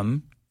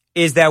problem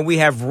is that we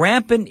have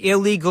rampant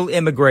illegal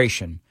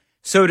immigration.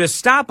 So to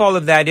stop all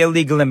of that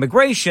illegal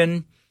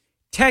immigration,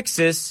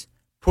 Texas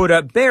put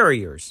up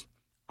barriers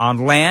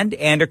on land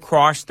and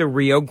across the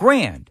Rio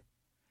Grande.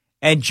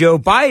 And Joe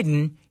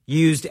Biden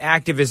used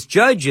activist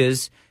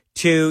judges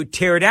to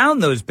tear down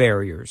those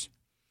barriers.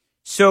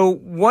 So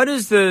what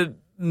does the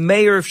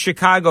mayor of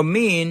Chicago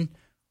mean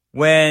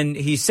when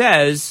he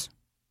says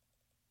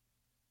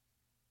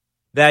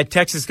that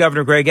Texas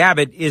Governor Greg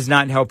Abbott is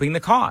not helping the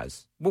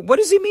cause. What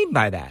does he mean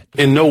by that?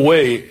 In no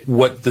way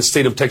what the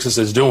state of Texas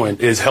is doing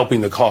is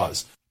helping the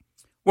cause.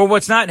 Well,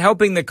 what's not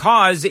helping the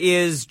cause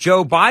is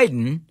Joe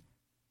Biden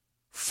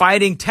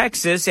fighting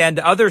Texas and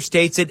other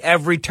states at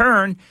every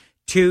turn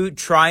to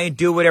try and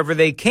do whatever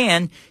they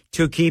can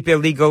to keep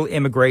illegal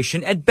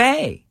immigration at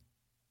bay.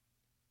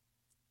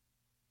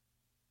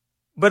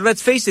 But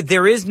let's face it,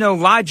 there is no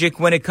logic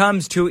when it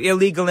comes to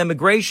illegal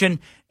immigration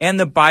and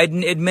the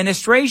Biden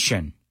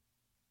administration.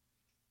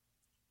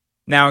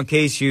 Now, in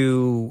case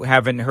you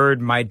haven't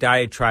heard my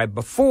diatribe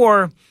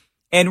before,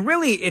 and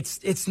really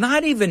it's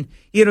not even,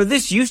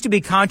 this used to be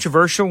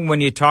controversial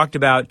when you talked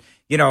about,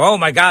 oh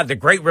my God, the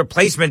Great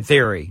Replacement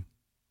Theory.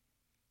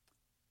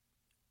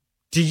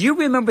 Do you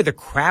remember the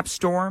crap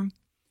storm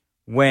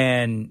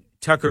when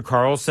Tucker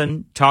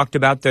Carlson talked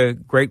about the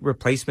Great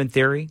Replacement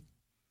Theory?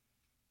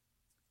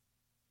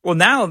 Well,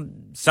 now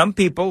some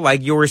people,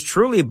 like yours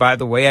truly, by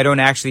the way, I don't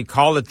actually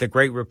call it the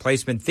Great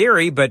Replacement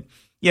Theory, but,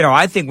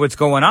 I think what's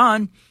going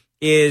on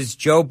is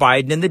Joe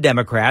Biden and the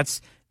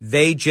Democrats,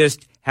 they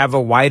just have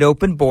a wide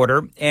open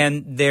border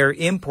and they're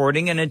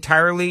importing an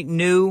entirely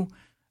new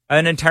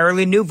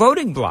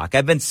voting bloc.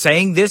 I've been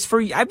saying this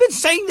for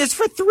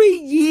 3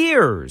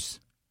 years.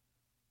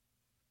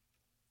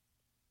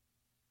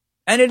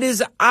 And it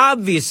is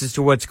obvious as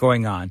to what's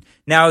going on.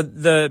 Now,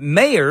 the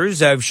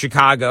mayors of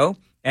Chicago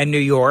and New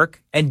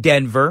York and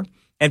Denver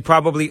and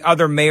probably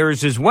other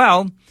mayors as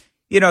well,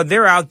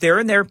 they're out there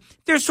and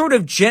they're sort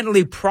of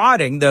gently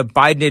prodding the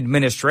Biden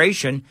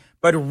administration,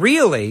 but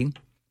really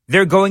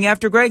they're going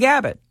after Greg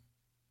Abbott.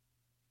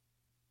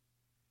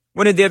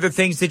 One of the other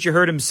things that you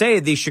heard him say,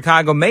 the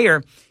Chicago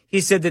mayor, he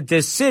said that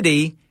this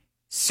city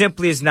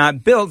simply is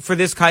not built for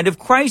this kind of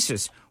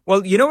crisis.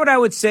 Well, you know what I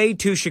would say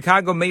to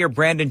Chicago Mayor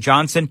Brandon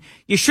Johnson?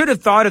 You should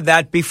have thought of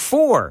that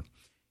before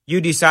you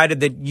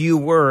decided that you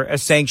were a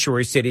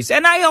sanctuary city.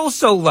 And I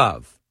also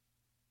love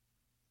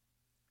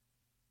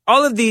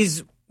all of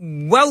these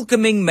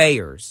welcoming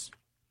mayors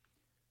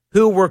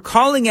who were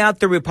calling out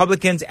the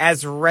Republicans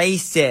as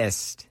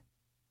racist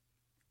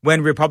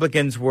when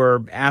Republicans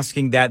were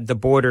asking that the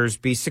borders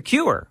be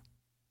secure.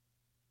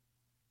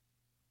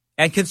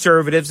 And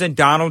conservatives and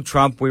Donald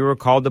Trump, we were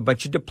called a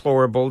bunch of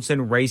deplorables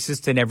and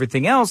racist and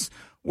everything else.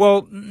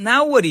 Well,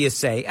 now what do you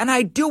say? And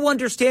I do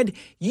understand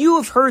you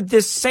have heard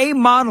this same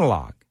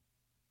monologue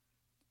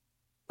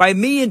by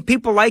me and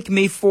people like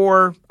me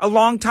for a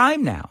long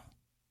time now.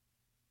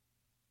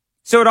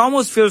 So it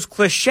almost feels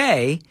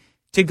cliche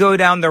to go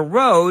down the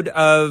road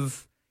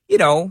of,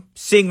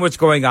 seeing what's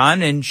going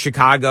on in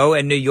Chicago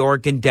and New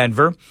York and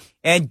Denver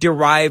and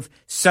derive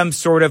some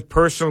sort of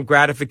personal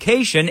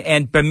gratification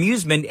and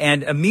bemusement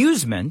and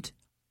amusement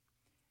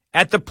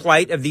at the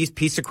plight of these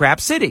piece of crap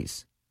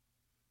cities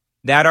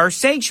that are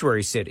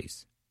sanctuary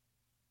cities.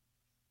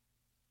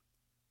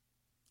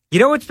 You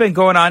know what's been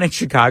going on in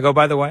Chicago,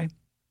 by the way?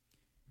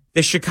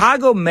 The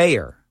Chicago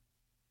mayor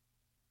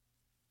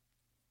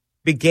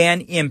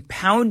began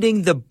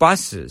impounding the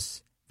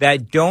buses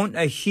that don't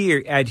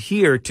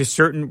adhere to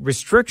certain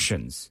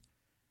restrictions.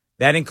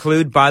 That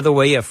include, by the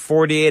way, a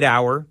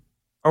 48-hour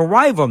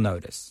arrival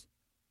notice.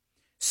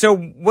 So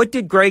what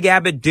did Greg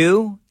Abbott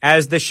do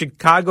as the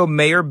Chicago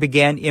mayor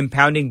began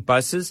impounding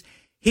buses?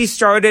 He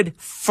started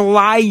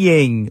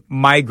flying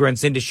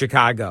migrants into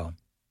Chicago.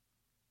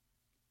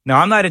 Now,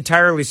 I'm not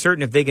entirely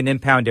certain if they can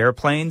impound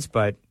airplanes,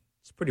 but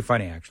it's pretty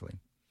funny, actually.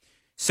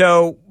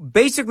 So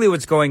basically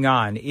what's going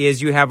on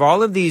is you have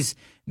all of these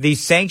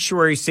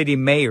sanctuary city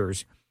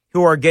mayors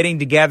who are getting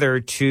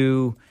together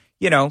to,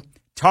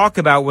 talk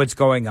about what's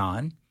going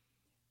on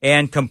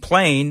and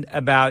complain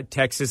about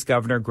Texas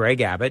Governor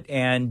Greg Abbott.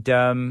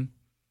 And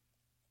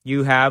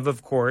you have,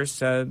 of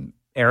course,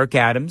 Eric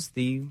Adams,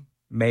 the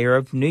mayor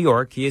of New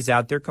York. He is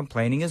out there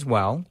complaining as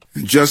well.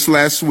 Just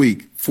last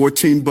week,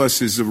 14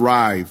 buses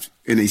arrived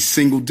in a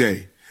single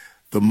day,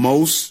 the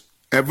most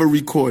ever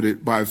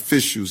recorded by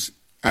officials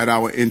at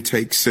our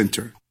intake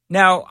center.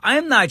 Now,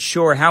 I'm not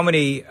sure how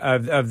many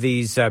of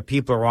these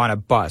people are on a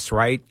bus,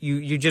 right?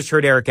 You just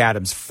heard Eric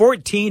Adams.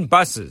 14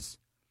 buses.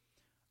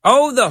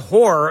 Oh, the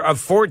horror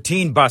of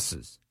 14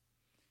 buses.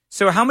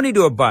 So how many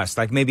do a bus?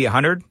 Like maybe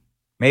 100?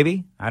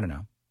 Maybe? I don't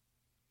know.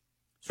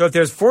 So if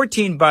there's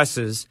 14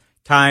 buses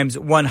times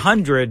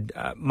 100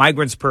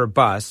 migrants per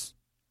bus,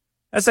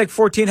 that's like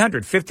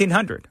 1,400,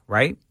 1,500,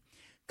 right?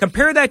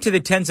 Compare that to the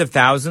tens of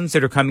thousands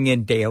that are coming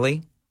in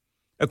daily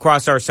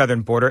across our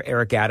southern border,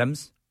 Eric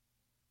Adams.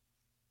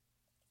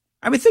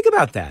 I mean, think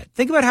about that.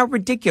 Think about how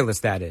ridiculous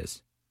that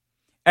is.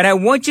 And I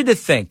want you to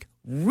think,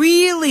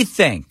 really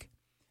think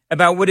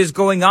about what is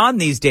going on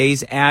these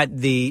days at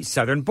the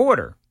southern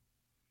border.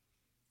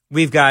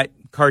 We've got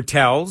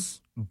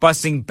cartels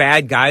busing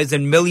bad guys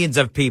and millions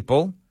of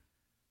people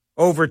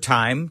over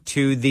time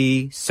to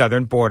the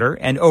southern border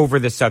and over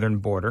the southern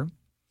border.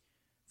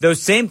 Those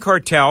same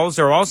cartels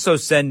are also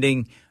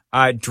sending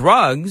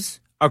drugs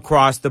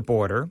across the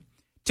border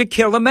to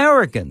kill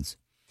Americans.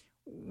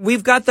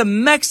 We've got the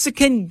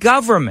Mexican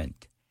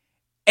government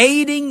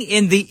aiding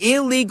in the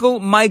illegal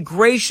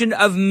migration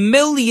of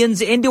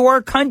millions into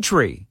our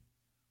country.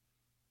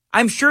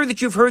 I'm sure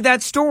that you've heard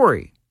that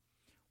story,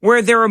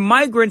 where there are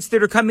migrants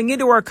that are coming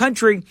into our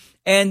country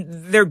and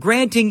they're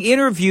granting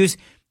interviews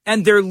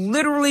and they're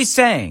literally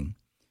saying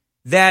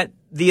that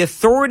the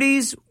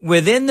authorities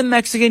within the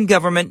Mexican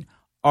government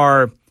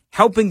are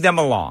helping them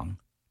along,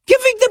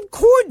 giving them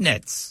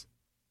coordinates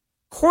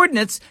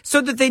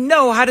so that they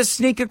know how to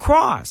sneak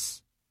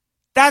across.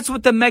 That's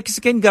what the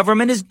Mexican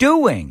government is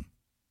doing.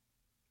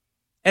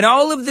 And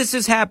all of this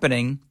is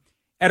happening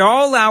at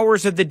all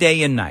hours of the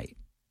day and night.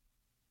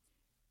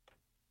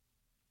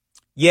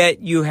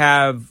 Yet you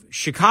have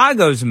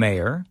Chicago's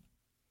mayor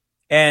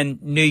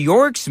and New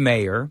York's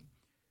mayor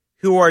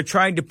who are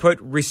trying to put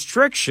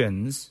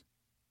restrictions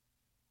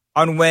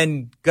on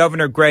when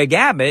Governor Greg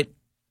Abbott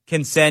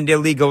can send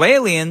illegal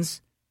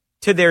aliens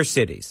to their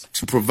cities.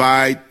 To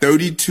provide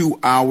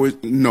 32-hour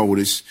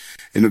notice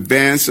in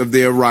advance of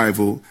their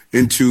arrival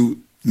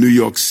into New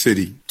York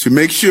City. To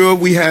make sure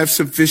we have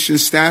sufficient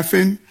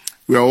staffing,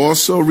 we are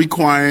also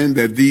requiring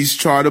that these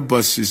charter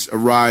buses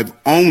arrive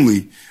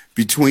only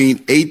between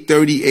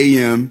 8:30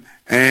 a.m.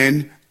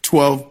 and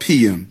 12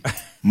 p.m.,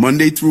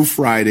 Monday through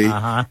Friday,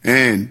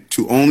 and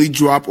to only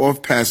drop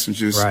off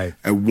passengers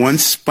at one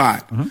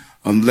spot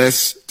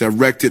unless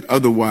directed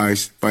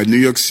otherwise by New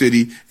York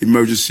City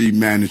Emergency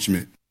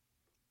Management.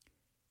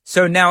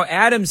 So now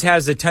Adams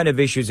has a ton of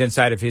issues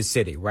inside of his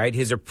city, right?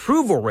 His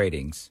approval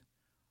ratings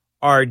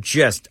are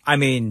just,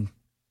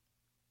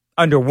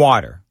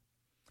 underwater.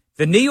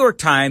 The New York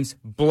Times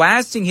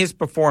blasting his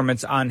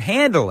performance on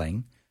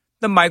handling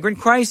the migrant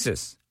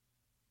crisis.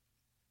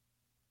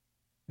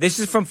 This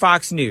is from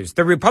Fox News.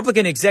 The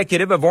Republican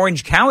executive of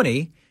Orange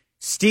County,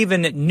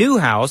 Stephen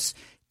Newhouse,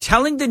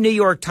 telling the New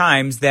York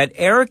Times that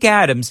Eric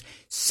Adams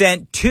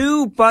sent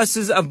 2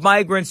 buses of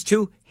migrants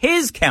to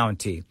his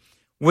county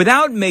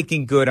without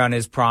making good on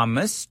his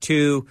promise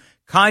to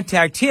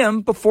contact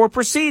him before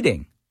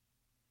proceeding.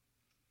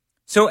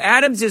 So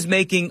Adams is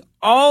making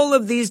all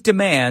of these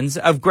demands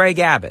of Greg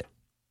Abbott.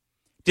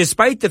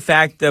 Despite the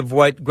fact of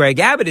what Greg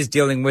Abbott is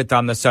dealing with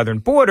on the southern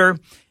border,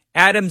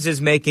 Adams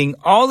is making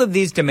all of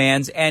these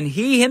demands, and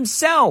he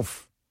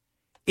himself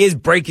is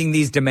breaking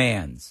these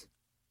demands.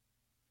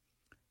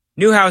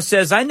 Newhouse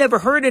says, I never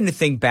heard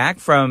anything back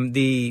from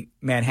the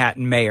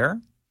Manhattan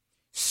mayor.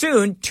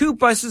 Soon, 2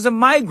 buses of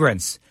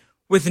migrants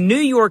with New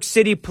York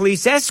City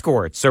police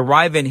escorts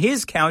arrive in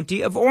his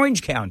county of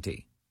Orange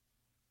County,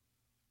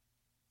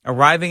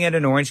 arriving at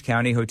an Orange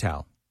County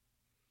hotel.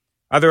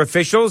 Other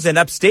officials in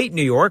upstate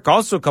New York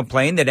also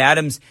complained that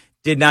Adams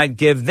did not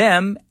give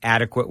them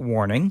adequate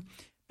warning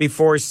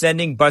before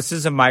sending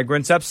buses of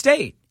migrants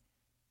upstate.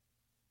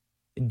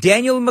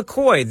 Daniel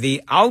McCoy,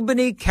 the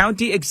Albany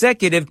County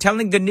executive,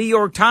 telling the New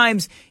York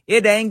Times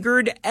it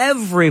angered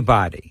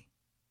everybody.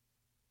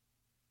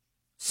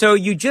 So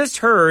you just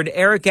heard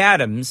Eric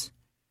Adams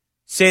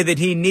say that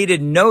he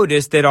needed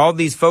notice that all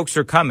these folks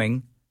are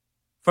coming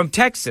from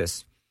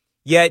Texas.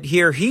 Yet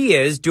here he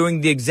is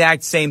doing the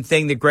exact same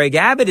thing that Greg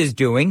Abbott is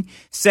doing,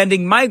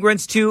 sending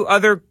migrants to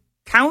other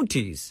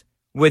counties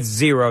with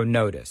 0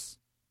 notice.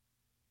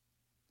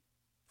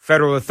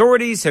 Federal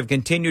authorities have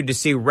continued to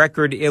see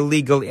record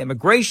illegal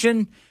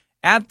immigration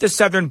at the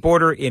southern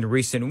border in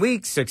recent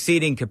weeks,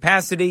 exceeding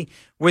capacity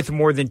with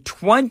more than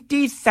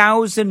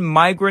 20,000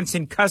 migrants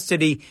in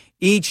custody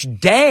each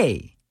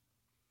day,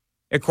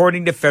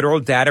 according to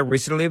federal data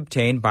recently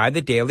obtained by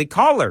the Daily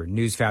Caller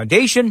News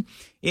Foundation.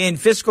 In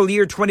fiscal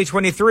year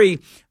 2023,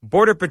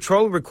 Border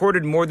Patrol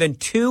recorded more than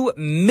 2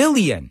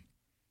 million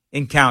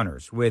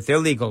encounters with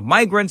illegal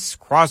migrants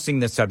crossing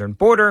the southern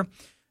border,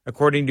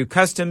 according to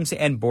Customs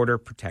and Border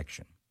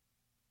Protection.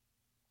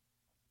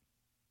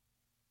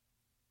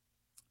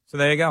 So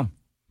there you go.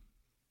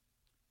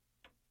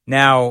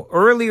 Now,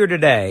 earlier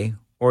today,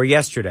 or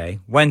yesterday,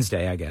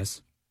 Wednesday, I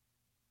guess,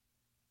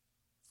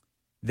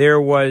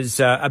 there was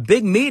a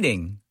big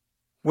meeting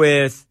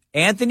with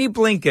Anthony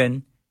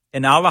Blinken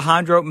and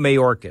Alejandro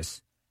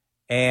Mayorkas.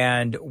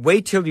 And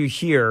wait till you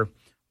hear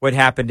what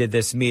happened at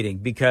this meeting,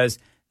 because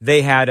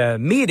they had a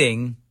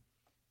meeting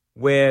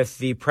with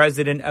the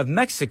president of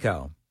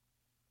Mexico.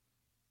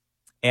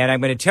 And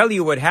I'm going to tell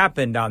you what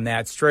happened on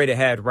that straight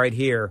ahead right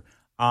here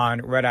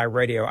on Red Eye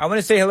Radio. I want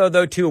to say hello,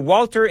 though, to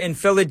Walter in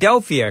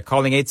Philadelphia,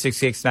 calling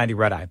 866-90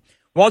 Red Eye.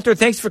 Walter,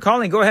 thanks for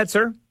calling. Go ahead,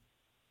 sir.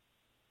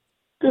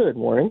 Good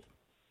morning.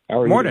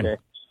 How are you today?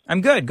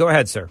 I'm good. Go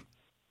ahead, sir.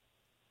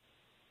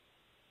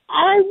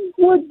 I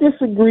would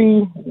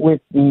disagree with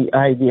the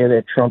idea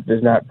that Trump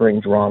does not bring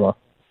drama.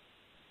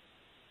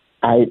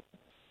 I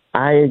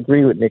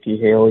agree with Nikki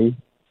Haley,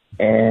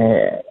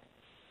 and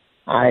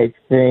I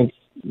think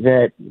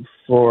that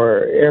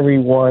for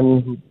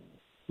everyone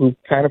who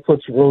kind of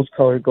puts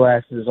rose-colored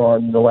glasses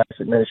on the last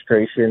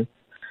administration,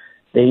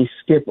 they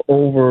skip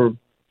over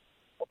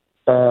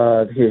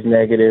his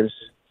negatives.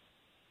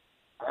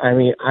 I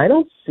mean, I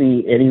don't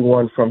see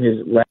anyone from his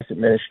last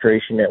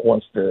administration that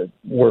wants to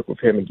work with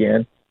him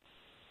again.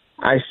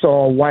 I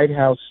saw a White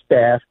House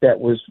staff that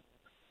was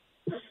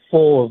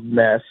full of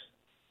mess.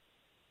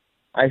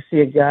 I see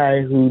a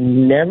guy who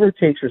never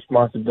takes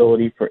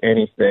responsibility for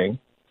anything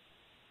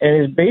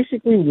and is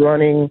basically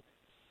running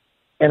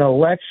an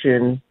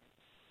election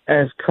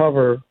as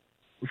cover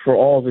for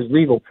all of his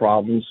legal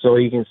problems so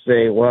he can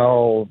say,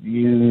 well,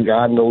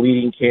 I'm the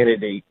leading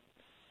candidate.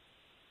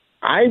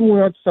 I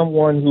want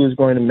someone who is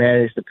going to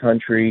manage the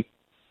country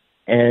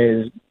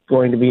and is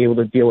going to be able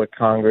to deal with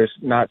Congress,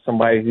 not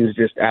somebody who's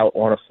just out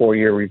on a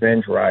 4-year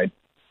revenge ride.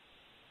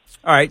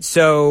 All right,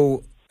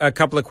 so a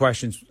couple of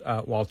questions,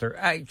 Walter.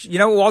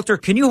 Walter,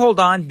 can you hold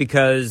on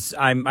because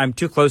I'm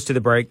too close to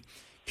the break?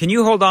 Can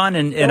you hold on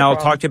and I'll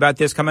talk to you about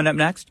this coming up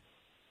next?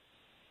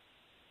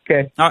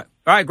 Okay. All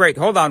right, great.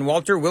 Hold on,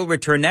 Walter. We'll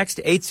return next.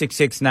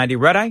 866-90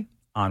 Red Eye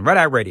on Red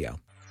Eye Radio.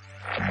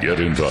 Get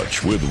in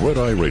touch with Red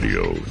Eye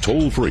Radio,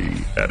 toll free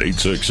at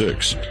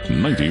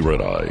 866-90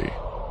 Red Eye.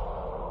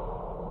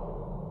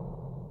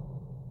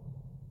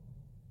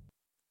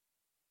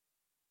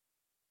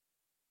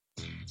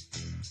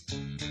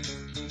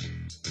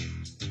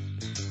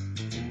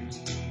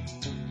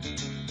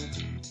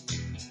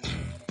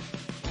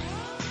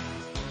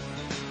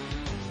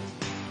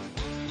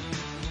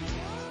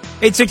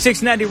 Eight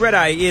 866-90 Red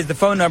Eye is the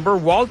phone number.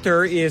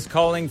 Walter is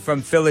calling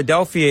from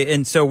Philadelphia.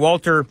 And so,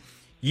 Walter,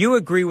 you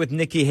agree with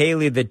Nikki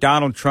Haley that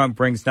Donald Trump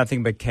brings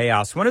nothing but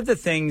chaos. One of the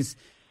things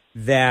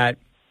that,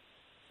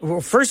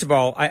 well, first of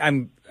all, I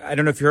don't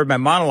know if you heard my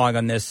monologue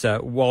on this,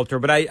 Walter,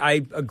 but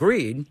I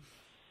agreed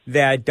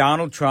that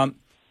Donald Trump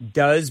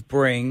does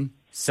bring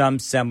some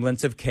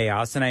semblance of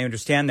chaos, and I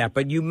understand that.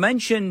 But you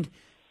mentioned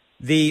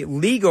the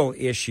legal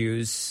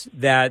issues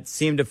that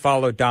seem to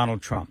follow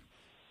Donald Trump.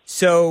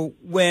 So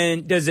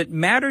does it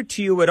matter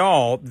to you at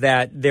all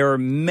that there are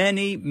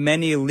many,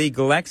 many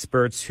legal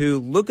experts who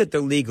look at the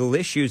legal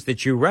issues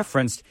that you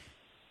referenced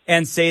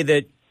and say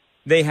that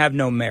they have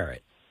no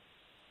merit?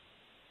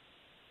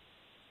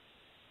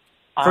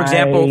 For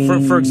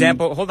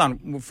example, hold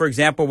on. For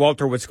example,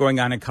 Walter, what's going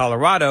on in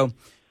Colorado,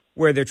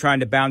 where they're trying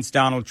to bounce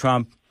Donald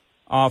Trump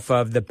off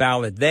of the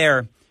ballot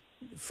there.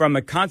 From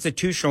a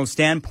constitutional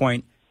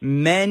standpoint,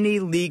 many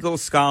legal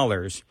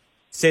scholars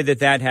say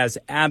that has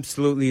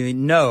absolutely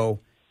no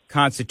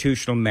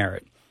constitutional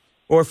merit.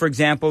 Or, for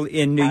example,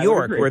 in New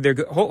York, where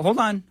they're hold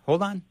on,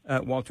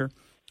 Walter.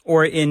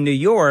 Or in New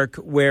York,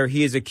 where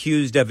he is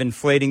accused of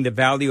inflating the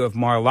value of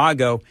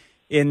Mar-a-Lago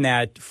in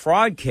that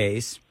fraud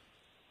case,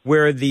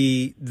 where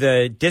the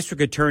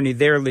district attorney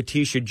there,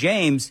 Letitia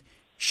James,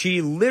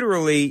 she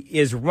literally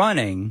is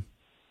running.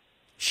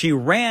 She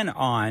ran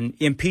on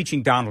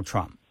impeaching Donald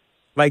Trump.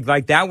 Like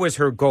that was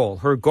her goal.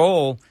 Her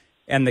goal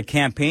and the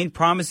campaign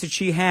promise that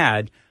she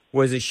had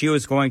was that she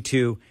was going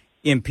to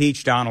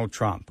impeach Donald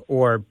Trump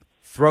or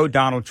throw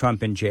Donald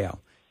Trump in jail.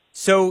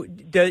 So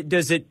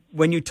does it,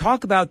 when you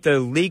talk about the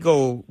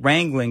legal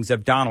wranglings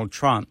of Donald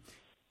Trump,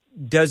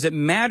 does it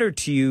matter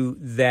to you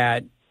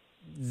that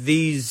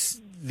these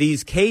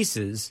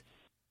cases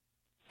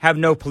have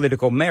no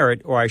political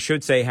merit, or I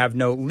should say have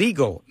no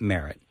legal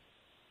merit,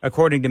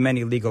 according to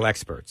many legal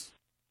experts?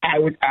 I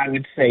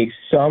would say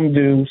some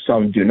do,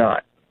 some do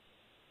not.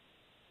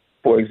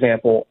 For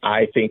example,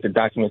 I think the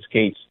documents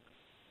case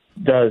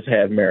does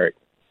have merit.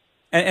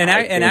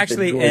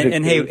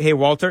 Hey,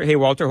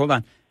 Walter, hold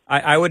on.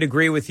 I would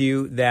agree with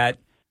you that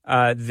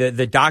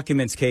the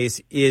documents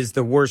case is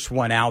the worst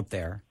one out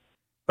there.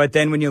 But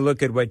then when you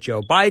look at what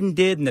Joe Biden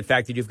did and the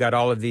fact that you've got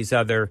all of these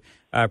other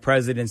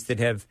presidents that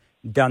have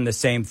done the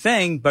same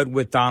thing, but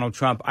with Donald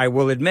Trump, I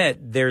will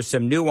admit there's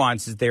some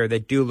nuances there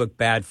that do look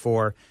bad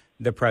for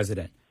the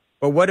president.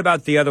 But what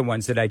about the other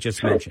ones that I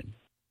just mentioned?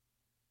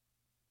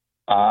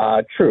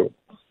 True.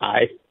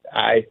 I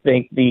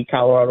think the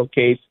Colorado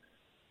case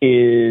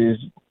is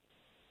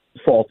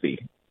faulty.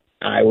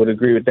 I would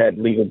agree with that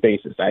legal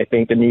basis. I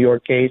think the New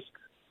York case,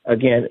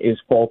 again, is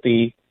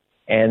faulty,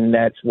 and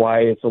that's why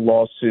it's a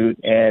lawsuit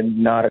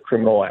and not a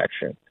criminal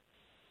action.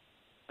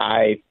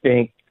 I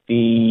think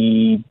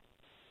the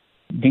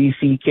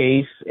D.C.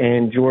 case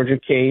and Georgia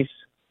case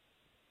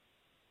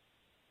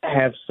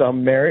have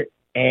some merit,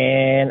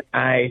 and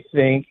I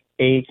think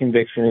a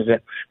conviction is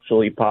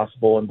actually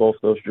possible in both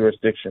those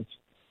jurisdictions.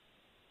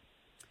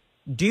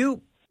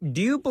 Do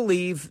you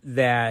believe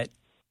that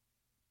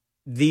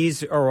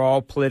these are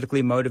all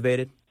politically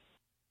motivated?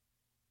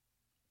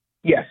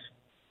 Yes.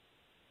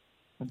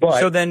 But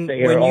so then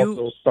they are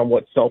also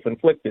somewhat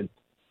self-inflicted.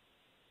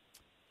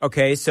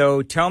 Okay,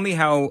 so tell me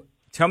how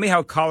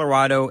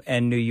Colorado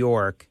and New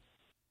York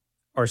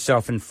are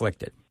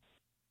self-inflicted.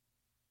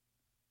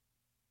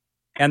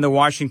 And the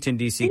Washington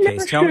D.C.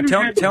 case. Tell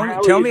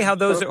me how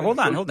those are. Hold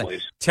on.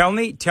 Tell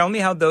me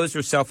how those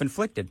are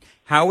self-inflicted.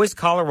 How is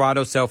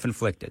Colorado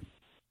self-inflicted?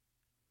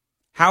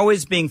 How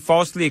is being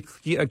falsely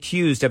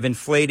accused of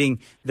inflating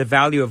the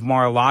value of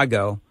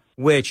Mar-a-Lago,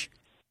 which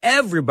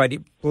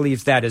everybody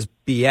believes that is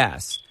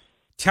BS?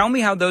 Tell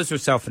me how those are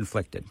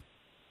self-inflicted.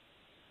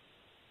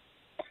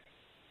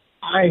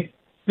 I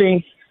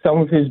think some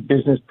of his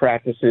business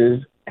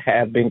practices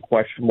have been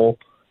questionable,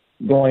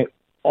 going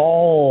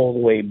all the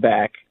way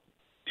back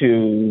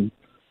to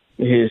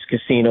his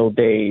casino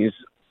days,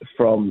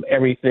 from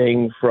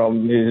everything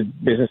from his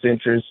business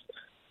interests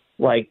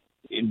like,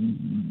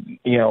 making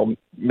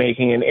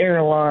an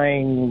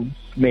airline,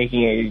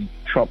 making a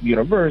Trump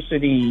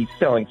university,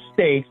 selling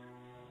steaks.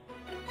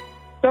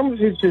 Some of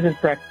his business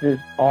practices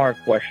are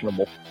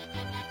questionable.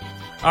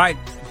 All right,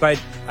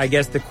 but I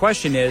guess the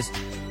question is,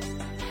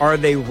 are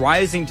they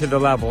rising to the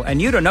level,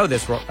 and you don't know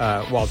this,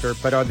 Walter,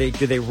 but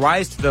do they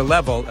rise to the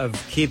level of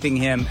keeping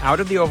him out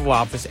of the Oval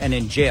Office and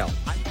in jail?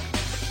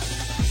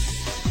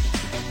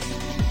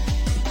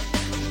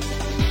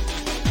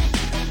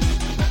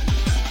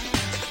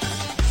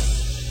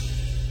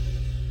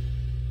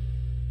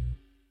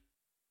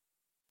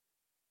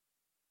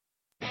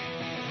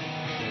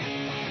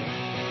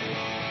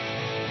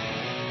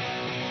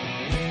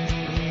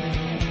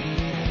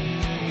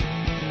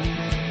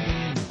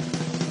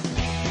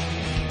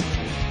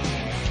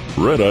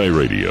 Red Eye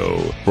Radio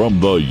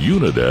from the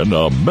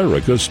Uniden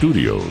America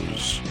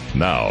Studios.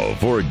 Now,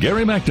 for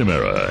Gary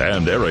McNamara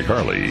and Eric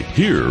Harley,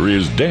 here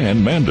is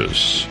Dan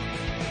Mandis.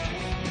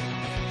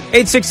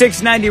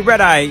 866-90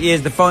 Red Eye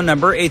is the phone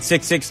number,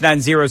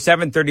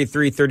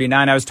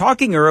 866-907-3339. I was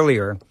talking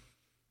earlier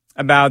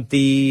about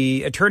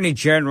the Attorney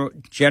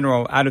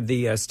General out of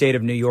the state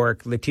of New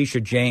York,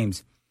 Letitia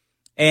James,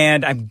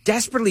 and I'm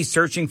desperately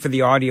searching for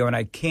the audio, and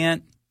I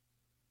can't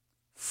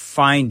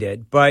find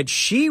it, but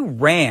she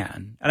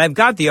ran, and I've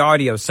got the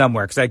audio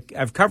somewhere because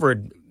I've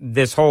covered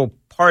this whole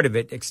part of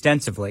it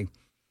extensively,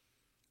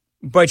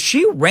 but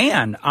she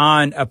ran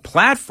on a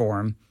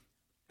platform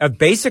of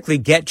basically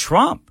get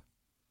Trump,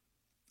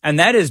 and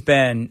that has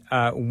been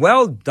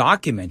well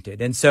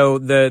documented. And so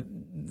the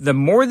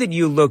more that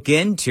you look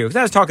into, because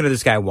I was talking to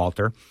this guy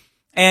Walter,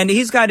 and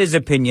he's got his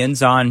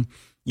opinions on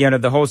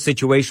the whole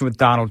situation with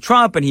Donald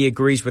Trump, and he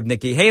agrees with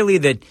Nikki Haley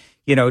that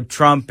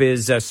Trump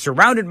is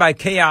surrounded by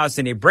chaos,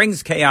 and he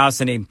brings chaos,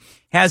 and he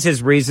has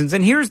his reasons.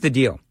 And here's the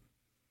deal.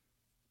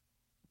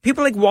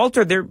 People like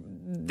Walter,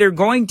 they're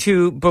going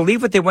to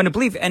believe what they want to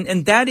believe.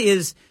 And that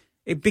is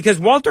because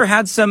Walter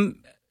had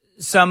some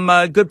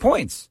good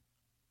points.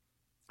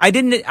 I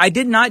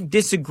did not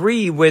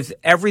disagree with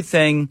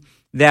everything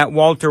that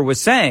Walter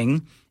was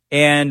saying.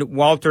 And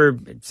Walter,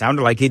 it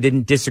sounded like he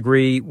didn't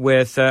disagree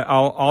with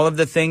all of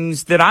the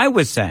things that I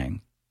was saying.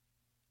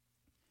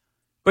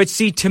 But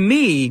see, to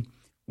me,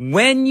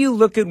 when you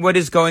look at what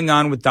is going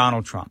on with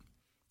Donald Trump,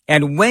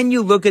 and when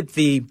you look at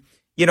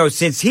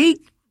since he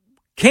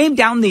came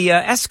down the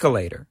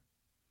escalator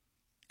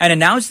and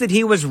announced that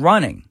he was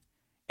running,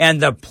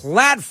 and the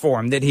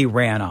platform that he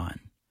ran on,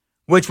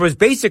 which was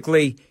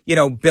basically,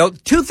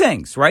 build two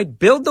things, right?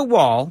 Build the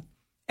wall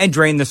and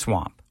drain the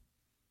swamp.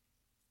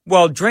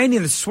 Well,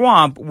 draining the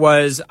swamp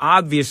was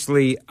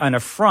obviously an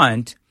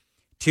affront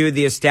to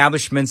the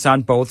establishments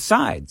on both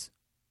sides.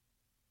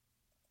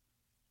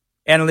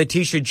 And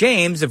Letitia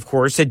James, of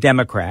course, a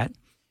Democrat,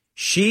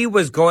 she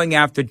was going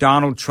after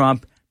Donald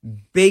Trump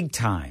big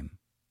time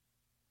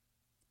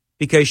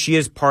because she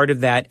is part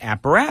of that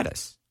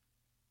apparatus.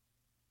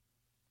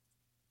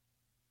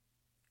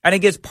 And I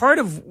guess part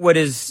of what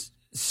is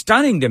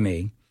stunning to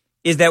me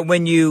is that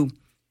when you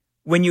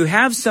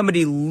have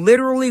somebody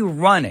literally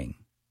running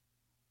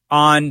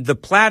on the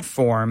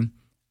platform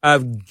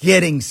of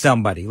getting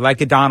somebody like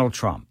a Donald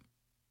Trump,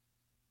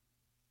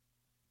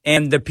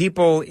 and the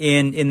people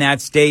in that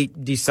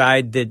state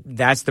decide that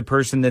that's the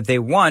person that they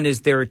want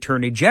as their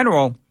attorney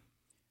general,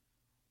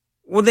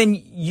 well, then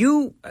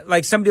you,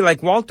 like somebody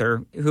like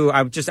Walter, who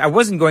I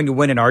wasn't going to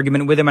win an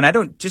argument with him, and I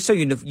don't, just so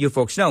you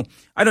folks know,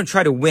 I don't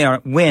try to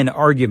win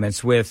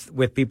arguments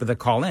with people that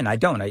call in. I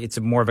don't. It's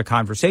more of a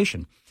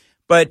conversation.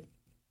 But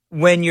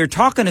when you're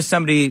talking to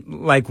somebody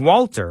like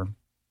Walter,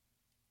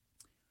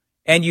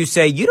 and you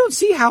say, you don't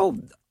see how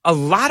a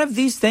lot of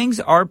these things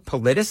are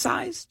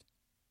politicized?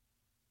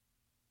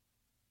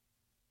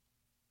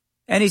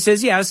 And he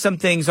says, yeah, some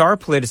things are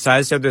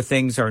politicized, other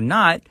things are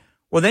not.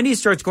 Well, then he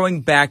starts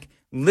going back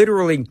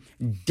literally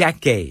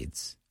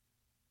decades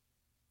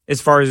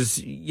as far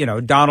as,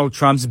 Donald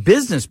Trump's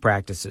business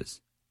practices.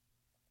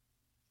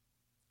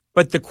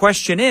 But the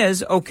question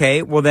is,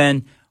 okay, well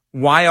then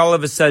why all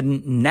of a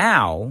sudden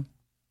now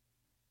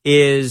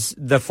is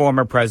the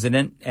former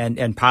president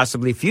and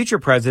possibly future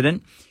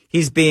president,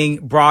 he's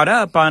being brought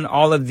up on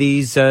all of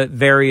these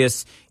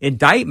various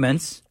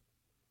indictments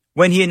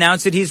when he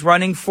announced that he's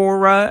running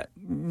for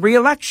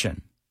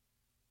re-election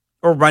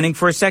or running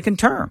for a second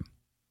term?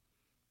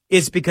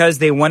 It's because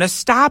they want to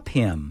stop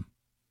him.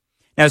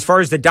 Now, as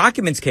far as the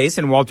documents case,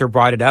 and Walter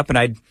brought it up, and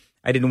I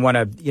didn't want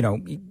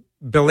to,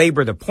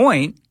 belabor the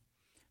point,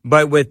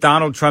 but with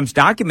Donald Trump's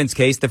documents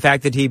case, the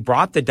fact that he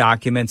brought the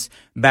documents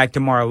back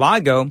to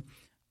Mar-a-Lago,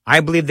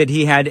 I believe that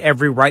he had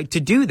every right to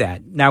do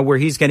that. Now, where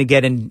he's going to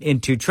get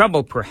into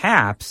trouble,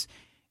 perhaps,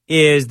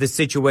 is the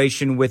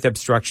situation with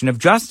obstruction of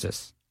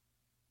justice,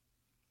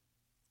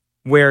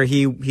 where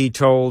he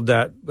told,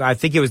 I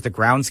think it was the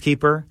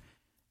groundskeeper,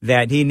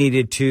 that he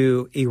needed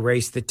to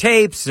erase the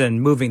tapes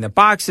and moving the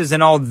boxes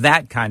and all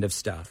that kind of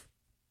stuff.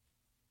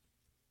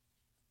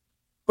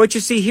 But you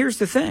see, here's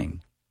the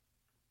thing,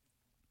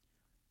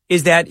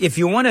 is that if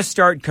you want to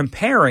start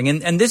comparing,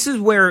 and this is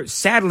where,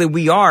 sadly,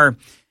 we are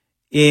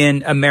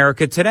in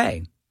America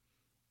today,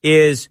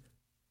 is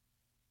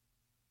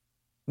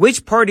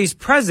which party's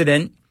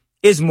president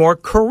is more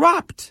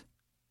corrupt.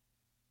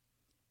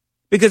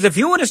 Because if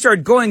you want to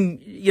start going,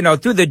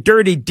 through the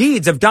dirty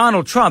deeds of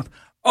Donald Trump,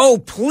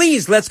 oh,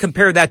 please, let's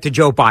compare that to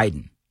Joe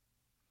Biden.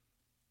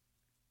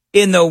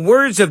 In the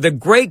words of the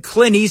great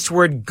Clint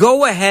Eastwood,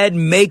 go ahead,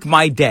 make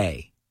my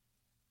day.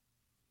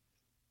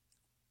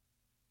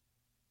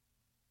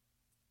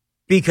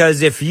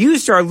 Because if you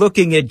start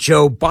looking at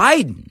Joe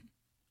Biden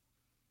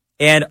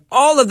and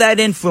all of that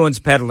influence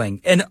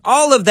peddling and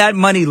all of that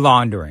money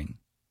laundering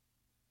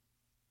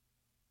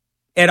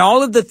and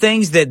all of the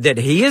things that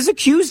he is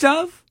accused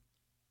of,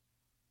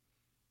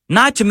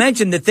 not to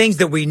mention the things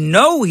that we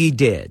know he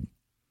did,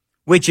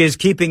 which is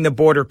keeping the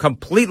border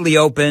completely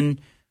open,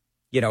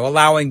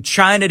 allowing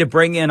China to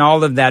bring in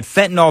all of that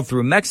fentanyl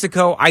through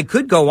Mexico. I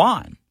could go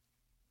on.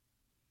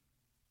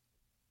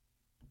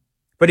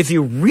 But if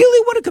you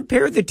really want to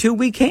compare the two,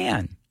 we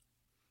can.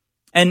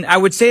 And I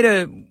would say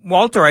to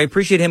Walter, I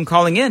appreciate him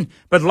calling in,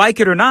 but like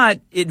it or not,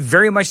 it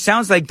very much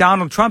sounds like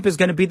Donald Trump is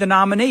going to be the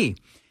nominee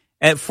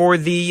for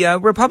the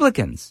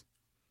Republicans.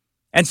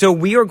 And so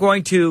we are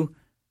going to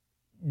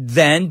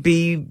then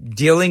be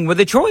dealing with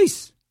a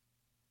choice.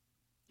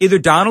 Either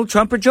Donald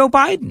Trump or Joe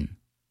Biden.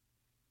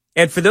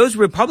 And for those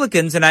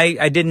Republicans, and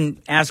I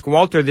didn't ask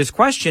Walter this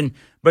question,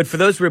 but for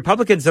those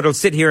Republicans that'll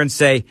sit here and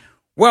say,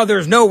 well,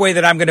 there's no way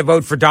that I'm going to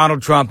vote for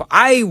Donald Trump,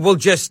 I will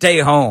just stay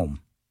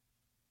home.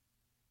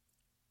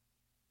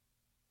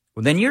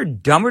 Well, then you're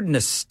dumber than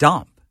a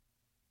stump.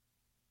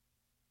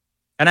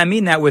 And I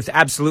mean that with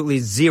absolutely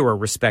zero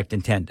respect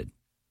intended.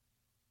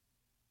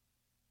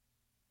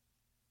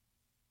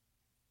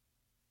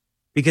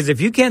 Because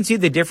if you can't see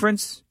the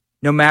difference,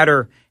 no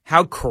matter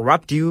how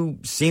corrupt you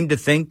seem to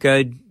think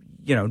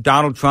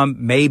Donald Trump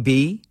may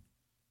be,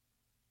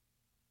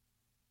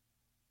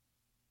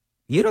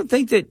 you don't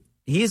think that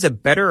he is a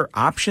better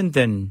option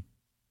than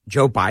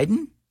Joe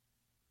Biden?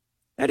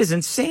 That is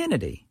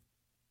insanity.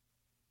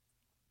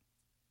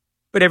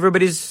 But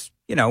everybody's,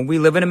 we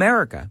live in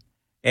America,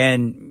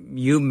 and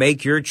you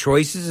make your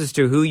choices as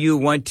to who you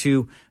want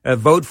to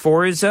vote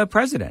for as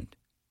president.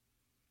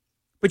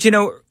 But,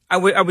 I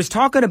was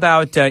talking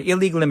about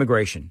illegal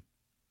immigration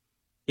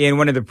in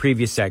one of the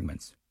previous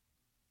segments.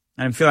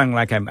 And I'm feeling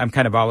like I'm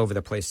kind of all over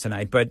the place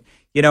tonight. But,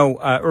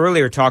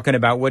 earlier talking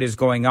about what is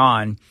going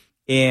on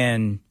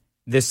in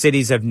the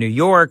cities of New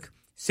York,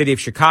 city of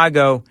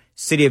Chicago,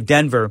 city of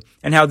Denver,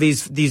 and how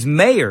these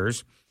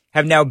mayors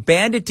have now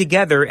banded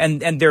together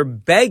and they're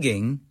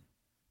begging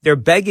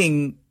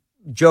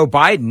Joe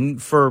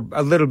Biden for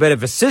a little bit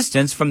of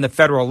assistance from the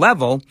federal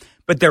level,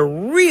 but they're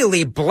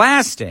really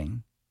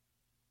blasting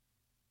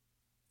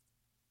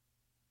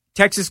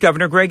Texas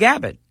Governor Greg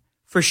Abbott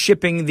for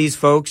shipping these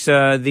folks,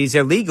 these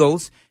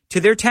illegals, to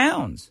their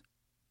towns.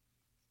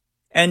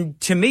 And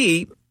to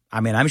me,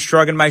 I'm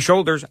shrugging my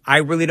shoulders. I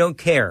really don't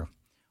care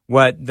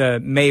what the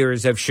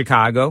mayors of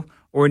Chicago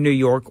or New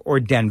York or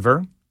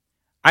Denver,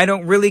 I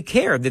don't really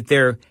care that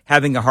they're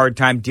having a hard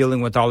time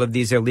dealing with all of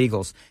these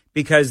illegals,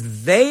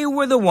 because they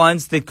were the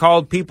ones that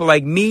called people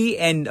like me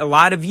and a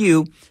lot of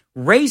you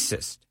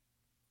racist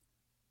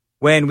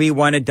when we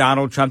wanted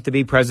Donald Trump to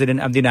be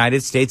president of the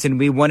United States, and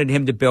we wanted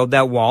him to build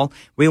that wall.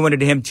 We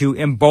wanted him to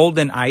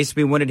embolden ICE.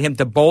 We wanted him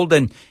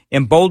to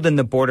embolden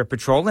the Border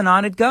Patrol, and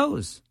on it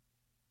goes.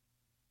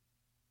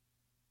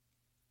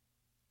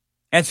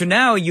 And so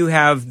now you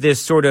have this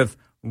sort of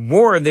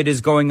war that is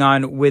going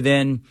on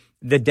within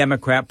the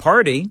Democrat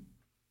Party.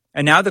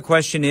 And now the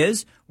question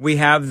is, we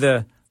have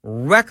the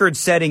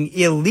record-setting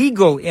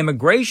illegal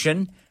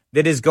immigration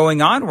that is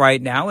going on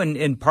right now.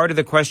 And part of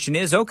the question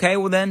is, okay,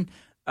 well then,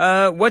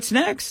 what's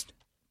next?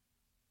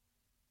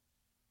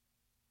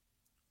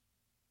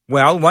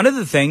 Well, one of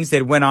the things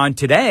that went on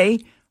today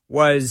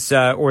was,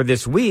 or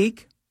this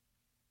week,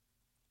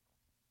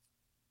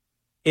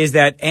 is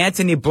that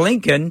Antony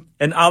Blinken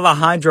and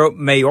Alejandro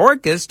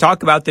Mayorkas,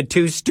 talk about the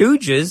two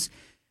stooges,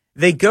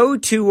 they go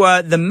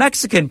to the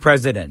Mexican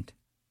president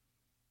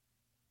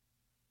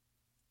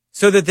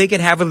so that they can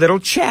have a little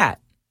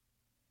chat.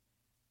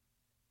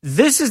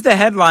 This is the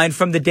headline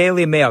from the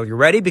Daily Mail. You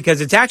ready?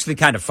 Because it's actually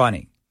kind of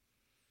funny.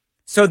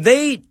 So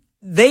they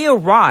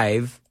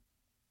arrive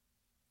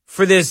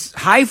for this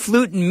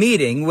highfalutin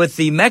meeting with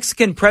the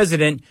Mexican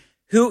president,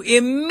 who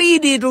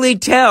immediately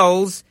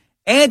tells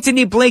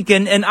Antony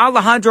Blinken and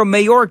Alejandro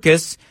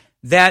Mayorkas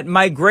that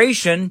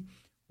migration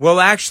will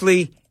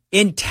actually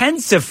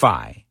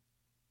intensify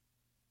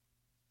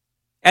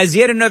as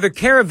yet another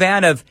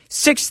caravan of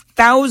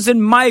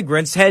 6,000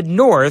 migrants head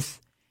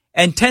north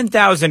and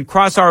 10,000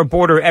 cross our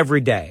border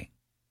every day.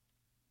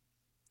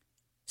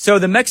 So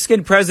the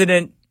Mexican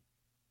president,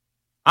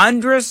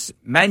 Andres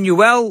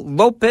Manuel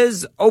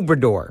Lopez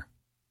Obrador,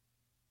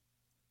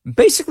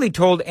 basically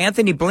told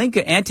Antony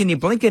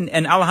Blinken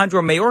and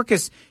Alejandro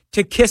Mayorkas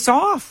to kiss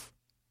off.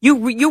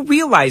 You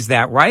realize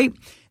that, right?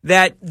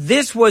 That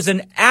this was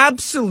an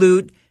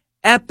absolute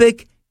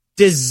epic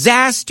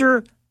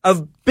disaster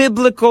of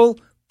biblical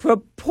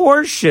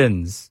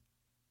proportions.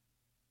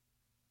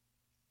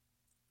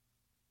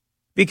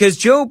 Because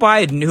Joe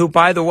Biden, who,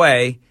 by the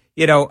way,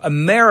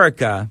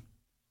 America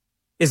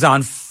is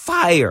on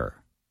fire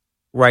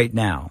right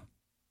now.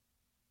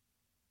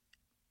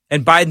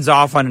 And Biden's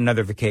off on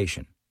another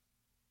vacation.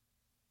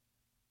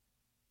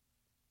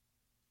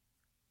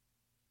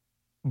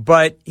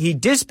 But he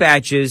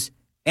dispatches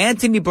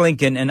Antony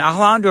Blinken and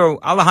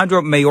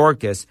Alejandro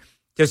Mayorkas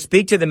to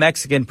speak to the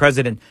Mexican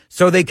president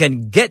so they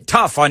can get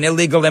tough on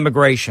illegal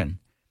immigration.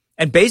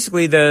 And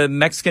basically the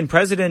Mexican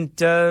president,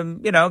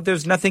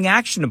 there's nothing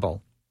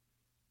actionable.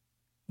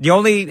 The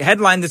only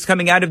headline that's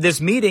coming out of this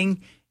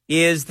meeting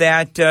is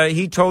that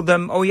he told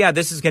them, oh, yeah,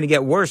 this is going to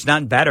get worse,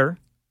 not better.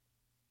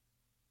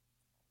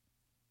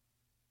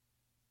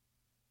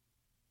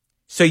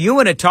 So you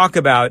want to talk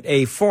about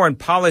a foreign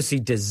policy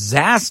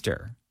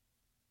disaster.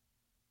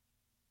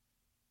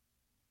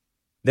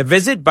 The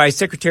visit by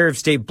Secretary of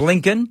State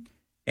Blinken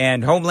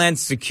and Homeland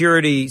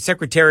Security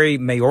Secretary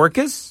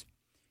Mayorkas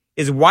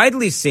is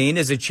widely seen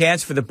as a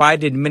chance for the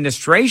Biden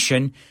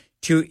administration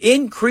to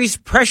increase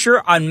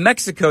pressure on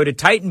Mexico to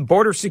tighten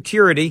border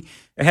security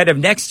ahead of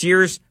next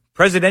year's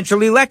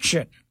presidential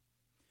election.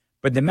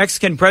 But the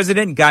Mexican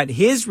president got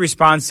his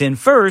response in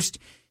first,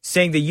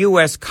 saying the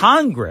U.S.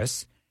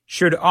 Congress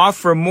should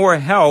offer more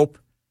help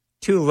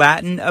to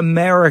Latin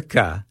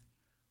America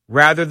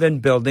rather than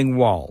building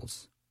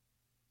walls.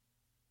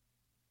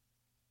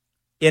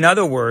 In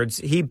other words,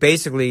 he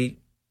basically,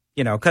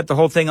 cut the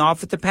whole thing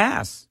off at the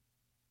pass.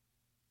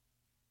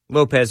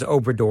 Lopez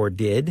Obrador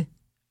did.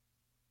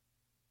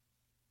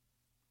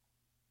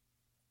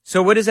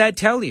 So what does that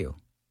tell you?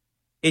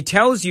 It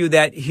tells you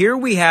that here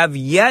we have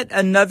yet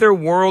another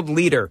world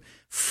leader,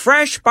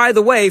 fresh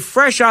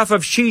off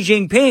of Xi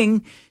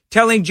Jinping,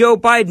 telling Joe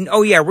Biden,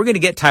 oh, yeah, we're going to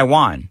get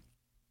Taiwan.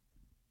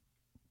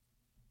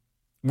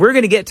 We're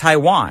going to get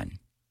Taiwan.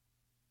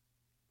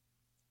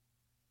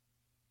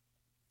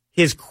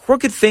 His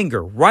crooked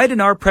finger right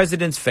in our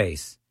president's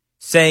face,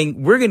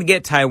 saying we're going to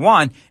get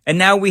Taiwan, and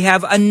now we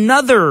have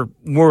another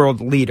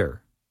world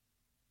leader.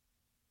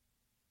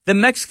 The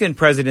Mexican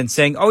president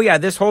saying, oh, yeah,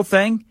 this whole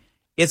thing,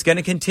 it's going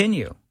to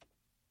continue.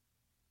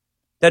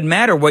 Doesn't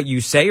matter what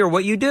you say or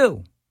what you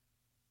do.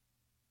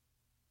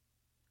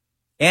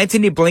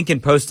 Antony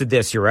Blinken posted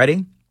this. You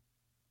ready?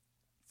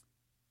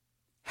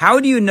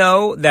 How do you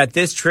know that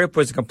this trip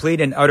was a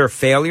complete and utter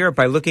failure?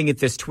 By looking at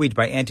this tweet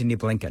by Antony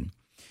Blinken.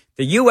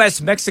 The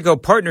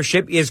U.S.-Mexico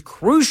partnership is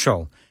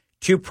crucial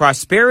to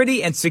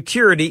prosperity and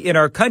security in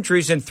our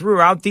countries and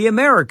throughout the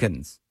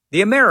Americas.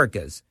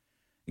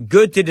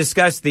 Good to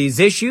discuss these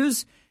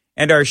issues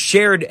and our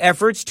shared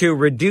efforts to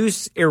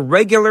reduce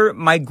irregular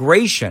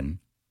migration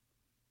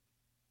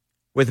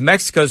with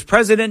Mexico's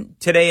president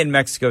today in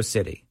Mexico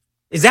City.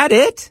 Is that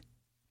it?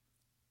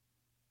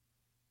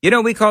 You know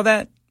what we call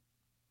that?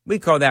 We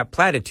call that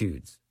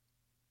platitudes.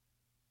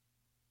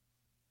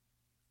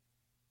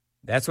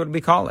 That's what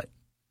we call it.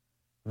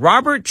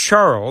 Robert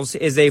Charles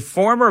is a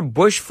former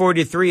Bush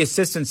 43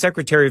 Assistant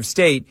Secretary of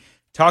State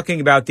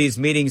talking about these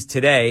meetings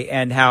today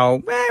and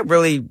how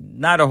really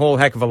not a whole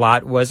heck of a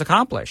lot was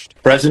accomplished.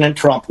 President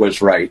Trump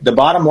was right. The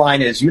bottom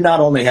line is you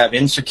not only have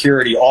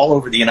insecurity all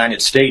over the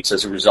United States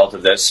as a result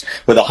of this,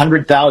 with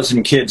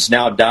 100,000 kids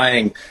now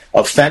dying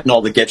of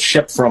fentanyl that gets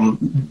shipped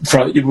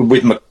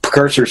with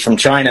precursors from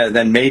China,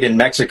 then made in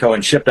Mexico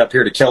and shipped up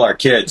here to kill our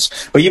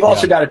kids. But you've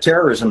also got a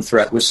terrorism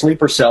threat with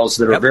sleeper cells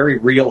that are very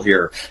real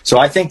here. So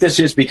I think this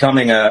is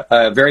becoming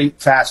very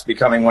fast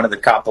becoming one of the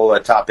couple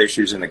top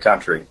issues in the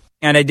country.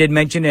 And I did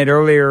mention it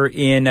earlier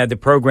in the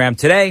program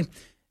today.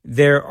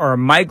 There are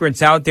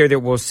migrants out there that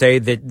will say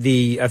that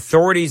the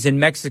authorities in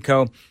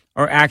Mexico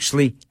are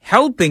actually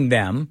helping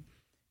them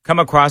come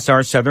across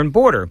our southern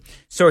border.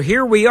 So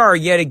here we are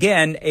yet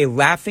again, a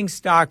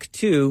laughingstock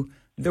to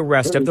the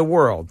rest of the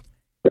world.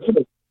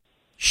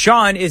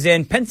 Sean is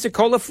in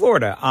Pensacola,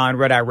 Florida on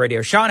Red Eye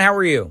Radio. Sean, how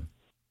are you?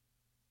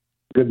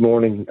 Good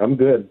morning. I'm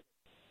good.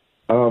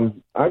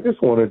 I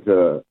just wanted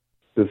to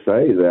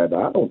say that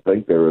I don't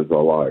think there was a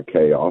lot of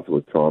chaos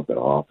with Trump in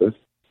office.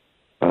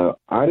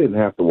 I didn't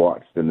have to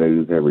watch the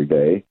news every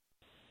day.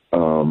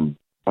 I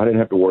didn't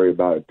have to worry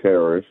about a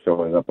terrorist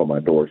showing up on my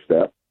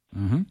doorstep.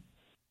 Mm-hmm.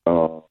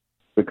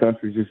 The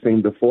country just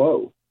seemed to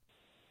flow,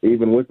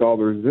 even with all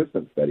the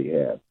resistance that he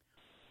had.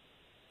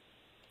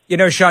 You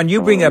know, Sean,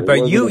 you bring up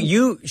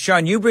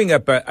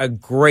a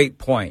great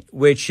point,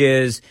 which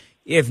is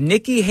if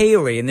Nikki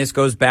Haley, and this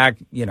goes back,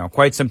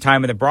 quite some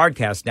time in the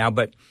broadcast now,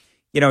 but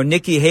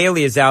Nikki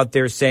Haley is out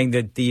there saying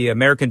that the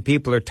American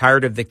people are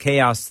tired of the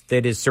chaos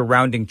that is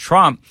surrounding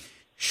Trump.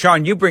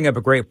 Sean, you bring up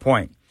a great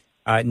point.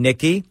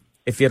 Nikki,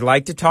 if you'd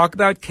like to talk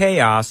about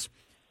chaos,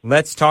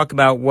 let's talk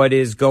about what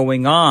is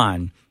going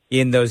on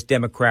in those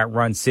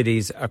Democrat-run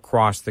cities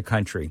across the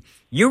country.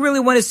 You really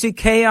want to see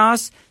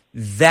chaos?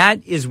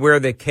 That is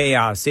where the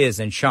chaos is.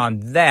 And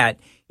Sean, that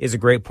is a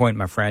great point,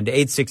 my friend.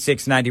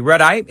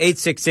 866-90-RED-EYE,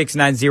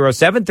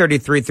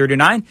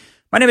 866-907-3339.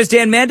 My name is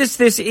Dan Mandis.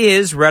 This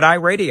is Red Eye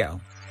Radio.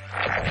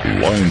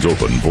 Lines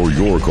open for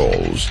your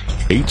calls.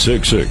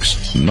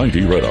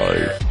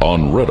 866-90-RED-EYE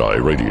on Red Eye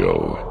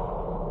Radio.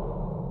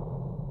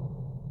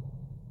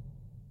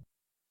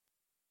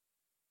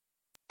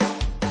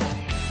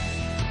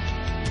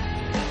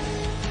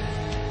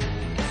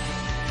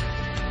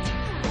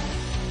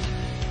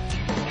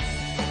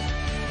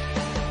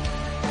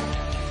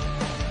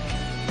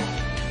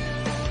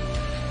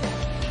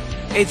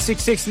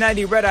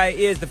 866-90 Red Eye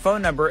is the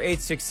phone number,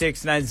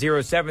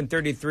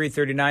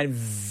 866-907-3339.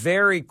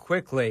 Very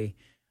quickly,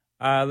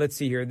 let's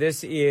see here.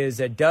 This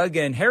is Doug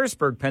in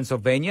Harrisburg,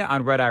 Pennsylvania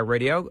on Red Eye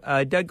Radio.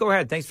 Doug, go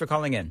ahead. Thanks for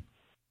calling in.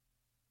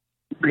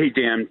 Hey,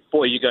 Dan.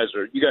 Boy, you guys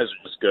are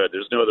just good.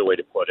 There's no other way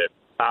to put it.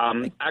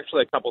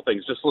 Actually, a couple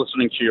things. Just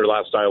listening to your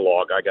last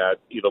dialogue, I got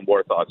even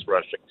more thoughts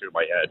rushing through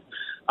my head.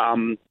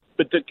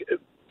 But to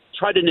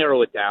try to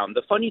narrow it down,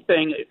 the funny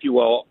thing, if you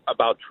will,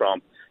 about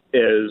Trump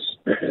is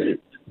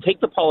take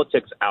the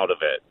politics out of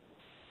it.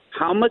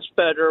 How much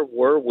better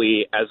were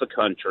we as a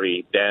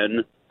country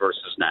then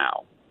versus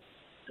now?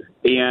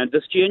 And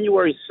this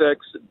January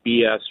 6th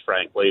BS,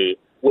 frankly,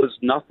 was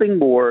nothing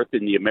more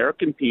than the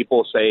American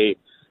people say,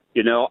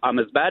 you know, I'm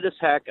as bad as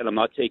heck and I'm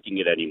not taking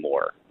it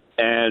anymore.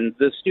 And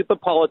the stupid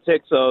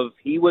politics of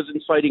he was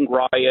inciting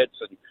riots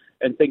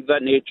and things of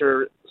that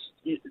nature,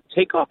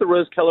 take off the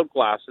rose-colored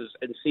glasses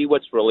and see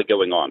what's really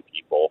going on,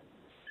 people.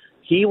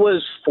 He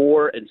was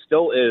for and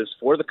still is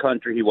for the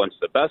country. He wants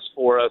the best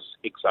for us,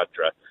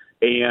 etc.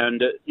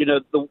 And, you know,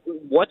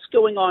 what's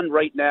going on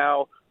right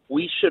now,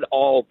 we should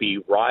all be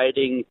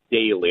rioting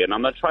daily. And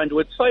I'm not trying to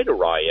incite a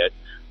riot,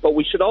 but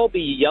we should all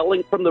be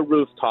yelling from the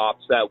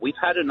rooftops that we've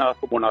had enough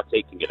and we're not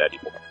taking it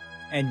anymore.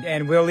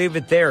 And we'll leave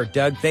it there.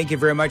 Doug, thank you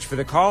very much for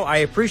the call. I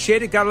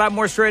appreciate it. Got a lot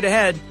more straight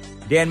ahead.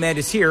 Dan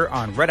Mandis here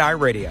on Red Eye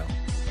Radio.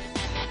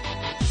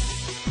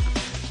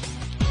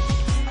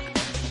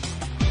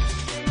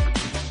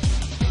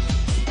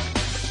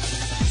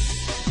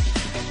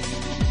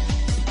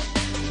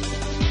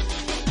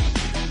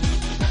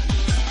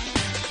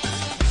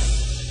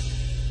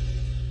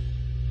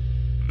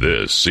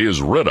 This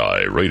is Red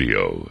Eye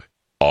Radio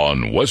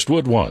on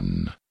Westwood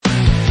One.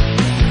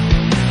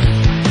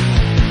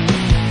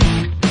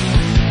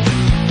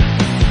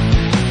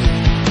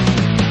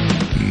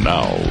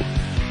 Now,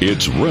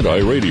 it's Red Eye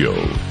Radio.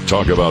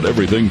 Talk about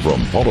everything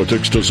from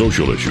politics to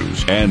social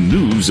issues and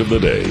news of the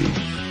day.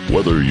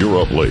 Whether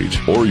you're up late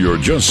or you're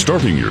just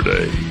starting your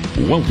day,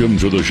 welcome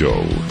to the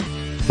show.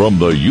 From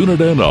the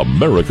Uniden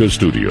America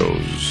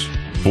Studios.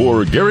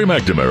 For Gary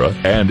McNamara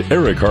and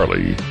Eric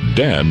Harley,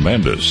 Dan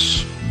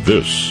Mandis.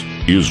 This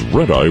is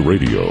Red Eye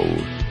Radio.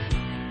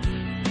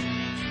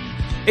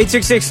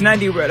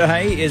 866-90 Red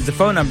Eye is the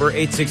phone number,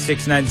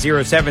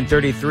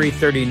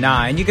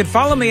 866-907-3339. You can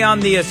follow me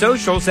on the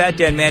socials at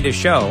Dan Mandis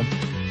Show.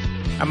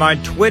 I'm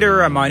on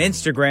Twitter, I'm on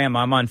Instagram,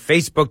 I'm on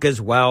Facebook as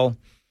well.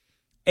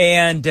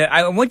 And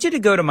I want you to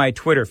go to my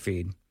Twitter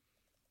feed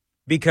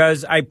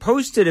because I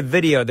posted a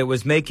video that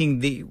was making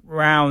the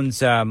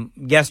rounds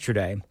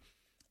yesterday.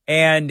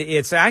 And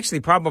it's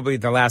actually probably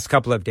the last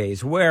couple of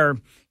days where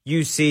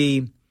you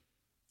see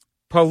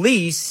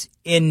police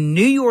in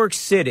New York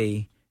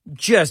City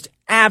just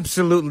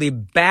absolutely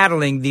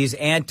battling these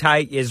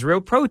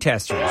anti-Israel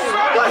protesters.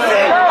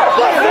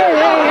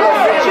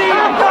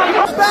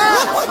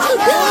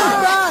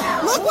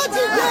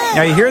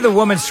 Now you hear the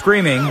woman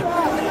screaming,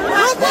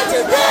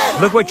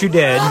 "Look what you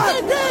did.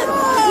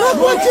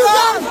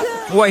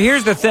 Well,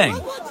 here's the thing.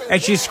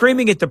 And she's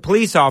screaming at the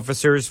police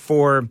officers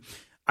for,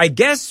 I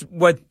guess,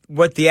 what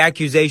the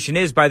accusation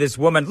is by this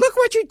woman. Look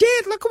what you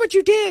did. Look what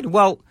you did.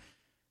 Well,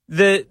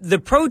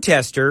 the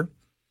protester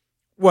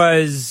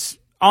was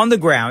on the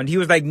ground. He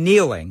was like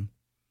kneeling,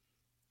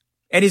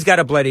 and he's got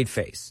a bloodied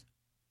face.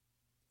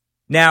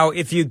 Now,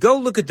 if you go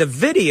look at the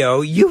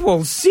video, you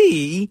will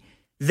see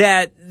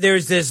that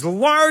there's this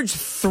large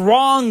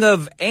throng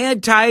of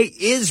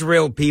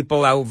anti-Israel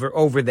people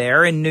over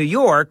there in New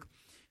York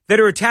that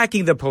are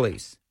attacking the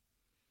police,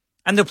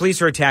 and the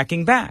police are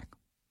attacking back.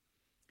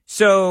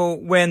 So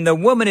when the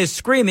woman is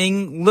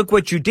screaming, "Look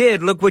what you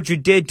did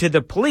to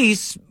the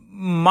police,"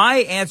 my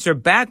answer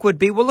back would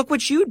be, well, look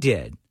what you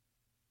did.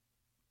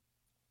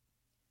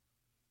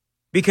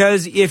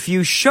 Because if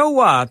you show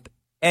up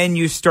and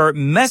you start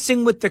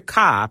messing with the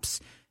cops,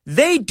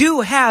 they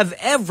do have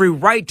every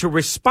right to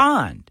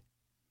respond.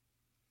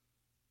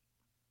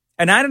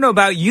 And I don't know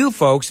about you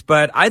folks,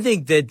 but I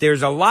think that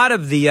there's a lot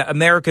of the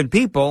American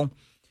people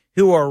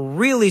who are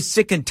really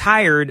sick and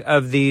tired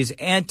of these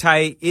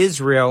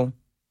anti-Israel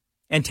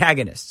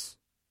antagonists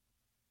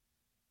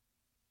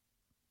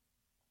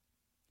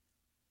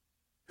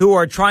who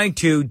are trying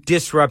to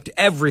disrupt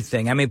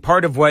everything. I mean,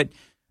 part of what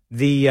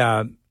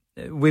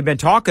we've been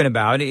talking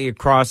about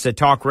across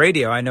talk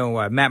radio. I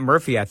know Matt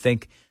Murphy, I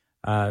think,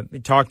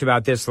 talked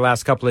about this the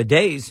last couple of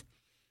days,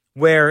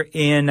 where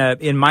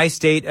in my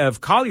state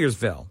of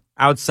Colliersville,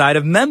 outside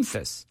of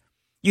Memphis,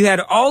 you had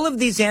all of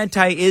these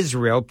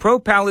anti-Israel,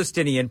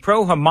 pro-Palestinian,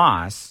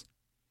 pro-Hamas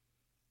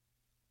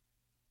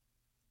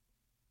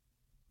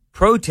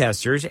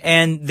protesters,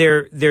 and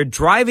they're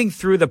driving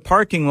through the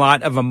parking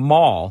lot of a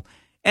mall,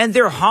 and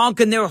they're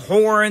honking their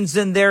horns,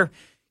 and they're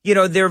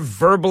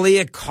verbally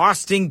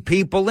accosting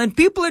people, and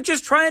people are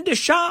just trying to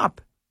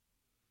shop.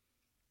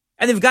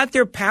 And they've got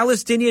their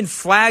Palestinian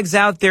flags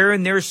out there,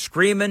 and they're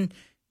screaming,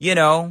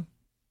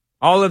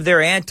 all of their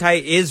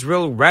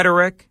anti-Israel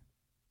rhetoric.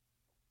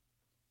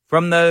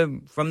 From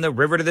the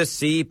river to the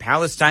sea,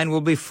 Palestine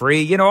will be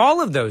free,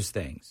 all of those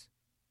things.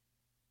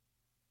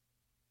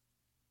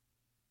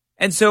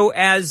 And so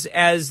as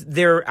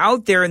they're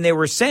out there and they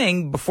were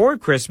saying before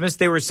Christmas,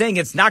 they were saying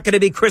it's not going to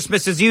be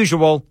Christmas as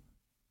usual.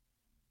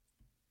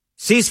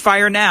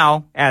 Ceasefire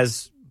now,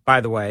 as,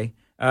 by the way,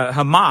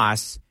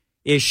 Hamas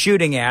is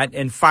shooting at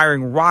and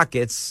firing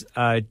rockets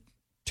to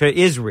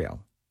Israel,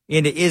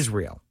 into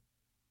Israel.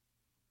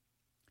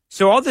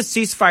 So all the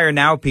ceasefire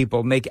now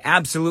people make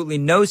absolutely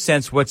no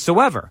sense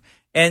whatsoever.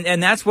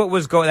 And that's what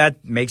was going,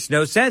 that makes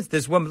no sense.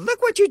 This woman,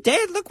 look what you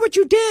did. Look what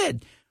you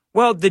did.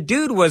 Well, the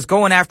dude was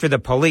going after the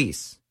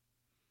police.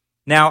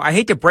 Now, I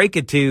hate to break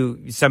it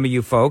to some of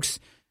you folks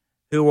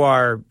who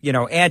are,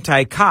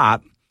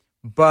 anti-cop,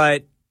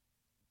 but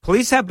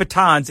police have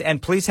batons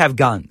and police have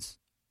guns.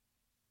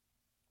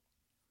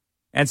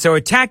 And so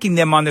attacking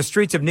them on the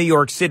streets of New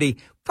York City,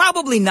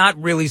 probably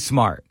not really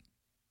smart.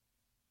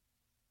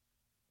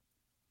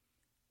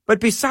 But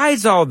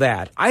besides all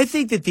that, I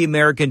think that the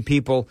American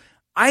people,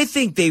 I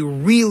think they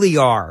really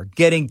are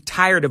getting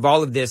tired of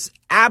all of this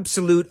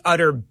absolute,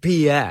 utter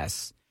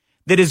BS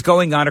that is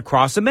going on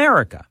across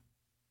America.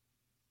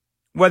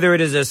 Whether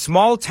it is a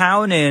small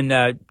town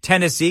in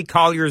Tennessee,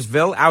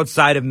 Colliersville,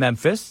 outside of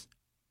Memphis,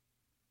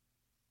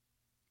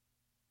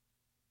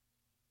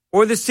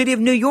 or the city of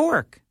New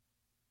York,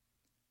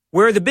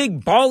 where the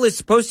big ball is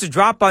supposed to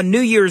drop on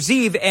New Year's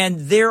Eve, and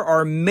there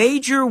are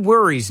major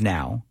worries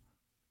now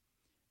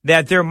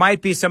that there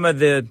might be some of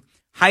the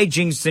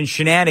hijinks and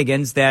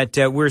shenanigans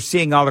that we're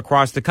seeing all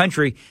across the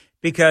country,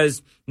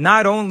 because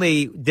not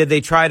only did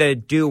they try to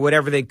do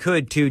whatever they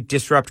could to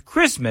disrupt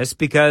Christmas,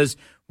 because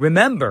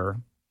remember,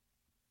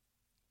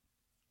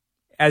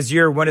 as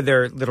you're one of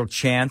their little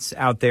chants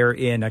out there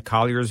in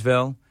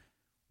Colliersville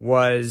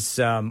was,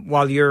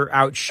 while you're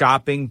out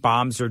shopping,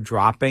 bombs are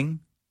dropping.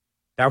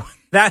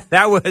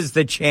 That was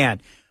the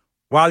chant.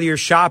 While you're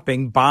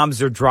shopping,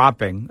 bombs are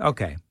dropping.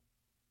 Okay.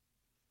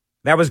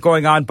 That was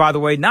going on, by the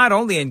way, not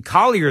only in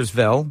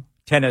Colliersville,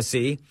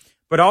 Tennessee,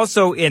 but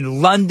also in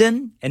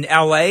London and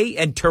LA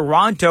and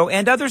Toronto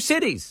and other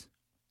cities.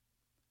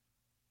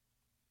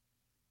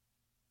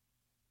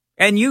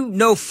 And you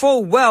know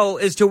full well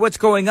as to what's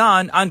going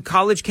on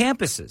college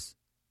campuses.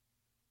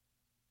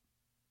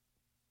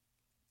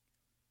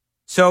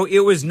 So it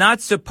was not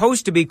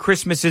supposed to be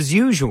Christmas as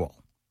usual.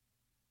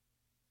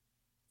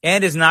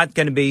 And is not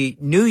going to be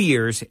New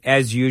Year's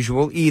as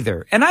usual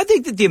either. And I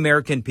think that the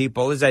American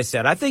people, as I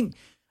said, I think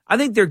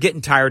they're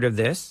getting tired of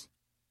this.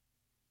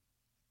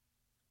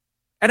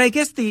 And I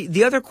guess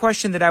the other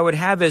question that I would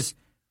have is,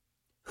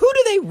 who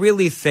do they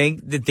really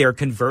think that they're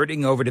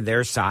converting over to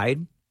their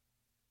side?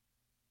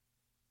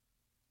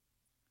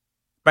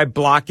 By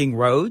blocking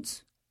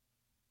roads?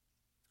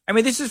 I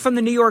mean, this is from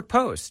the New York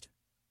Post.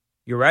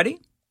 You ready?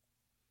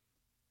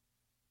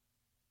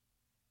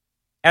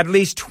 At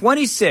least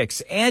 26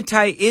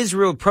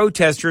 anti-Israel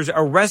protesters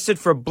arrested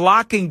for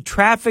blocking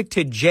traffic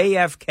to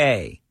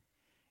JFK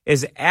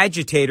as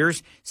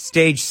agitators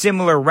stage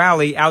similar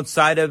rally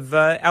outside of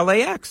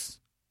LAX.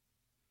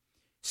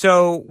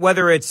 So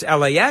whether it's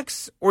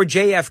LAX or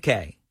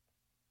JFK,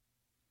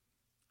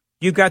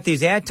 you've got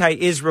these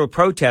anti-Israel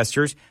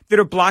protesters that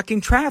are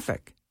blocking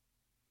traffic.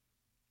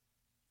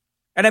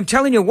 And I'm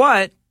telling you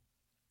what,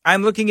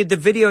 I'm looking at the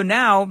video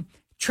now,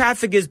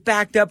 traffic is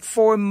backed up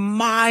for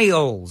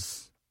miles.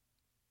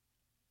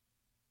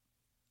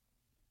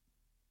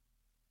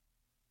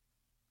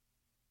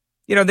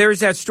 There's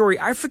that story.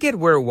 I forget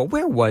where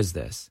was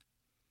this?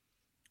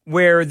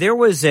 Where there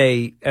was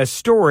a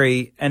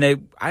story, and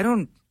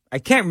I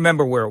can't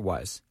remember where it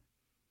was.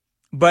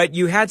 But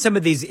you had some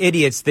of these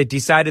idiots that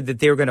decided that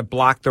they were going to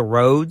block the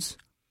roads,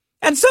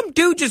 and some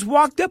dude just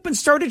walked up and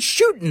started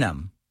shooting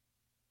them.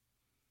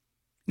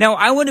 Now,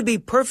 I want to be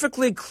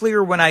perfectly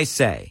clear when I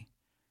say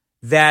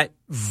that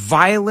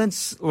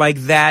violence like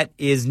that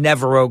is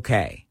never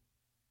okay.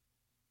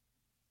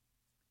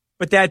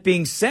 But that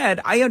being said,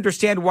 I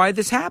understand why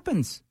this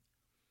happens.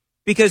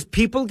 Because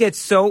people get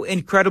so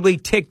incredibly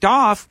ticked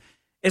off,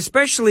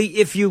 especially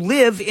if you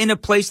live in a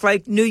place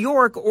like New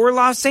York or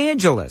Los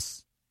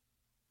Angeles,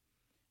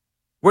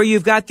 where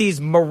you've got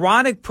these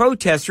moronic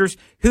protesters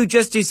who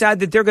just decide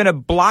that they're going to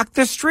block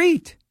the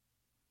street.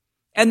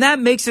 And that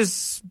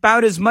makes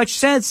about as much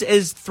sense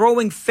as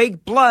throwing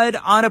fake blood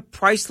on a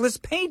priceless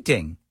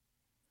painting,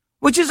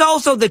 which is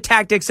also the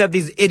tactics of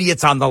these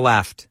idiots on the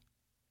left.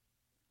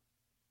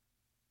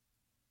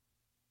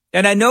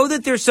 And I know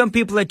that there's some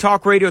people in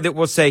talk radio that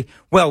will say,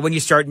 well, when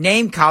you start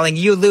name calling,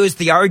 you lose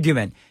the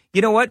argument.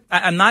 You know what?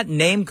 I'm not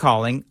name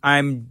calling.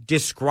 I'm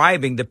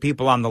describing the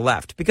people on the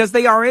left because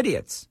they are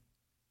idiots.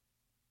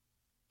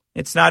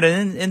 It's not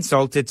an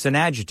insult. It's an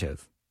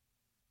adjective.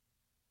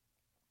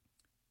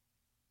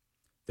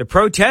 The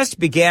protest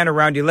began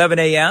around 11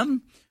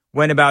 a.m.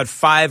 when about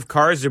 5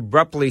 cars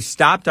abruptly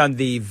stopped on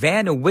the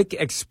Van Wyck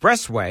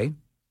Expressway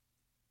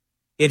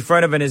in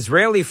front of an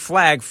Israeli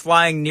flag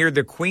flying near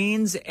the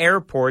Queens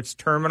Airport's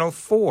Terminal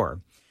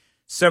 4.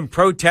 Some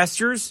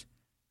protesters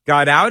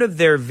got out of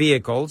their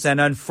vehicles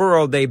and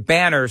unfurled a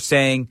banner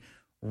saying,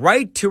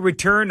 "Right to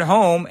return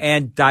home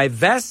and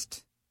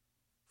divest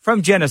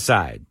from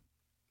genocide."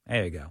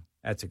 There you go.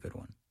 That's a good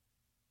one.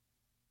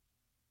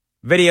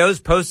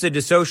 Videos posted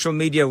to social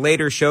media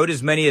later showed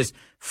as many as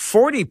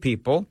 40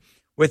 people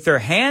with their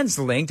hands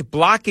linked,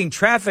 blocking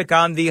traffic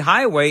on the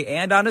highway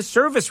and on a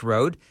service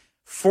road,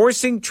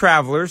 forcing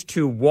travelers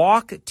to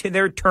walk to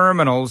their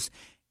terminals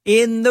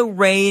in the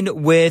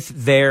rain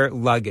with their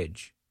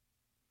luggage.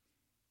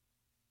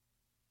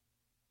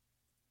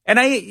 And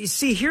I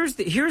see, here's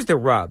the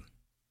rub.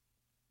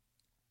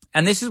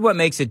 And this is what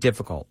makes it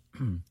difficult,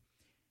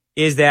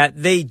 is that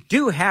they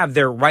do have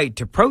their right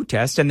to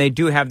protest and they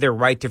do have their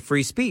right to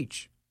free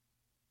speech.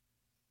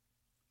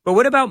 But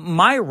what about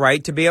my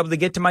right to be able to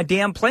get to my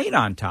damn plane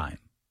on time?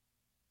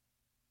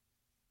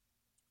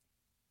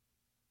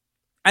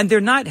 And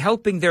they're not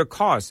helping their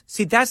cause.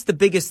 See, that's the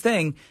biggest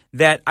thing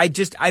that I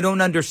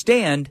don't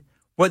understand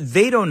what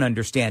they don't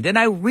understand. And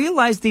I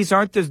realize these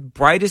aren't the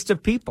brightest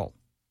of people.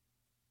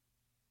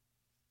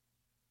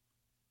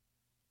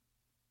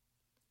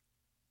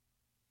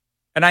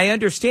 And I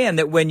understand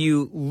that when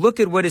you look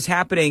at what is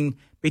happening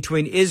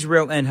between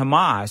Israel and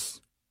Hamas,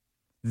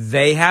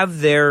 they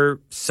have their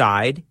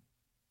side.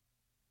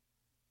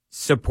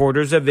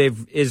 Supporters of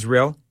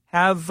Israel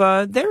have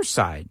their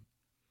side.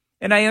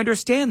 And I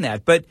understand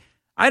that. But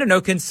I don't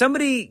know, can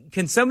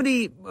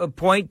somebody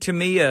point to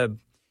me a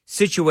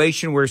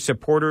situation where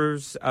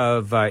supporters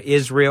of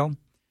Israel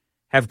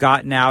have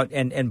gotten out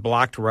and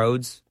blocked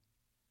roads?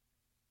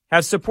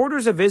 Have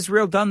supporters of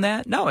Israel done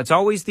that? No, it's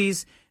always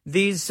these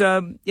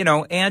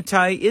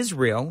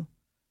anti-Israel,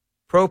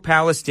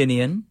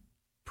 pro-Palestinian,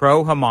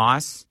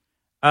 pro-Hamas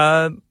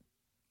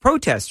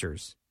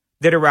protesters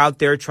that are out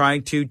there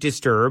trying to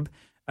disturb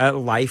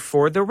life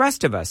for the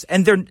rest of us.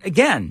 And they're,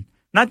 again,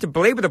 not to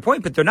belabor the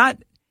point, but they're not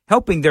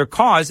helping their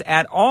cause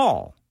at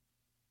all.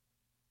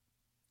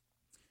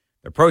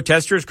 The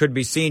protesters could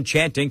be seen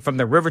chanting "From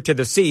the river to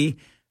the sea,"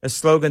 a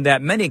slogan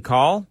that many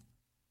call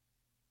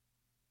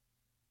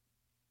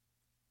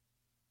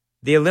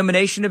the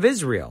elimination of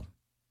Israel.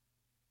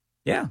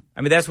 Yeah,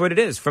 I mean, that's what it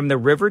is. From the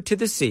river to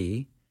the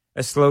sea,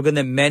 a slogan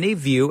that many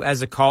view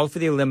as a call for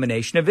the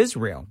elimination of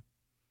Israel.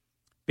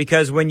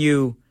 Because when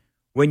you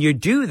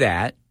do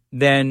that,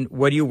 then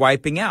what are you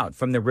wiping out?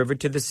 From the river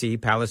to the sea,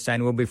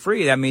 Palestine will be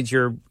free. That means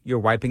you're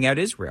wiping out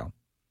Israel.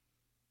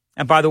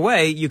 And by the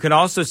way, you can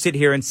also sit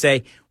here and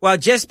say, well,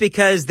 just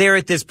because they're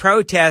at this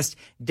protest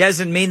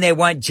doesn't mean they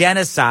want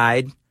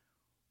genocide.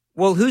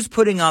 Well, who's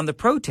putting on the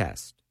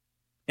protest?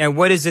 And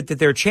what is it that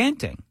they're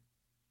chanting?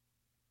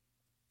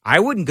 I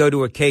wouldn't go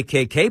to a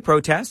KKK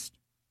protest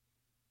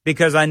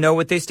because I know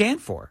what they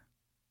stand for.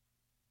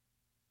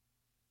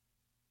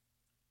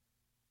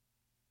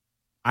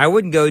 I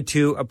wouldn't go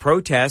to a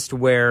protest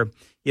where,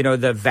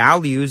 the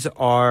values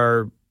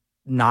are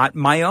not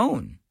my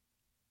own.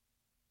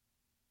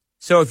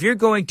 So if you're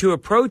going to a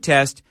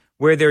protest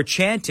where they're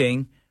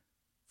chanting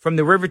 "From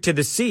the river to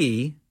the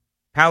sea,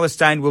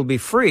 Palestine will be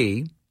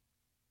free,"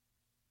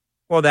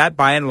 well, that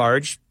by and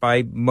large,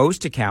 by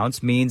most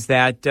accounts, means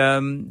that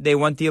they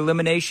want the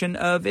elimination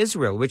of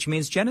Israel, which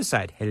means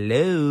genocide.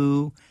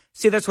 Hello.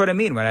 See, that's what I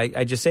mean when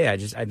I just say I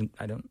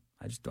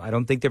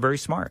don't think they're very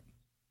smart.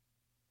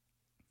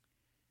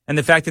 And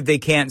the fact that they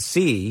can't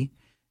see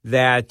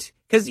that,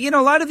 because, a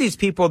lot of these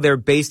people, they're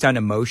based on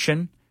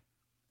emotion.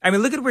 I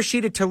mean, look at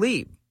Rashida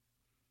Tlaib.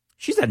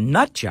 She's a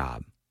nut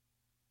job.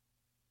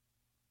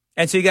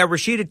 And so you got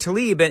Rashida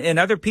Tlaib and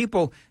other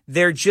people,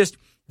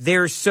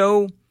 they're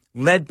so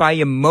led by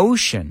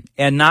emotion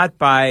and not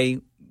by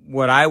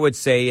what I would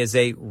say is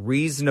a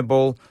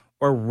reasonable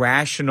or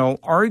rational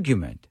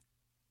argument.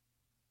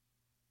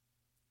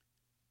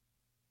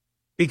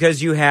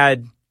 Because you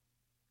had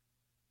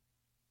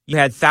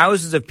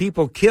thousands of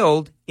people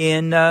killed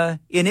in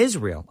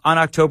Israel on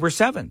October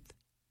 7th.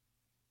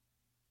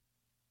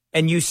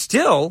 And you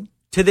still,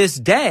 to this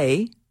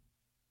day,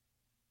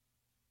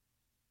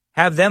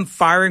 have them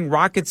firing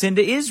rockets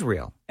into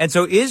Israel. And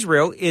so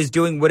Israel is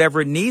doing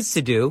whatever it needs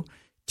to do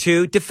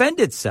to defend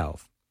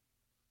itself.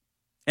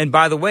 And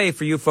by the way,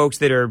 for you folks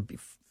that are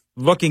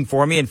looking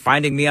for me and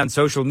finding me on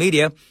social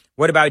media,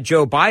 what about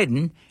Joe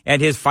Biden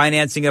and his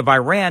financing of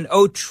Iran?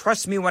 Oh,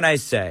 trust me when I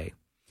say,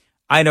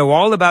 I know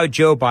all about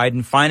Joe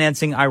Biden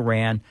financing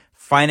Iran,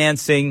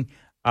 financing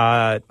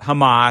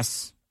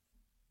Hamas,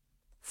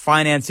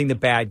 financing the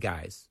bad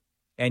guys.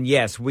 And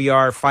yes, we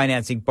are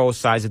financing both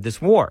sides of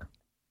this war.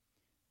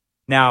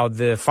 Now,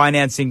 the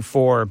financing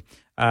for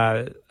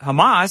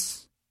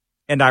Hamas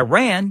and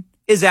Iran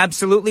is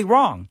absolutely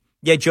wrong,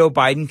 yet Joe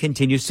Biden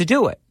continues to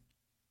do it.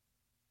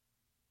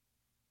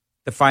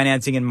 The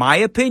financing, in my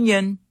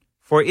opinion,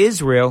 for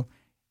Israel,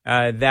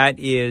 that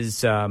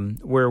is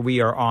where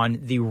we are on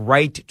the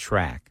right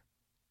track.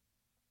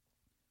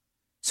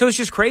 So it's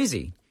just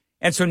crazy.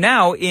 And so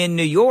now in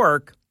New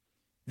York,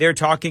 they're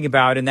talking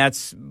about, and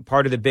that's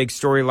part of the big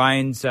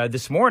storylines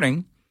this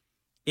morning,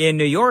 in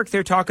New York,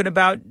 they're talking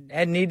about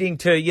needing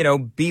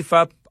to, beef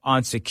up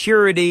on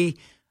security,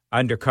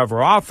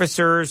 undercover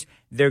officers.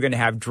 They're going to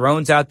have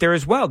drones out there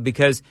as well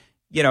because,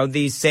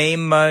 these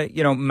same,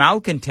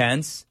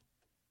 malcontents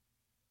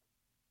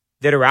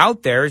that are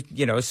out there,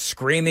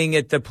 screaming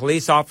at the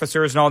police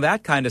officers and all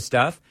that kind of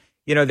stuff.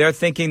 they're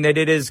thinking that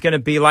it is going to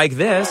be like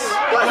this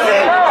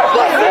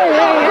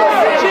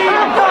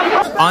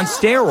on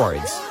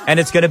steroids, and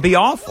it's going to be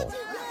awful.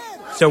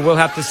 So we'll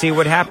have to see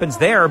what happens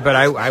there, but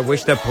I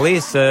wish the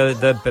police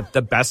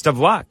the best of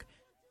luck.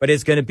 But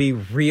it's going to be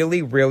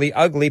really, really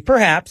ugly,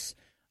 perhaps,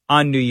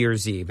 on New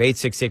Year's Eve.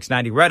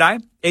 866-90-RED-EYE,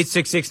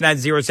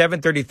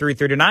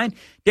 866-907-3339.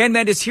 Dan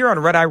Mendes here on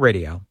Red Eye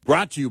Radio.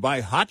 Brought to you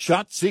by Hot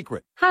Shot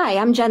Secret. Hi,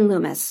 I'm Jen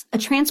Loomis, a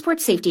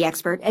transport safety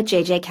expert at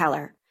JJ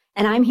Keller,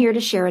 and I'm here to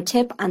share a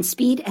tip on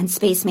speed and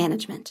space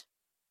management.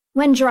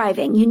 When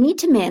driving, you need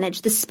to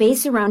manage the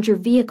space around your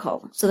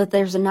vehicle so that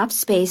there's enough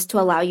space to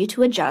allow you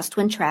to adjust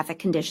when traffic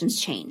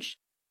conditions change.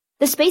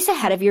 The space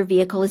ahead of your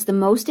vehicle is the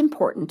most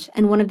important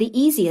and one of the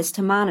easiest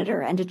to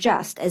monitor and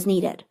adjust as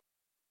needed.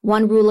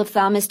 One rule of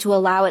thumb is to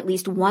allow at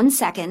least 1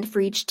 second for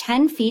each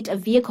 10 feet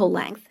of vehicle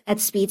length at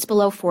speeds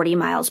below 40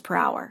 miles per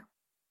hour.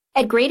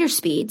 At greater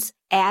speeds,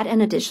 add an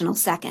additional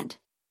second.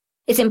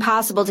 It's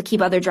impossible to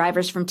keep other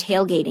drivers from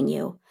tailgating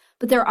you,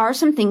 but there are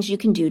some things you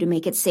can do to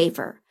make it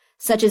safer,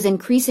 such as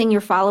increasing your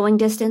following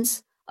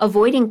distance,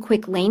 avoiding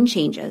quick lane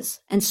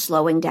changes, and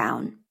slowing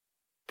down.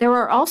 There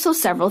are also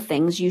several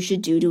things you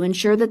should do to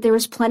ensure that there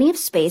is plenty of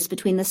space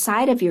between the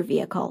side of your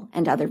vehicle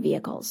and other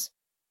vehicles.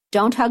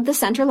 Don't hug the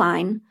center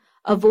line,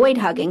 avoid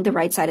hugging the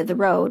right side of the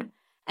road,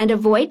 and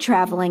avoid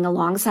traveling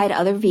alongside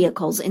other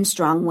vehicles in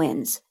strong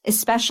winds,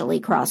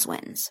 especially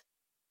crosswinds.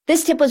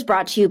 This tip was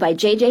brought to you by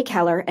JJ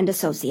Keller and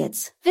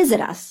Associates.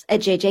 Visit us at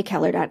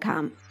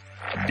jjkeller.com.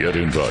 Get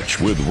in touch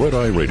with Red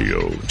Eye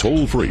Radio,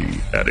 toll free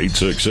at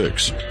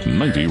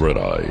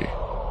 866-90-RED-EYE.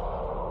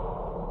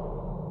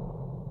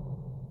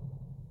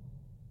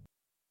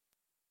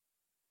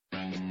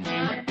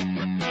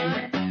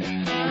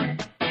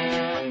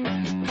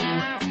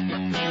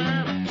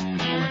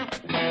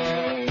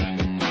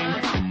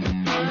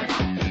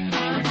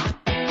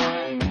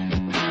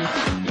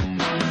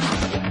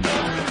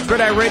 Red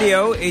Eye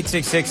Radio,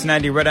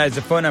 866-90-RED-EYE is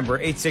the phone number,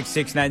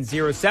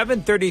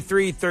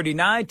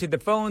 866-907-3339. To the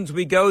phones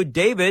we go.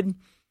 David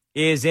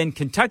is in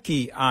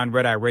Kentucky on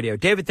Red Eye Radio.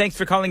 David, thanks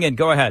for calling in.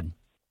 Go ahead.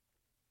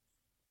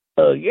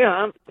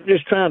 I'm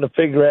just trying to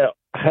figure out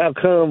how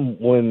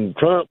come when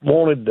Trump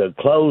wanted to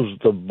close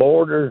the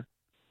border,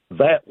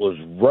 that was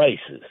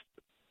racist.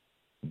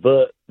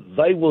 But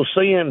they will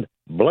send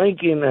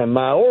Blinken and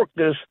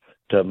Mayorkas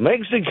to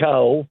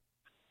Mexico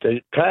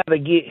to try to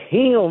get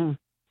him,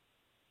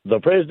 the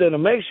president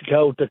of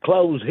Mexico, to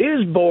close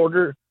his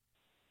border,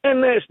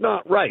 and that's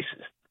not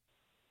racist.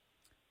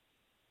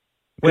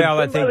 Well,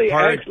 I think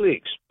actually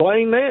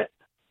explain that.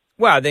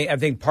 Well, I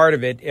think part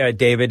of it,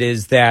 David,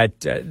 is that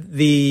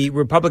the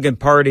Republican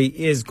Party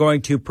is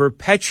going to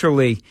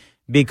perpetually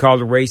be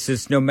called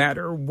racist no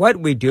matter what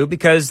we do,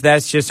 because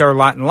that's just our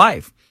lot in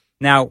life.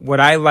 Now, what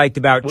I liked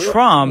about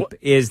Trump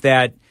is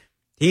that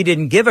he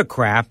didn't give a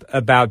crap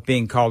about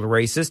being called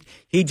racist.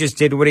 He just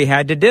did what he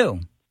had to do.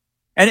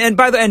 And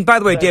by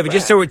the way, David,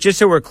 just so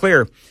we're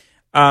clear,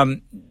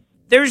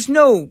 there's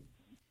no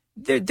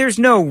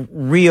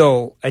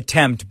real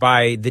attempt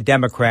by the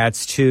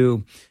Democrats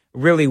to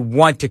really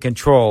want to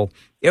control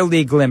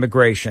illegal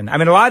immigration. I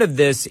mean, a lot of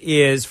this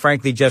is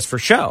frankly just for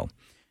show,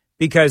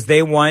 because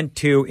they want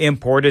to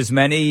import as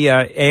many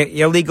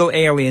illegal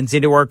aliens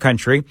into our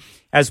country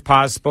as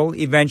possible,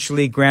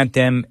 eventually grant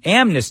them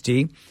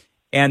amnesty,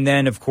 and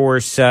then, of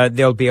course,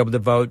 they'll be able to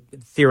vote,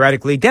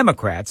 theoretically,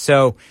 Democrats.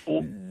 So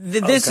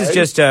this is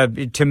just,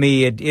 to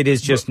me, it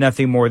is just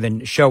nothing more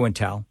than show and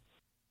tell.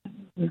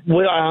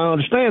 Well, I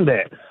understand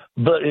that.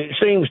 But it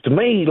seems to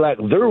me like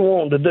they're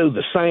wanting to do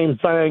the same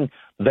thing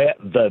that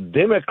the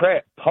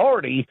Democrat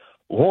Party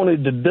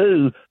wanted to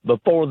do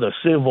before the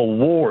Civil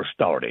War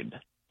started.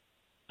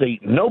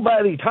 See,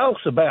 nobody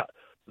talks about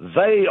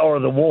they are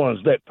the ones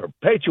that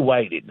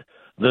perpetuated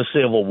the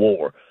Civil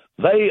War.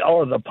 They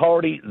are the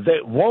party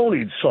that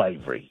wanted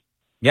slavery.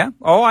 Yeah.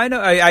 Oh, I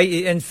know.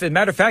 And as a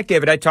matter of fact,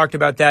 David, I talked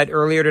about that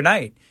earlier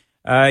tonight.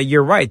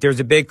 You're right. There's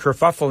a big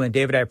kerfuffle, and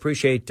David, I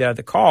appreciate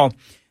the call.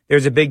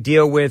 There's a big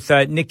deal with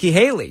Nikki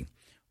Haley,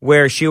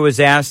 where she was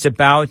asked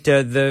about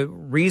the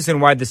reason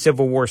why the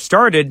Civil War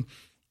started,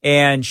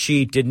 and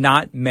she did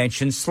not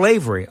mention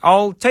slavery.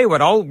 I'll tell you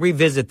what, I'll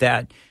revisit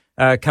that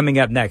coming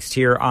up next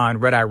here on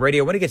Red Eye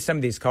Radio. I want to get some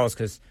of these calls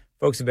because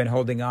folks have been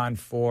holding on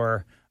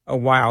for a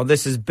while.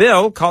 This is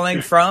Bill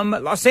calling from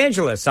Los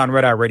Angeles on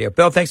Red Eye Radio.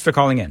 Bill, thanks for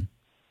calling in.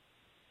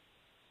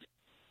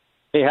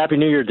 Hey, Happy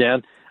New Year,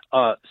 Dan.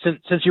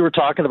 Since you were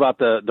talking about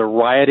the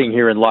rioting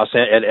here in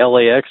at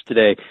LAX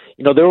today,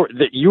 you know,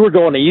 you were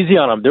going easy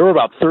on them. There were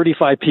about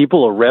 35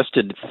 people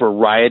arrested for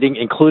rioting,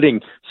 including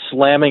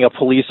slamming a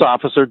police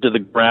officer to the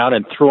ground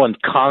and throwing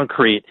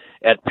concrete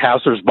at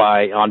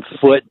passersby on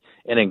foot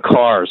and in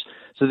cars.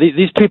 So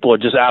these people are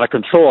just out of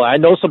control. I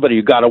know somebody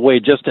who got away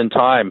just in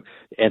time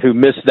and who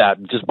missed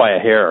that just by a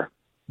hair.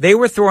 They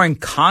were throwing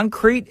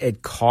concrete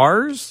at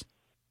cars?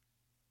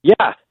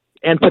 Yeah,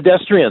 and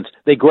pedestrians.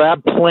 They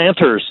grabbed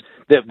planters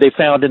that they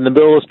found in the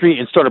middle of the street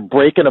and started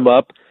breaking them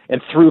up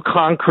and threw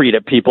concrete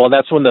at people, and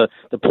that's when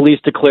the police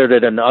declared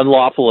it an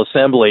unlawful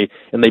assembly,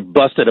 and they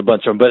busted a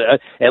bunch of them. But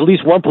at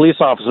least one police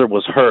officer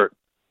was hurt.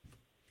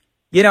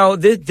 You know,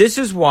 this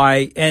is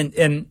why,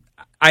 and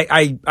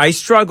I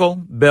struggle,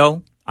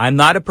 Bill. I'm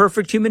not a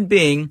perfect human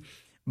being,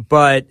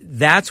 but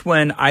that's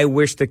when I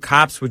wish the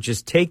cops would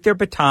just take their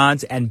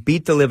batons and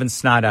beat the living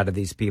snot out of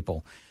these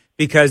people,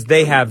 because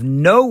they have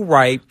no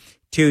right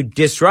to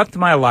disrupt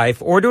my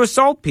life or to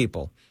assault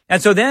people.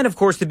 And so then, of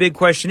course, the big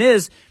question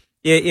is,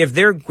 if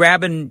they're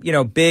grabbing,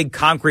 big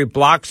concrete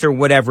blocks or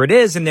whatever it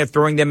is, and they're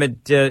throwing them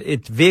at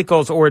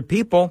vehicles or at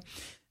people,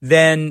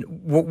 then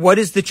what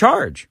is the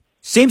charge?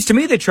 Seems to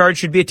me the charge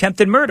should be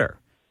attempted murder,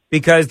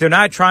 because they're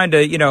not trying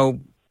to,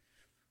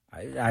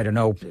 I don't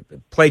know,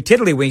 play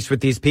tiddlywinks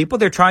with these people.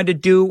 They're trying to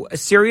do a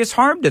serious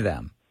harm to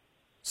them.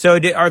 So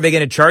are they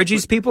going to charge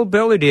these people,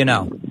 Bill, or do you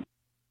know?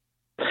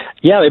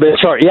 Yeah, they've been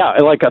charged. Yeah,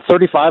 like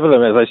 35 of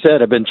them, as I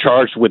said, have been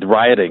charged with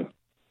rioting.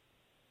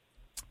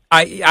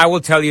 I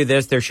will tell you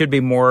this: there should be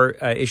more.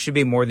 It should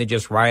be more than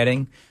just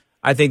rioting.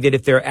 I think that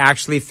if they're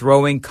actually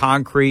throwing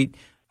concrete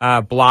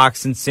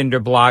blocks and cinder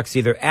blocks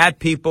either at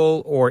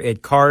people or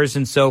at cars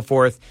and so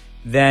forth,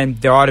 then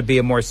there ought to be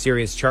a more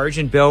serious charge.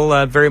 And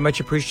Bill, very much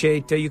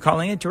appreciate you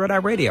calling in to Red Eye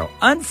Radio.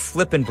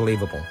 Unflippin'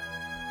 believable.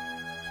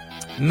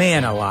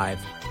 Man alive.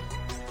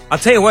 I'll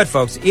tell you what,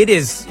 folks, it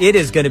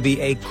is going to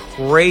be a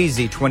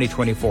crazy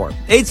 2024.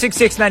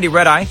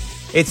 866-90-RED-EYE,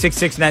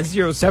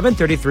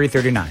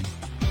 866-907-3339.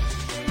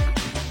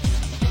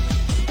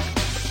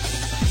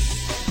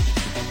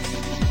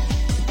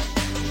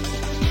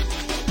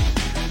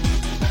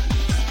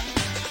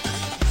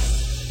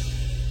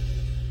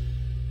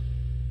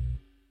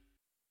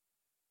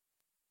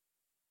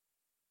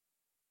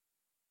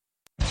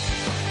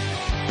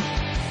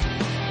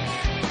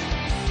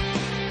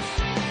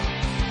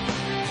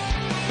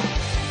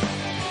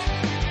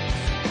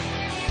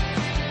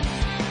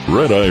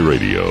 Red Eye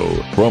Radio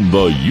from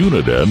the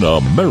Uniden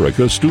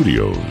America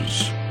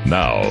Studios.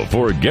 Now,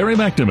 for Gary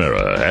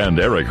McNamara and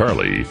Eric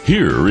Harley,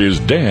 here is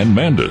Dan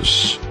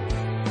Mandis.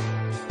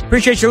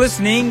 Appreciate you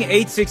listening.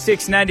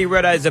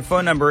 866-90-RED-EYE is the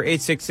phone number,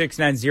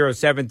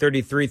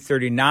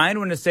 866-907-3339. I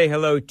want to say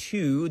hello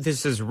to,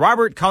 this is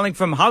Robert calling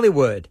from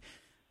Hollywood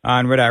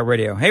on Red Eye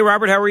Radio. Hey,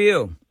 Robert, how are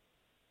you?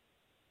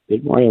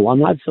 Good morning. Well, I'm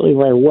not feeling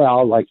very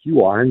well, like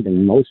you aren't,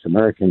 and most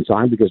Americans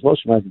aren't, because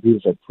most American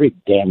people are pretty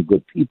damn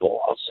good people.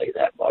 I'll say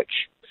that much.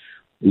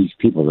 These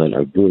people that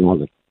are doing all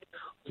the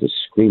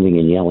screaming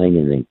and yelling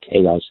and the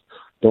chaos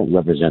don't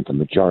represent the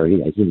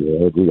majority. I think we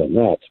all agree on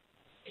that.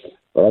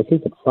 But I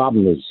think the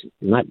problem is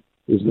not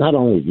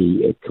only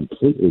the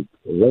completely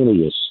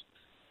erroneous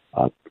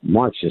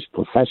Marxist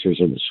professors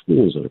in the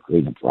schools that are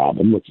creating a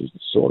problem, which is the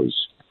source.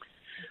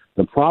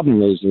 The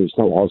problem is there's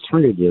no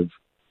alternative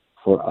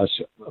for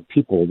us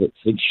people that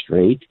think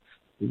straight,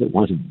 that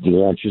want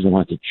the answers and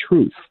want the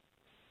truth.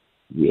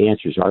 The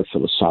answers are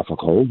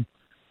philosophical,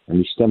 and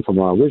they stem from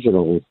our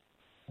original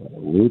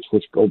roots,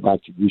 which go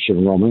back to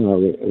Grecian, Roman, or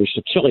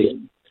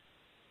Aristotelian.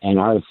 And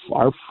our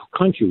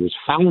country was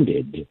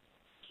founded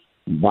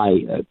by,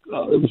 it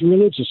was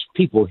religious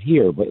people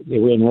here, but they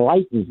were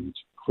enlightened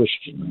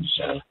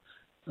Christians,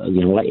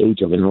 the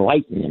age of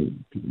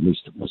enlightenment. People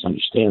must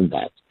understand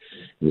that.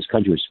 And this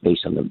country was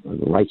based on the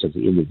rights of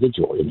the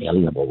individual,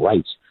 inalienable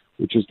rights,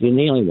 which is the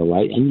inalienable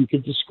right. And you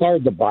can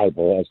discard the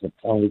Bible, as the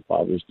Founding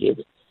Fathers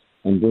did,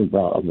 and bring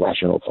about a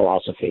rational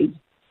philosophy.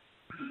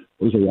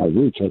 Those are our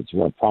roots. That's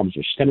where our problems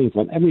are stemming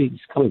from. Everything's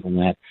coming from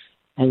that.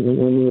 And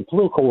in the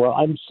political world,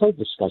 I'm so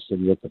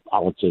disgusted with the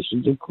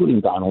politicians,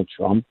 including Donald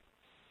Trump.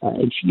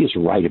 And she is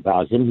right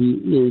about him. He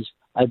is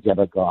a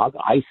demagogue,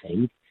 I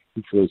think.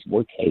 He creates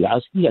more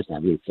chaos. He doesn't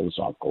have any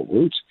philosophical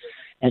roots.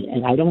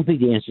 And I don't think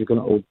the answer is going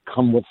to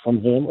come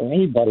from him or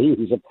anybody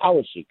who's a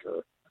power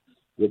seeker.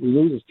 What we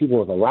need is people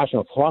with a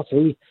rational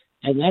philosophy,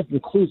 and that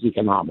includes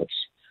economics.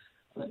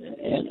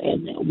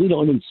 And we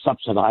don't need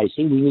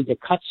subsidizing. We need to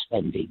cut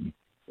spending,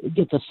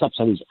 get the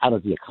subsidies out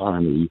of the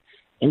economy,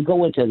 and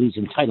go into these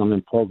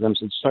entitlement programs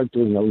and start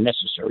doing the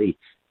necessary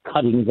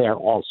cutting there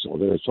also.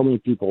 There are so many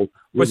people.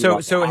 Well,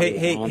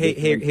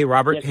 hey,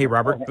 Robert.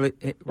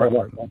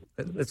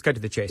 Let's cut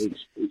to the chase.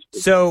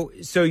 So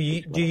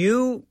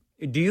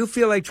do you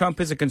feel like Trump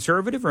is a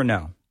conservative or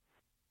no?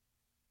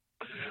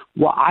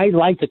 Well, I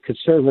like the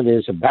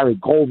conservatives, a Barry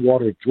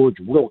Goldwater, George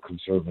Will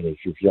conservatives,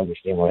 if you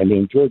understand what I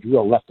mean. George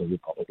Will left the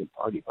Republican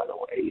Party, by the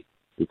way,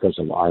 because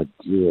of our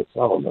dear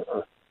fellow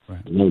there.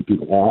 Right. Many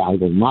people I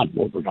will not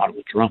vote for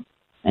Donald Trump.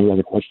 Any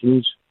other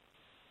questions?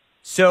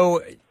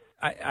 So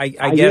I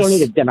guess you don't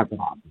need a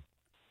Democrat.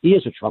 He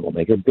is a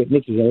troublemaker.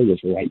 Nikki Haley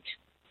is right.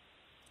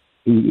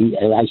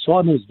 I saw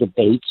him in his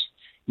debates.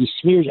 He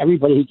smears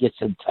everybody he gets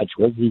in touch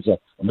with. He's a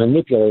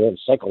manipulator, a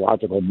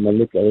psychological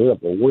manipulator of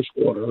the worst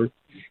order.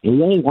 And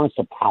he only wants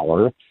the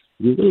power. If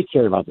he really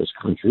cared about this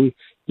country,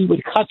 he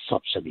would cut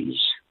subsidies.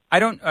 I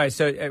don't.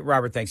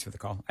 Robert, thanks for the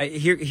call.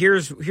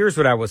 Here's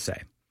what I will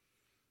say.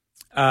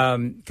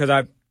 Because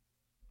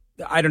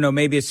I don't know.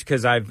 Maybe it's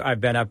because I've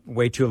been up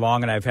way too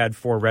long and I've had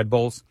 4 Red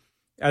Bulls.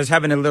 I was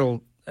having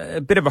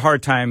a bit of a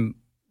hard time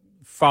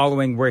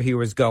following where he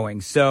was going.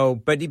 So,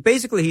 but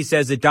he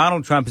says that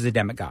Donald Trump is a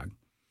demagogue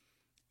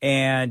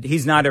and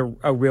he's not a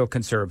real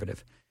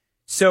conservative.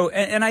 So,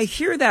 and I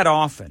hear that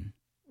often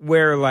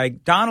where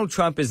like Donald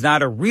Trump is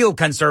not a real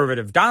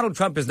conservative. Donald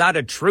Trump is not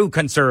a true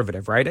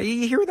conservative, right?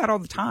 You hear that all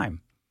the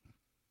time.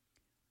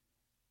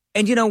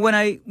 And, you know,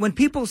 when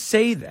people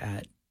say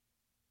that,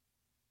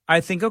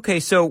 I think, okay,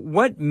 so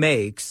what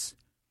makes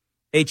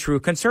a true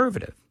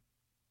conservative?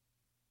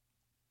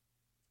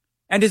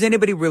 And does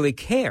anybody really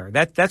care?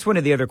 That's one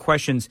of the other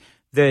questions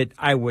that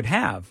I would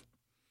have.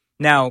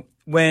 Now,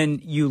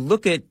 when you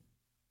look at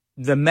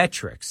the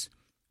metrics,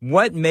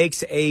 what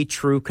makes a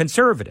true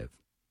conservative?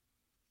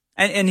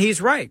 And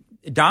he's right.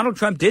 Donald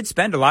Trump did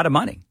spend a lot of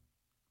money.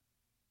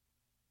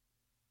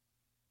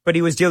 But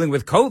he was dealing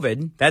with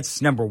COVID.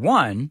 That's number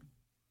one.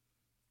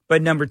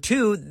 But number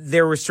two,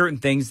 there were certain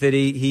things that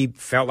he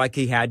felt like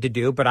he had to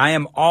do. But I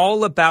am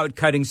all about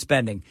cutting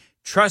spending.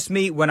 Trust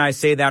me when I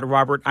say that,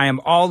 Robert, I am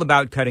all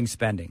about cutting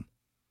spending.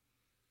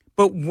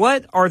 But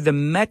what are the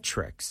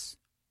metrics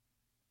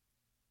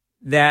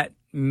that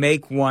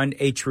make one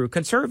a true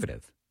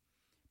conservative?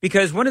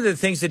 Because one of the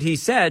things that he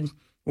said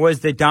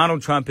was that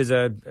Donald Trump is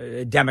a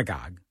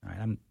demagogue.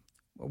 Right?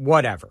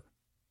 Whatever.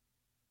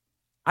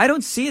 I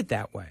don't see it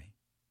that way.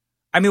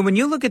 I mean, when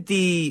you look at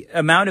the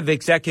amount of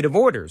executive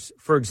orders,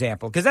 for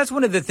example, because that's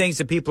one of the things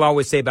that people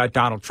always say about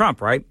Donald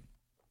Trump, right?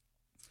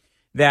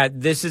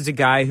 That this is a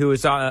guy who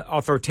is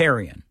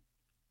authoritarian,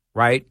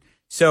 right?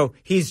 So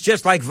he's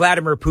just like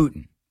Vladimir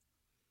Putin.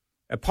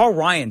 Paul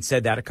Ryan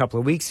said that a couple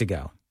of weeks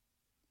ago.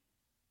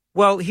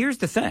 Well, here's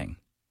the thing.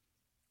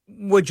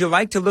 Would you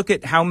like to look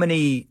at how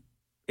many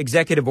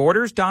executive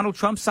orders Donald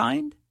Trump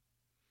signed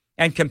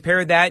and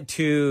compare that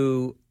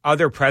to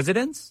other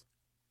presidents?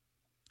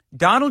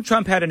 Donald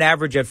Trump had an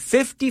average of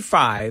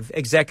 55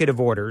 executive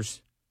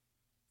orders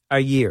a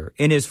year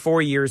in his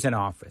 4 years in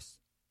office.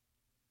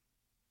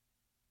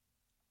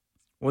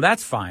 Well,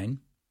 that's fine.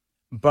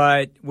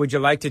 But would you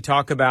like to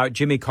talk about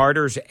Jimmy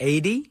Carter's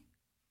 80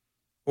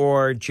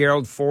 or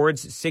Gerald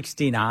Ford's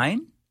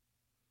 69?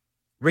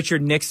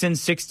 Richard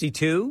Nixon's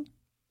 62?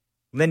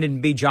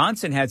 Lyndon B.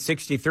 Johnson had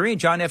 63 and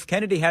John F.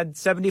 Kennedy had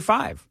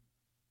 75.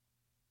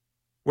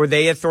 Were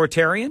they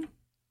authoritarian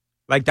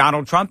like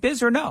Donald Trump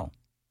is or no?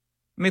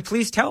 I mean,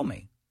 please tell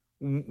me,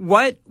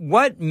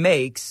 what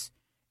makes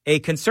a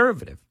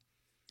conservative?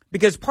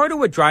 Because part of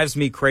what drives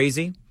me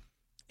crazy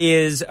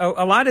is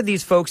a lot of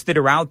these folks that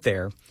are out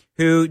there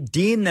who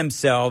deem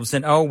themselves,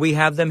 and we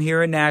have them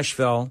here in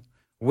Nashville.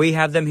 We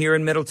have them here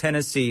in Middle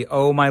Tennessee.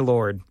 Oh, my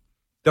Lord.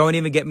 Don't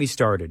even get me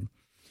started.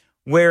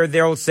 Where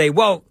they'll say,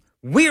 well,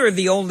 we're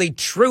the only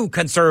true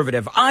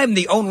conservative. I'm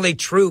the only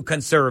true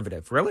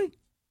conservative. Really?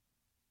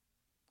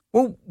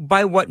 Well,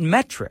 by what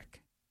metric?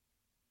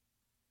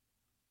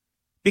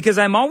 Because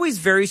I'm always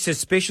very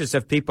suspicious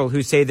of people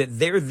who say that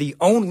they're the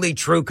only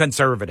true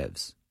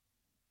conservatives.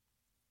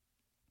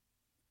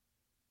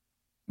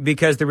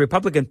 Because the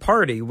Republican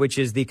Party, which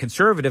is the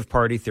conservative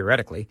party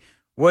theoretically,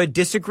 would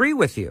disagree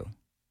with you.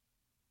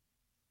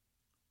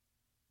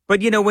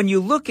 But, you know, when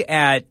you look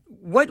at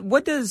what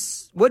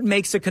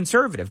makes a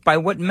conservative, by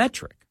what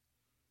metric?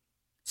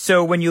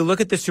 So when you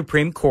look at the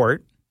Supreme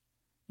Court,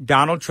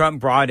 Donald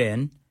Trump brought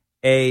in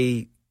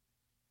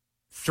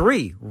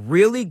 3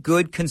 really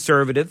good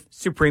conservative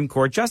Supreme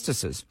Court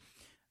justices.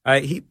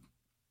 He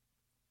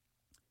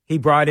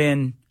brought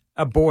in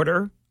a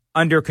border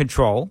under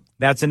control.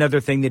 That's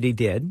another thing that he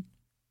did.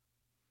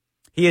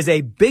 He is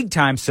a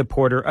big-time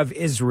supporter of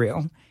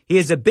Israel. He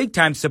is a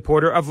big-time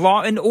supporter of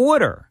law and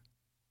order.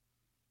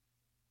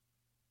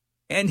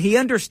 And he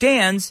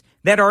understands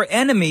that our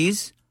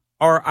enemies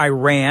are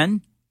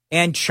Iran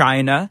and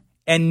China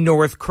and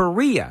North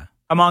Korea,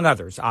 among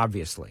others,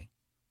 obviously.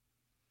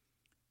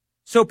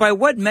 So by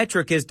what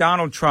metric is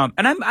Donald Trump?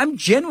 And I'm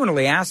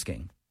genuinely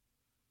asking,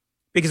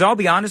 because I'll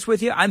be honest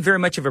with you, I'm very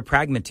much of a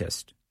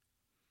pragmatist.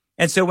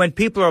 And so when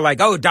people are like,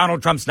 oh,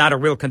 Donald Trump's not a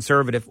real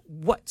conservative,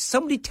 what?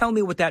 Somebody tell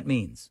me what that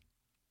means.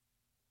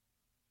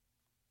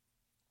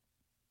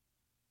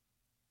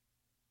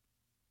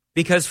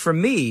 Because for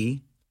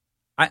me,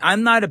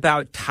 I'm not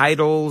about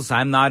titles.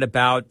 I'm not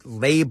about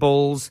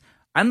labels.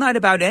 I'm not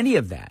about any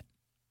of that.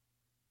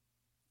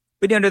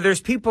 But, you know, there's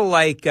people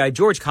like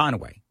George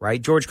Conway,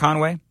 right? George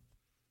Conway.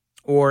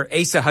 Or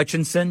Asa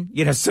Hutchinson,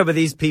 you know, some of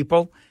these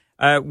people,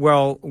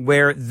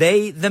 where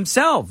they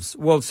themselves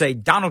will say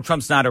Donald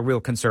Trump's not a real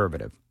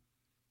conservative.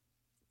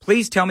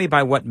 Please tell me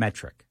by what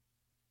metric.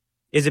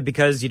 Is it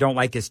because you don't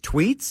like his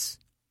tweets?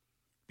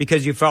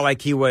 Because you felt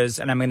like he was,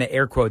 and I'm going to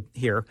air quote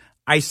here,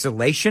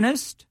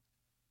 isolationist?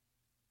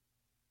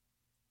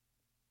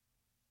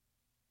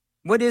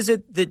 What is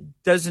it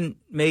that doesn't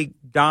make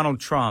Donald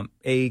Trump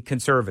a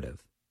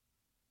conservative?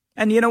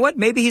 And you know what?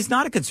 Maybe he's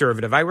not a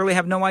conservative. I really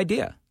have no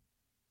idea.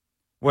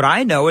 What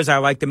I know is I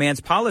like the man's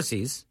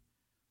policies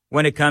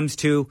when it comes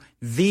to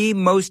the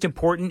most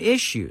important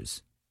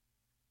issues.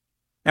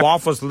 Now,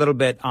 waffles a little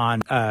bit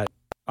on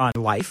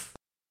life,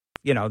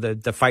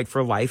 the fight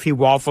for life. He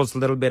waffles a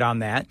little bit on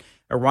that.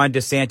 Ron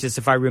DeSantis,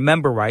 if I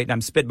remember right, and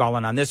I'm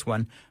spitballing on this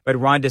one, but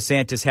Ron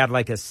DeSantis had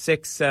like a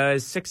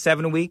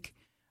 7 week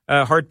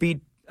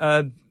heartbeat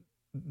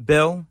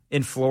bill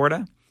in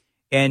Florida.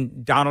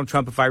 And Donald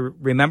Trump, if I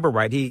remember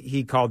right,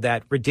 he called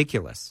that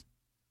ridiculous,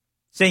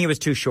 saying it was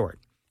too short.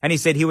 And he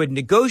said he would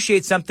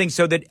negotiate something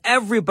so that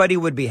everybody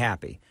would be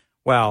happy.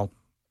 Well,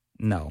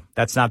 no,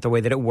 that's not the way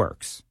that it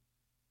works.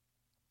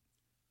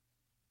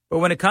 But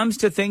when it comes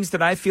to things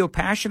that I feel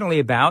passionately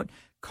about,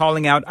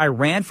 calling out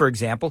Iran, for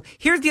example,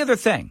 here's the other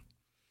thing.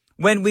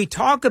 When we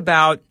talk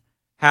about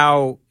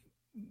how,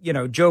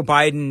 Joe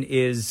Biden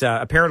is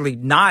apparently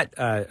not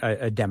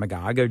a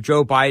demagogue, or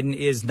Joe Biden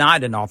is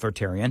not an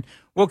authoritarian,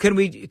 well, can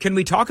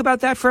we talk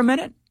about that for a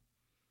minute?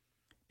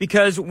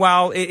 Because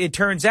while it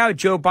turns out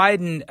Joe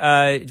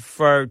Biden,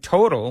 for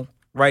total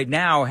right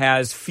now,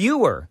 has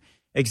fewer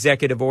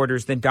executive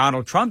orders than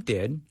Donald Trump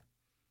did.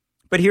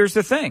 But here's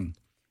the thing.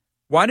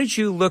 Why don't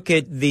you look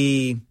at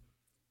the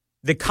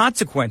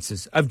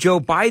consequences of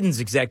Joe Biden's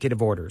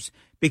executive orders?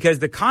 Because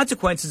the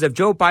consequences of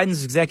Joe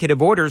Biden's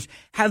executive orders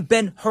have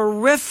been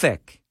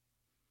horrific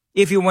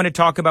if you want to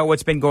talk about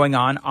what's been going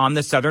on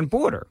the southern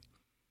border.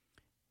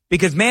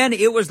 Because, man,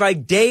 it was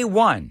like day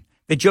one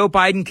that Joe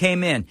Biden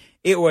came in.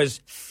 It was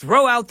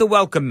throw out the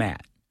welcome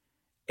mat.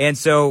 And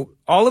so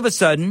all of a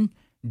sudden,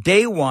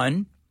 day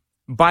one,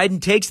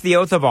 Biden takes the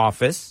oath of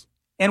office.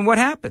 And what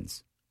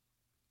happens?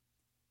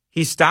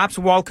 He stops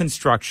wall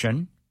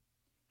construction.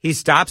 He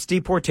stops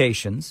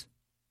deportations.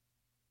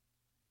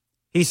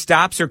 He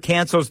stops or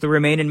cancels the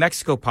Remain in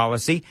Mexico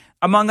policy,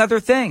 among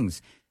other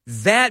things.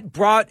 That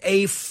brought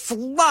a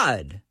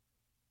flood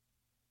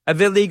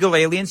of illegal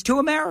aliens to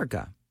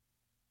America.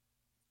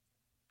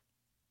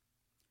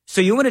 So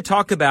you want to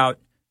talk about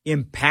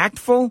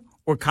impactful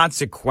or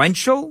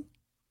consequential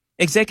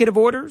executive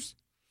orders?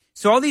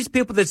 So all these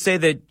people that say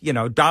that,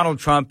 Donald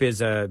Trump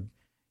is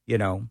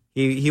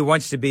he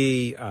wants to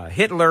be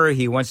Hitler,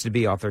 he wants to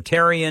be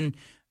authoritarian,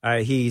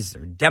 he's a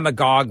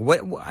demagogue.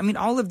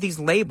 All of these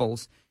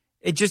labels,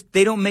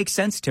 they don't make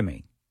sense to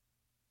me.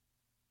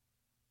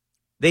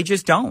 They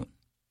just don't.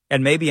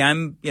 And maybe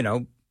I'm,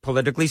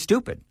 politically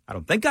stupid. I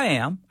don't think I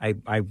am.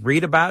 I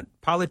read about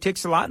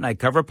politics a lot and I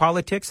cover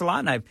politics a lot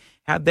and I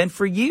have been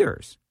for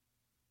years.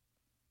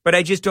 But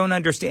I just don't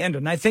understand.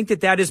 And I think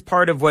that is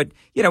part of what,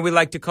 we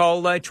like to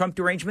call Trump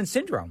derangement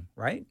syndrome,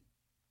 right?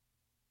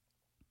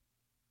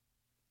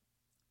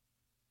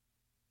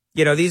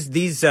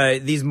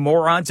 These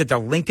morons at the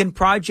Lincoln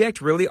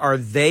Project, really, are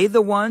they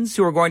the ones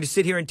who are going to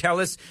sit here and tell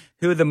us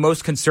who the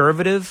most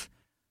conservative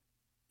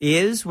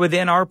is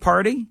within our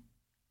party?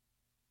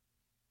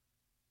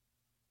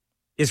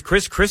 Is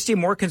Chris Christie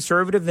more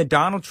conservative than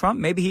Donald Trump?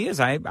 Maybe he is.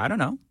 I don't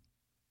know.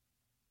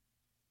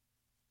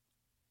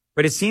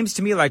 But it seems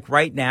to me like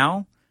right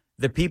now,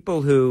 the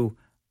people who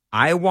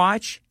I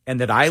watch and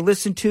that I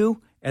listen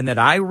to and that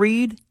I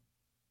read,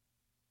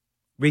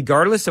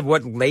 regardless of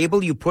what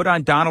label you put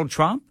on Donald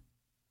Trump,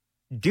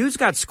 dude's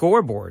got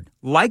scoreboard.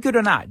 Like it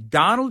or not,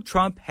 Donald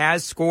Trump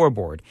has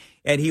scoreboard.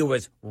 And he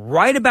was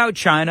right about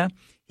China.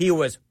 He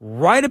was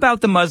right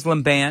about the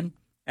Muslim ban.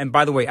 And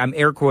by the way, I'm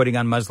air quoting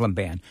on Muslim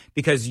ban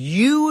because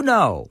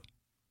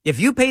if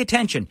you pay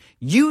attention,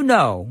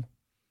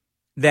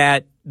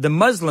 that the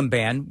Muslim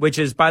ban, which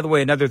is, by the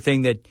way, another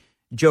thing that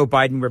Joe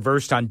Biden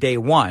reversed on day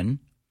one,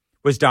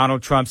 was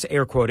Donald Trump's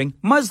air quoting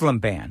Muslim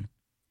ban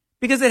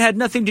because it had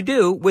nothing to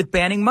do with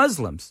banning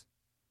Muslims.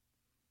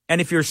 And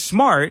if you're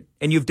smart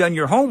and you've done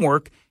your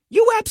homework,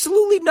 you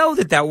absolutely know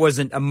that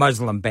wasn't a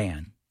Muslim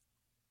ban.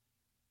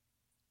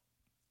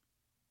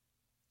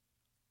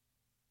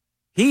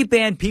 He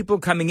banned people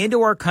coming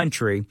into our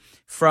country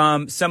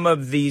from some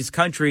of these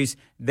countries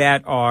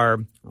that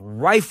are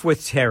rife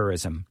with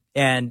terrorism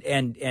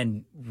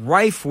and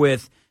rife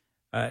with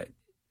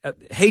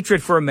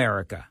hatred for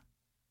America.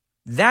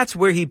 That's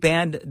where he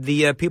banned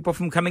the people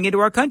from coming into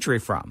our country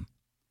from.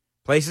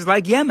 Places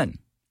like Yemen.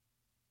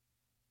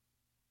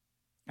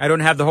 I don't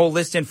have the whole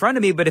list in front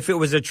of me, but if it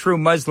was a true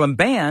Muslim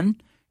ban,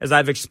 as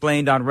I've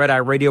explained on Red Eye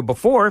Radio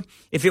before,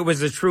 if it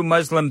was a true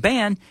Muslim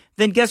ban,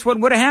 then guess what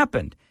would have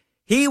happened?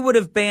 He would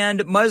have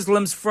banned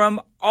Muslims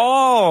from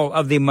all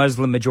of the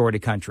Muslim majority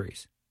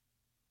countries.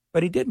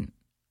 But he didn't.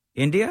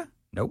 India?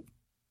 Nope.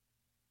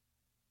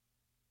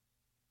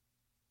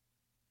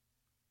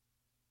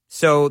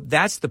 So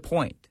that's the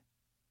point.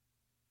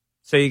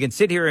 So you can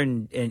sit here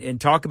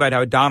and talk about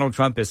how Donald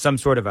Trump is some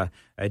sort of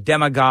a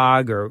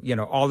demagogue or,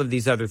 all of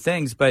these other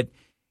things. But,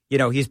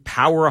 he's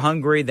power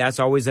hungry. That's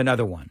always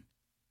another one.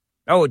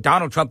 Oh,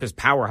 Donald Trump is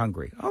power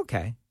hungry.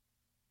 Okay.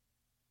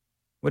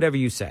 Whatever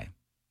you say.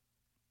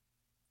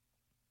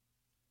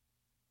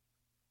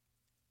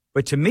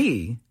 But to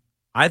me,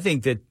 I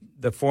think that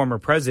the former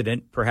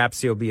president,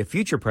 perhaps he'll be a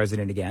future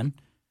president again,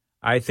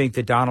 I think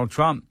that Donald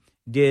Trump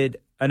did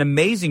an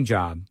amazing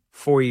job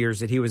 4 years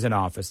that he was in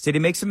office. Did he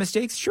make some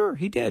mistakes? Sure,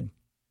 he did.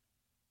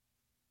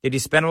 Did he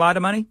spend a lot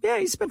of money? Yeah,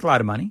 he spent a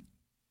lot of money.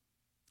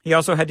 He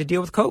also had to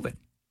deal with COVID.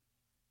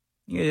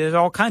 There's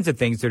all kinds of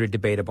things that are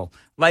debatable,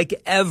 like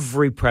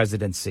every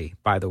presidency,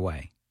 by the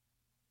way.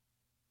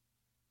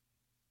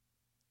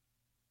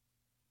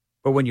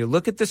 But when you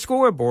look at the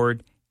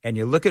scoreboard and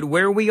you look at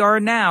where we are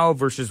now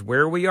versus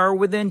where we are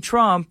within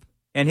Trump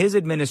and his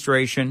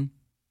administration,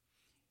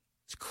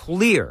 it's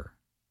clear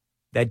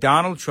that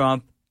Donald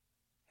Trump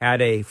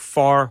had a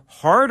far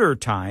harder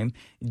time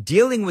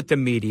dealing with the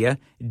media,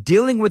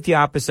 dealing with the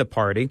opposite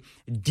party,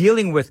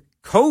 dealing with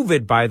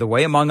COVID, by the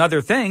way, among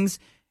other things.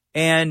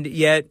 And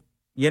yet,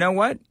 you know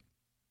what?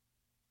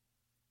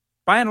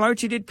 By and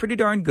large, he did pretty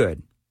darn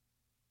good.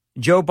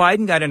 Joe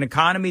Biden got an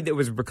economy that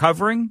was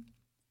recovering,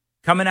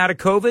 coming out of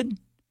COVID.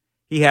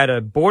 He had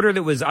a border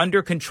that was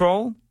under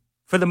control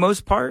for the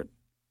most part.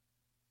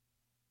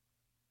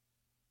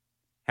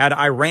 Had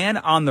Iran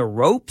on the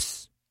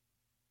ropes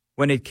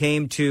when it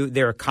came to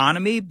their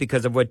economy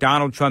because of what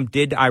Donald Trump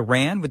did to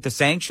Iran with the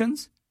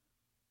sanctions.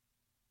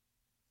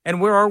 And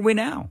where are we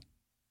now?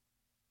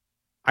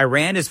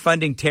 Iran is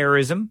funding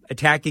terrorism,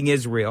 attacking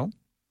Israel.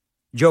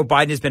 Joe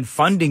Biden has been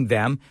funding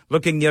them,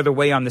 looking the other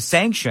way on the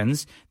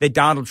sanctions that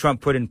Donald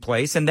Trump put in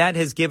place, and that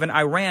has given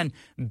Iran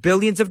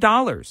billions of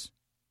dollars.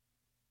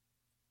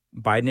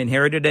 Biden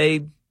inherited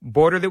a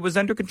border that was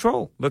under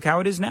control. Look how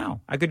it is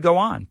now. I could go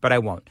on, but I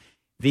won't.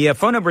 The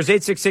phone number is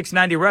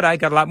 866-90-RED-I.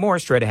 Got a lot more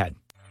straight ahead.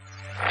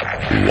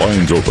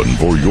 Lines open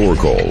for your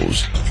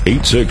calls.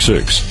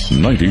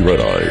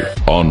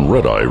 866-90-RED-I on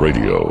Red Eye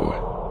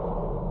Radio.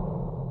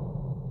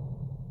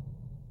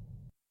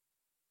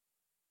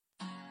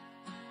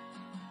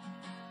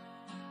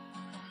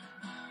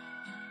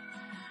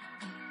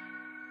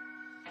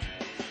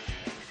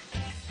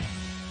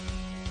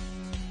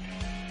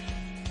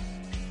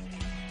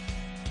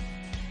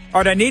 All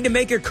right, I need to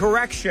make a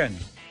correction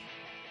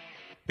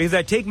because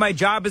I take my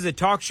job as a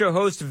talk show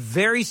host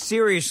very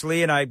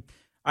seriously, and I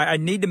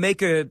need to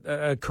make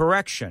a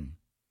correction.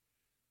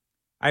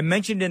 I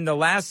mentioned in the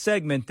last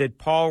segment that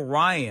Paul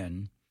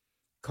Ryan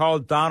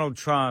called Donald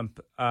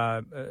Trump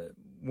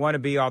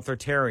wannabe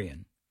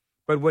authoritarian.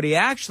 But what he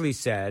actually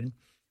said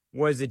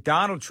was that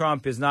Donald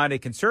Trump is not a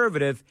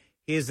conservative.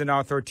 He is an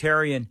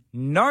authoritarian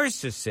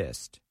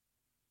narcissist.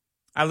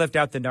 I left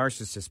out the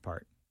narcissist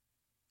part.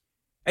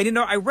 And, you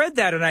know, I read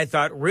that and I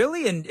thought,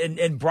 really? And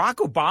Barack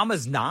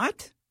Obama's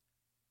not?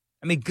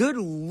 I mean, good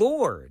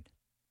Lord.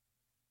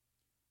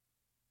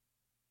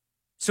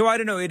 So I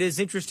don't know. It is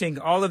interesting,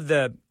 all of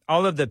the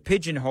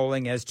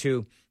pigeonholing as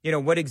to, you know,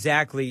 what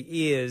exactly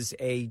is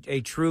a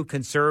true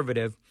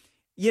conservative.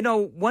 You know,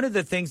 one of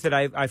the things that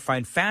I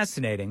find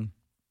fascinating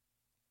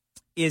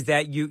is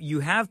that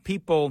you have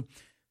people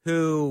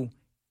who,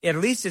 at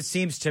least it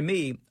seems to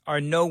me, are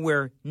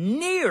nowhere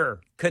near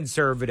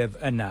conservative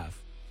enough.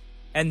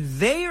 And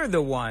they are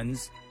the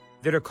ones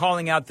that are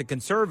calling out the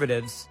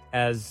conservatives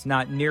as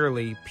not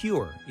nearly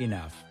pure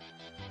enough.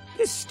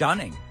 It is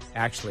stunning,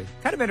 actually.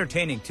 Kind of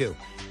entertaining, too.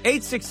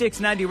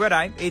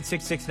 866-90-RED-I,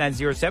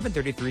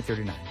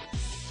 866-907-3339.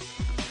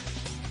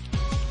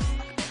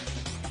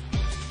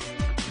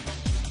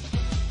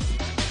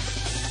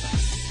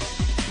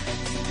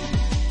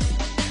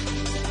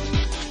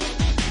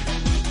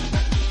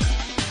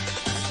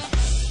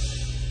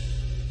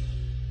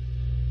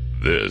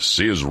 This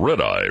is Red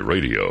Eye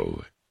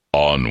Radio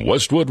on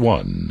Westwood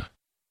One.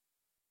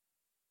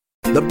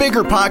 The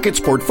Bigger Pockets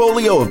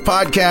portfolio of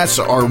podcasts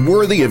are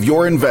worthy of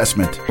your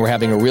investment. We're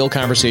having a real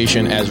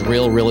conversation as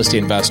real estate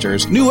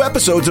investors. New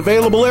episodes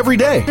available every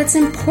day. It's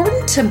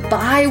important to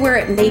buy where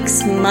it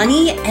makes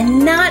money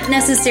and not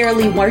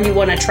necessarily where you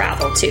want to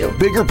travel to.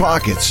 Bigger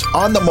Pockets,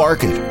 On the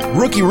Market,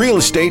 Rookie Real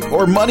Estate,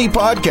 or Money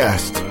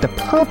Podcast. The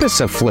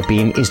purpose of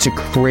flipping is to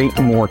create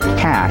more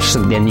cash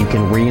so then you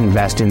can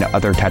reinvest into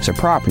other types of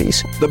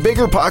properties. The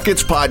Bigger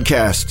Pockets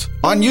Podcast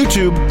on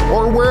YouTube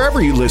or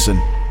wherever you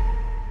listen.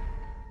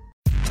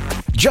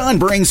 John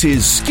brings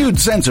his skewed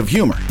sense of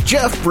humor.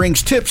 Jeff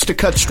brings tips to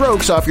cut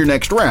strokes off your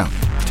next round.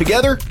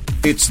 Together,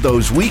 it's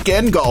those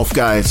weekend golf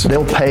guys.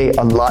 They'll pay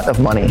a lot of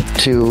money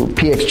to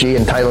PXG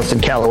and Titleist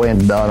and Callaway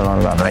and on and on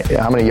and on, right?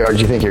 How many yards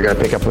do you think you're going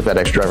to pick up with that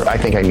extra driver? I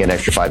think I can get an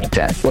extra 5 to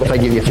 10. What if I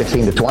give you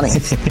 15 to 20?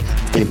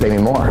 You pay me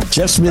more.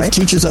 Jeff Smith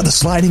teaches on a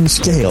sliding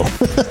scale.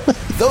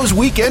 Those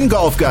Weekend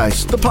Golf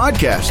Guys, the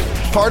podcast,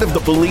 part of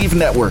the Believe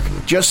Network.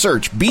 Just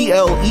search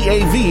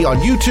BLEAV on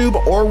YouTube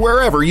or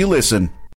wherever you listen.